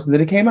it at first, and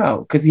then it came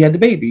out because he had the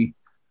baby.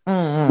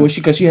 Well,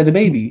 because she had the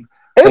baby.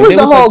 It was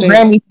the whole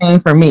Grammy thing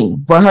for me,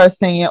 for her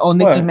saying, "Oh,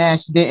 Nicki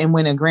Minaj didn't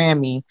win a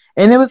Grammy,"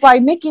 and it was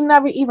like Nicki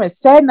never even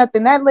said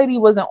nothing. That lady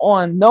wasn't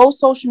on no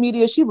social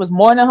media. She was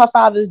mourning her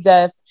father's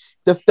death.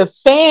 The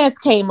fans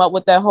came up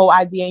with that whole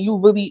idea, and you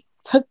really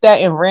took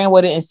that and ran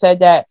with it and said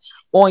that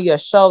on your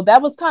show.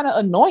 That was kind of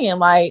annoying.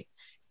 Like,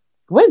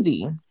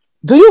 Wendy,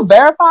 do you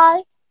verify?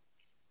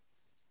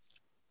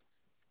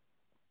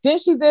 Then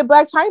she did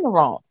Black China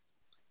wrong.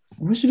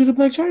 What she do to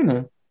Black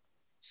China?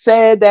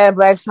 Said that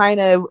Black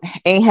China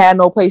ain't had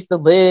no place to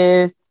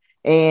live,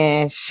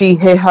 and she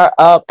hit her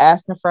up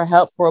asking for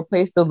help for a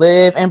place to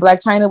live, and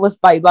Black China was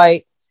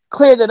like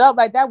cleared it up.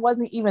 Like, that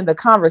wasn't even the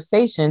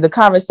conversation. The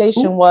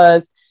conversation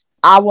was,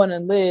 I want to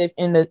live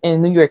in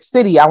New York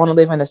City. I want to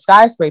live in a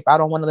skyscraper. I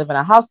don't want to live in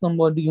a house no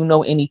more. Do you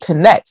know any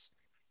connects?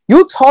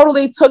 You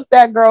totally took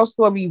that girl's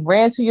story,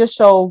 ran to your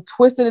show,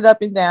 twisted it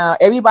up and down.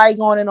 Everybody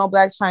going in on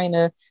Black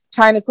China.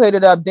 China cleared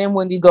it up. Then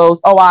Wendy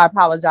goes, "Oh, I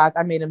apologize.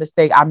 I made a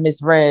mistake. I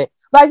misread."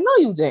 Like, no,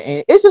 you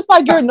didn't. It's just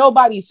like you're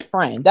nobody's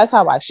friend. That's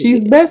how I see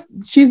it.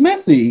 She's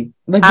messy.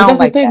 Like, but that's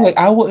the thing. Like,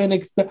 I wouldn't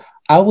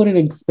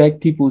expect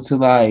people to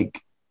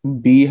like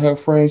be her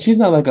friend. She's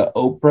not like an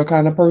Oprah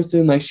kind of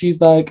person. Like, she's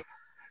like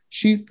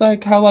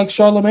how like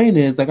Charlamagne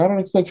is. Like, I don't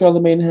expect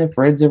Charlamagne to have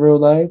friends in real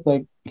life.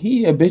 Like,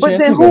 he a bitch. But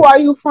then who are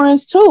you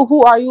friends to?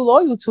 Who are you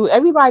loyal to?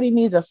 Everybody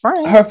needs a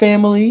friend. Her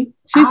family.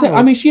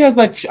 She has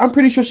like, I'm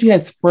pretty sure she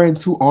has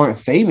friends who aren't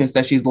famous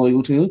that she's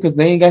loyal to because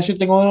they ain't got shit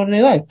going on in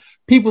their life.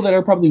 People that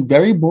are probably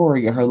very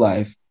boring in her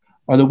life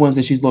are the ones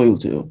that she's loyal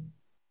to.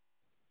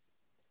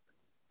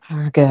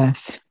 I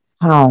guess.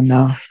 I don't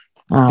know.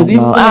 Because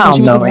even when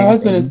she was with her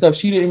husband and stuff,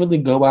 she didn't really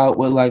go out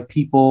with like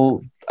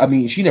people. I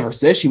mean, she never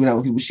said she went out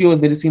with people. She always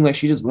made it seem like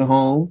she just went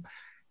home,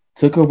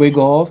 took her wig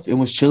off, and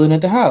was chilling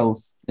at the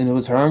house. And it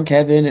was her and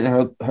Kevin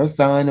and her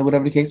son or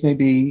whatever the case may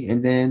be.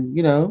 And then,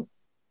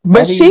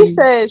 But she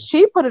said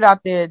she put it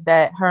out there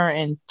that her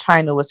and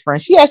China was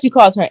friends. She actually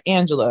calls her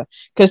Angela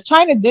because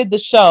China did the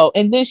show,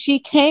 and then she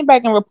came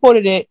back and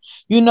reported it.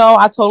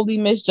 I totally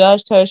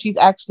misjudged her. She's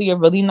actually a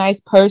really nice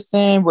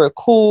person. We're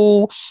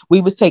cool.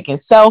 We was taking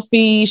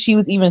selfies. She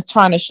was even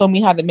trying to show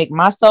me how to make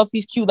my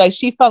selfies cute. Like,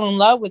 she fell in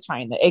love with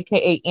China,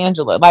 aka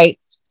Angela. Like,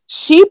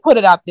 she put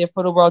it out there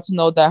for the world to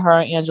know that her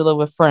and Angela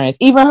were friends.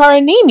 Even her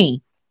and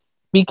Nene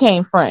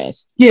became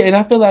friends. Yeah, and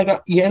I feel like,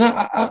 I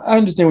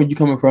understand where you're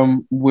coming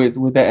from with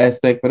that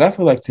aspect, but I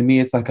feel like to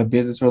me it's like a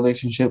business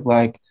relationship.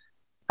 Like,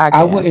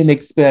 I wouldn't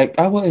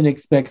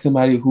expect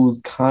somebody who's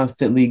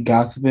constantly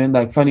gossiping.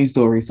 Like, funny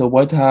story. So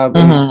one time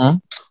at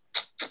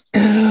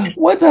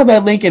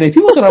Lincoln, and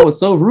people thought I was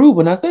so rude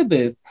when I said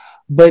this,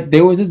 but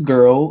there was this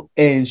girl,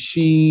 and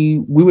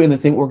we were in the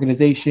same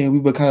organization. We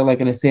were kind of like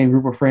in the same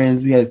group of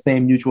friends. We had the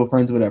same mutual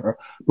friends, whatever,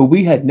 but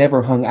we had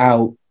never hung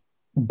out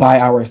by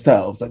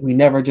ourselves. Like, we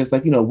never just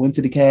like, went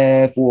to the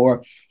caf,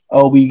 or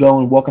we go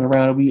and walking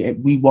around,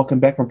 we walking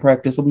back from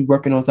practice, or we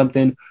working on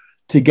something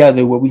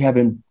together where we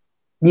having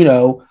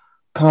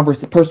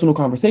personal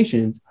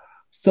conversations.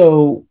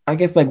 So I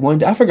guess like one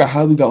day, I forgot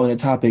how we got on the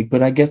topic,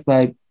 but I guess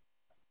like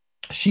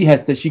she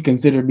had said she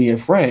considered me a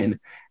friend,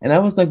 and I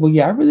was like, well,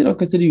 yeah, I really don't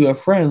consider you a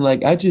friend.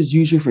 Like, I just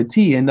use you for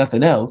tea and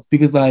nothing else,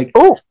 because like,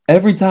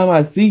 every time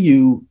I see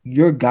you,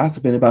 you're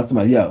gossiping about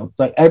somebody else.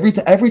 Like, every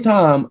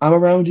time I'm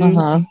around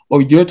you,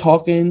 or you're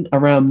talking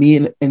around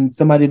me and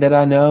somebody that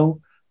I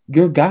know,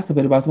 you're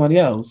gossiping about somebody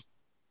else.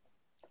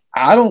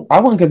 I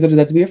wouldn't consider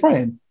that to be a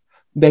friend.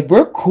 Like,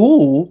 we're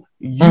cool.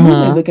 You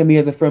may look at me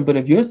as a friend, but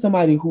if you're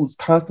somebody who's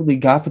constantly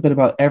gossiping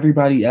about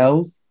everybody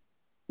else,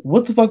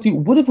 what the fuck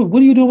what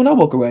do you do when I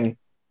walk away?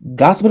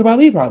 Gossiping about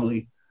me,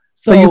 probably.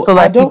 So you feel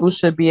like people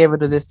should be able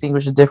to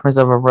distinguish the difference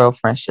of a real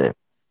friendship?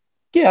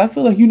 Yeah, I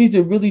feel like you need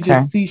to really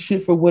just see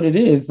shit for what it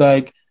is.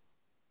 Like,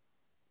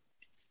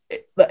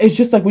 it's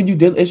just like when you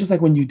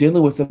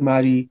dealing with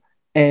somebody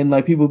and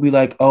like people be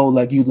like, oh,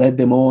 like you led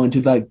them on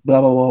to like blah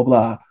blah blah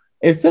blah.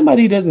 If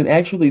somebody doesn't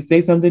actually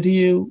say something to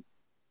you,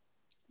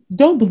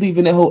 don't believe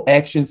in that whole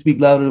action speak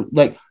louder.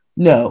 Like,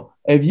 no.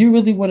 If you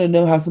really want to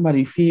know how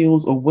somebody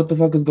feels or what the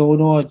fuck is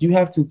going on, you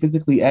have to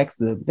physically ask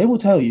them. They will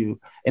tell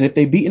you. And if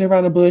they beating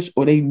around the bush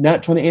or they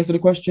not trying to answer the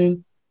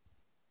question,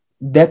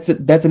 that's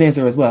an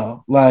answer as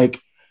well.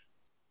 Like,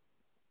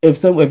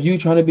 if you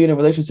trying to be in a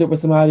relationship with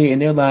somebody and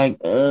they're like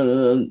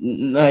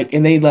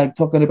and they like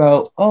talking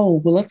about, oh,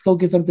 well, let's go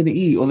get something to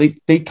eat, or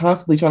they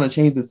constantly trying to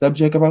change the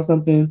subject about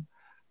something,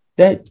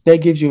 that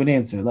gives you an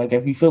answer. Like,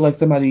 if you feel like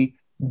somebody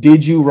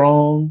did you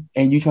wrong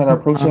and you try to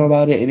approach them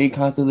about it and they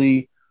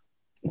constantly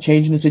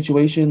changing the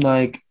situation,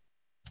 like,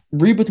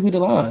 read between the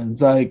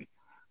lines. Like,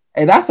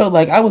 and I felt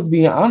like I was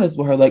being honest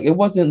with her. Like, it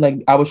wasn't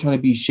like I was trying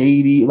to be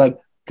shady, like,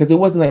 because it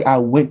wasn't like I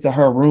went to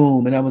her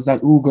room and I was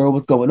like, ooh, girl,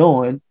 what's going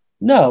on?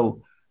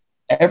 No.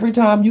 Every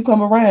time you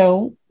come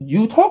around,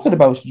 you talking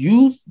about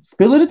you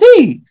spilling the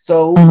tea.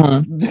 So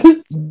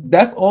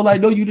that's all I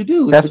know you to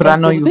do. That's what I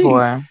know you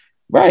for.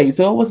 Right.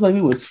 So it wasn't like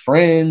we was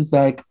friends,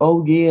 like,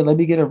 oh yeah, let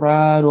me get a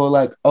ride, or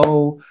like,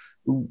 oh,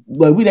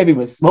 like we never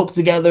even smoked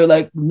together,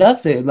 like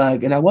nothing.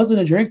 Like, and I wasn't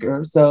a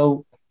drinker,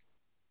 so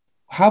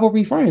how were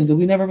we friends if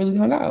we never really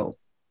hung out?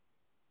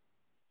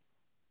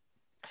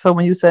 So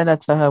when you said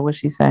that to her, what'd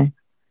she say?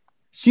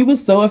 She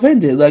was so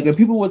offended. Like, and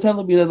people were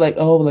telling me that, like,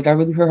 oh, like I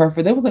really hurt her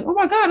for that. Was like, oh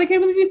my God, I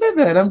can't believe you said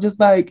that. And I'm just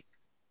like,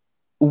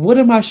 what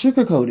am I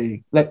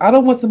sugarcoating? Like, I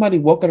don't want somebody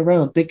walking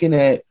around thinking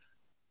that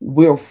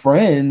we're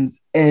friends,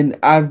 and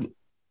I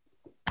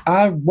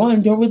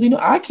don't really know.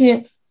 I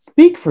can't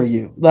speak for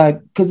you.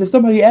 Like, because if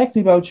somebody asks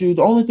me about you,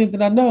 the only thing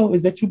that I know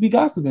is that you be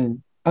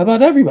gossiping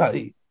about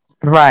everybody.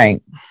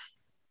 Right.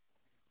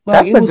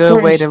 Like, that's a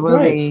good way to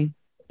really. Right.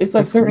 It's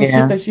like certain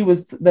shit that she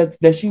was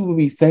that she would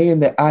be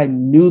saying that I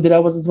knew that I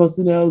wasn't supposed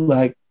to know,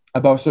 like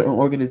about certain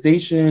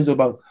organizations or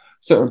about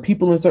certain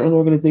people in certain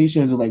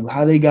organizations, or like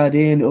how they got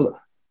in.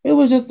 It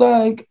was just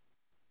like,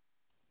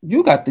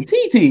 you got the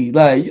TT,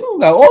 like you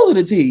got all of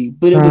the tea,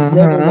 but it was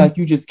never like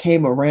you just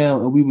came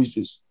around and we was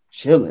just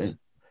chilling.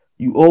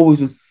 You always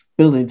was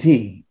spilling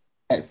tea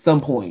at some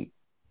point,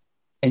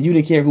 and you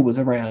didn't care who was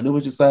around. It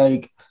was just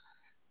like,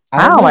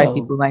 I don't like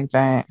people like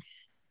that.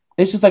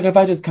 It's just like if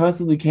I just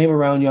constantly came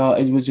around y'all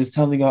and was just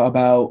telling y'all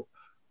about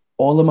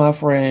all of my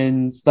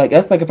friends, like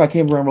that's like if I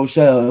came around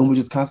Rochelle and was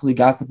just constantly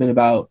gossiping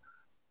about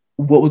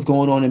what was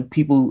going on in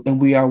people in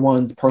We Are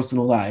One's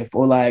personal life,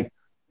 or like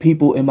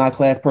people in my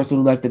class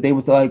personal life that they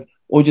was like,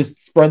 or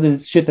just spreading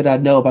shit that I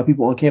know about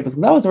people on campus,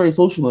 because I was very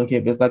social on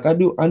campus. Like I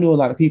knew a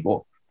lot of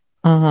people,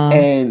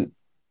 and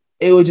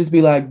it would just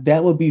be like,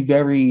 that would be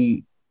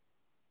very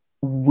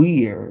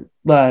weird.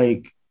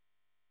 Like,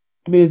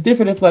 I mean, it's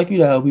different if, like, you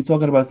know, we're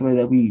talking about somebody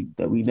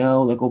that we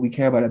know, like, or we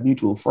care about a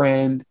mutual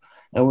friend,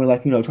 and we're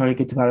like, you know, trying to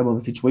get to the bottom of a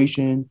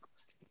situation.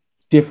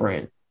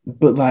 Different.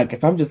 But like,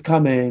 if I'm just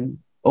coming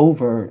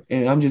over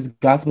and I'm just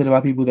gossiping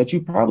about people that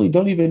you probably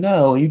don't even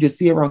know, and you just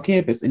see around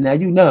campus, and now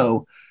you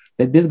know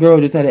that this girl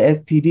just had an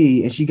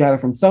STD and she got it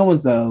from so and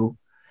so,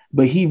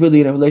 but he really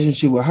in a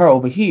relationship with her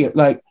over here.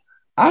 Like,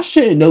 I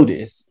shouldn't know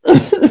this.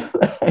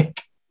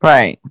 Like,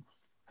 right.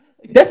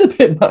 That's a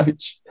bit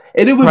much.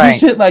 And it would be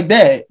shit like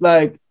that.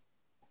 Like,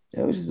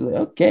 it was just like,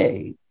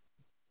 okay.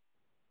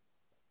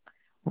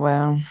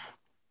 Well,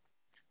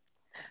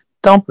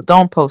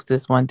 don't post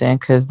this one then,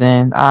 because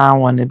then I don't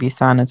want to be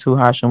sounding too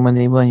harsh on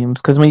Wendy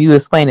Williams. Because when you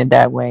explain it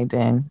that way,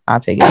 then I'll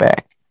take it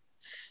back.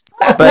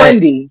 But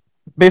Wendy,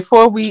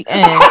 before we end,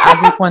 I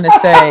just want to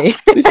say,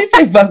 did she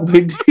say fuck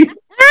Wendy?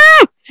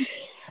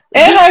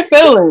 And her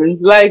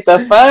feelings, like the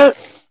fuck.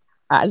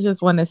 I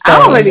just want to say, I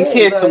don't really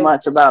care too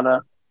much about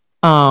her.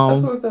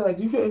 That's what I said. Like,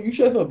 you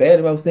should feel bad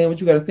about saying what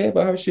you got to say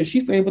about her shit.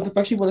 She's saying what the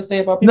fuck she want to say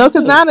about people. No,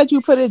 because now that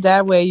you put it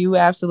that way, you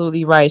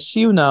absolutely right.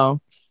 You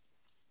know,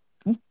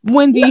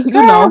 Wendy, girl,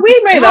 you know,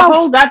 we made a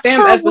whole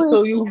goddamn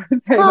episode.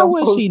 How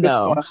would she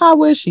know? How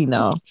would she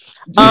know?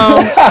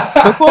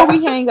 Before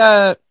we hang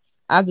up,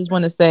 I just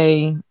want to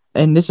say,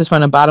 and this is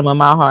from the bottom of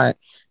my heart,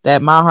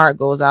 that my heart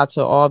goes out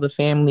to all the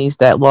families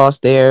that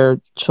lost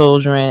their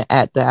children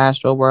at the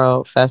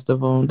Astroworld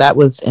Festival. That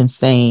was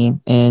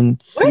insane.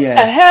 And what the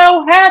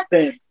hell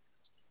happened?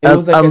 It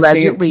was like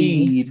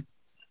allegedly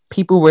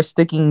people were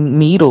sticking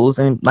needles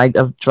and like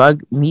of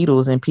drug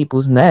needles in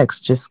people's necks.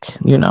 Just,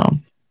 you know,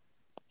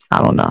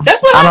 I don't know.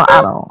 That's what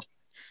I don't.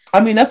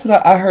 I mean, that's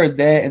what I heard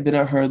that, and then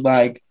I heard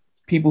like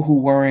people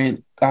who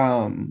weren't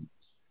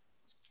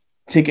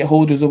ticket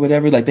holders or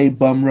whatever, like they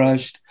bum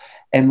rushed.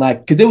 And like,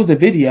 because there was a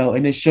video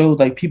and it showed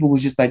like people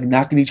was just like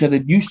knocking each other.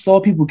 You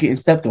saw people getting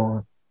stepped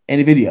on in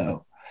the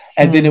video.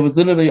 And then it was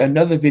literally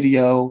another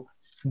video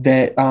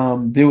that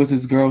there was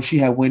this girl, she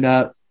had went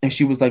up and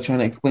she was like trying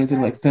to explain to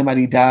them like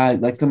somebody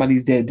died, like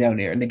somebody's dead down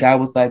there. And the guy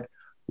was like,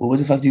 well, what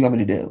the fuck do you want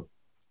me to do?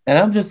 And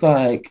I'm just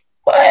like,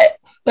 what?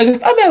 Like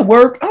if I'm at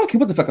work, I don't care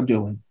what the fuck I'm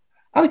doing.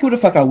 I don't care what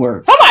the fuck I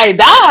work. Somebody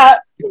died.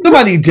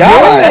 Somebody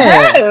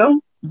died. Yeah.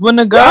 When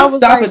the girl was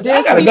stop like, it.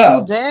 I gotta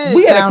go. Dead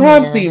we at a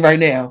crime here. scene right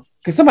now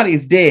because somebody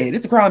is dead.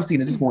 It's a crime scene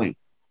at this point.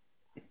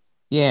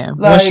 Yeah.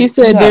 Like, when she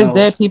said no. there's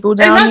dead people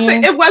down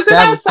here, it wasn't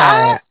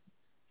outside.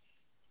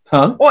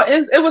 Huh? Or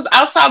it was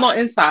outside or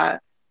inside?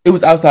 It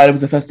was outside. It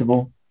was a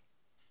festival.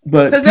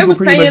 But because they were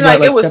saying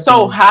like it was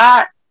so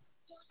hot.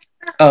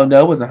 Oh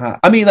no, it wasn't hot.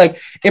 I mean, like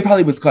it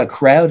probably was like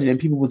crowded and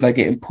people was like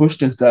getting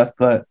pushed and stuff.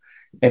 But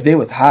if they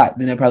was hot,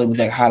 then it probably was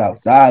like hot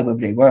outside.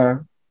 But they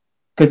were,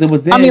 because it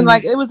was in. I mean,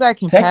 like it was at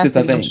capacity. Texas,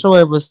 I think. I'm sure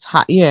it was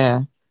hot.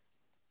 Yeah.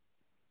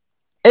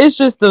 It's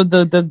just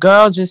the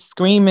girl just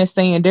screaming,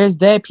 saying, "There's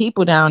dead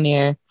people down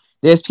there.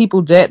 There's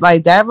people dead."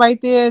 Like that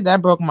right there,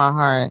 that broke my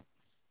heart.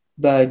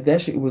 Like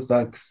that shit was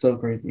like so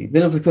crazy.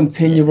 Then it was like some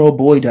 10-year-old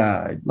boy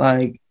died.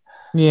 Like,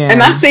 yeah.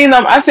 And I seen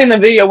the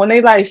video when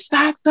they like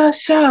stop the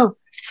show.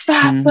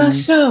 Stop the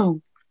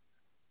show.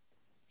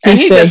 And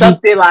he just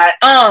up there like,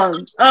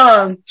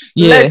 yeah,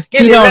 let's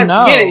get it,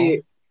 let's get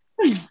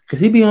it. Cause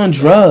he be on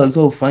drugs,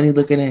 oh funny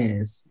looking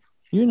ass.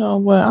 You know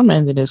what? I'm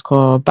ending this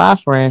call. Bye,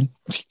 friend.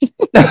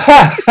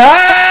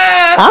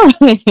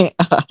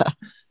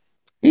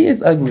 He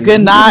is ugly.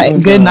 Good night,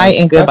 and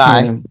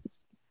goodbye.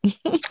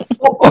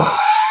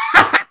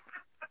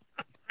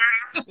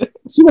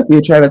 She must be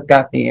a Travis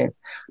Scott fan.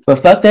 But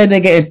fuck that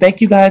nigga, and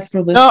thank you guys for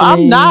listening. No,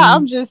 I'm not.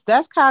 I'm just,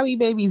 that's Kylie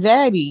baby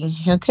daddy,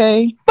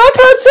 okay? Fuck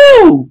her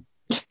too.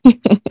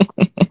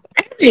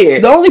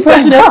 The only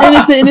person that's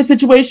innocent in this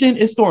situation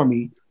is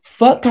Stormy.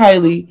 Fuck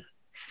Kylie.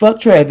 Fuck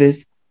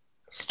Travis.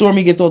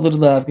 Stormy gets all of the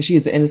love because she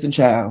is an innocent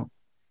child.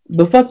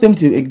 But fuck them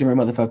two ignorant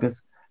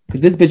motherfuckers.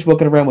 Because this bitch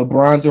walking around with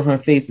bronzer on her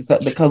face is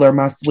the color of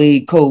my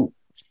suede coat.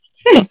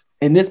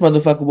 And this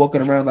motherfucker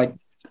walking around like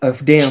a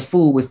damn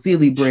fool with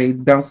silly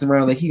braids bouncing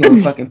around like he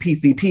on fucking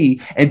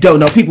PCP and don't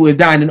know people is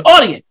dying in the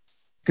audience.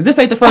 Because this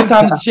ain't the first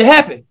time that shit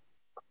happened.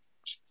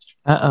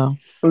 Uh-oh.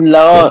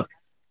 Lord.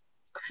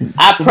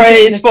 I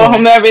praise for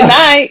him every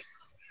night.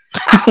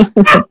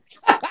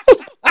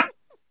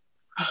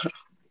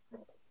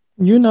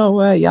 You know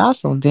what? Y'all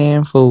some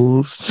damn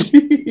fools.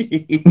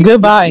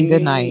 Goodbye and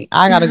good night.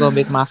 I gotta go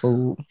make my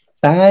food.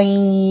 Bye.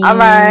 All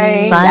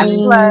right.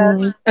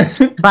 Bye.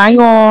 Bye,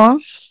 y'all.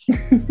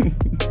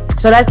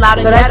 So that's loud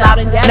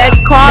and ghetto.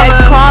 Next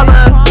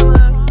caller.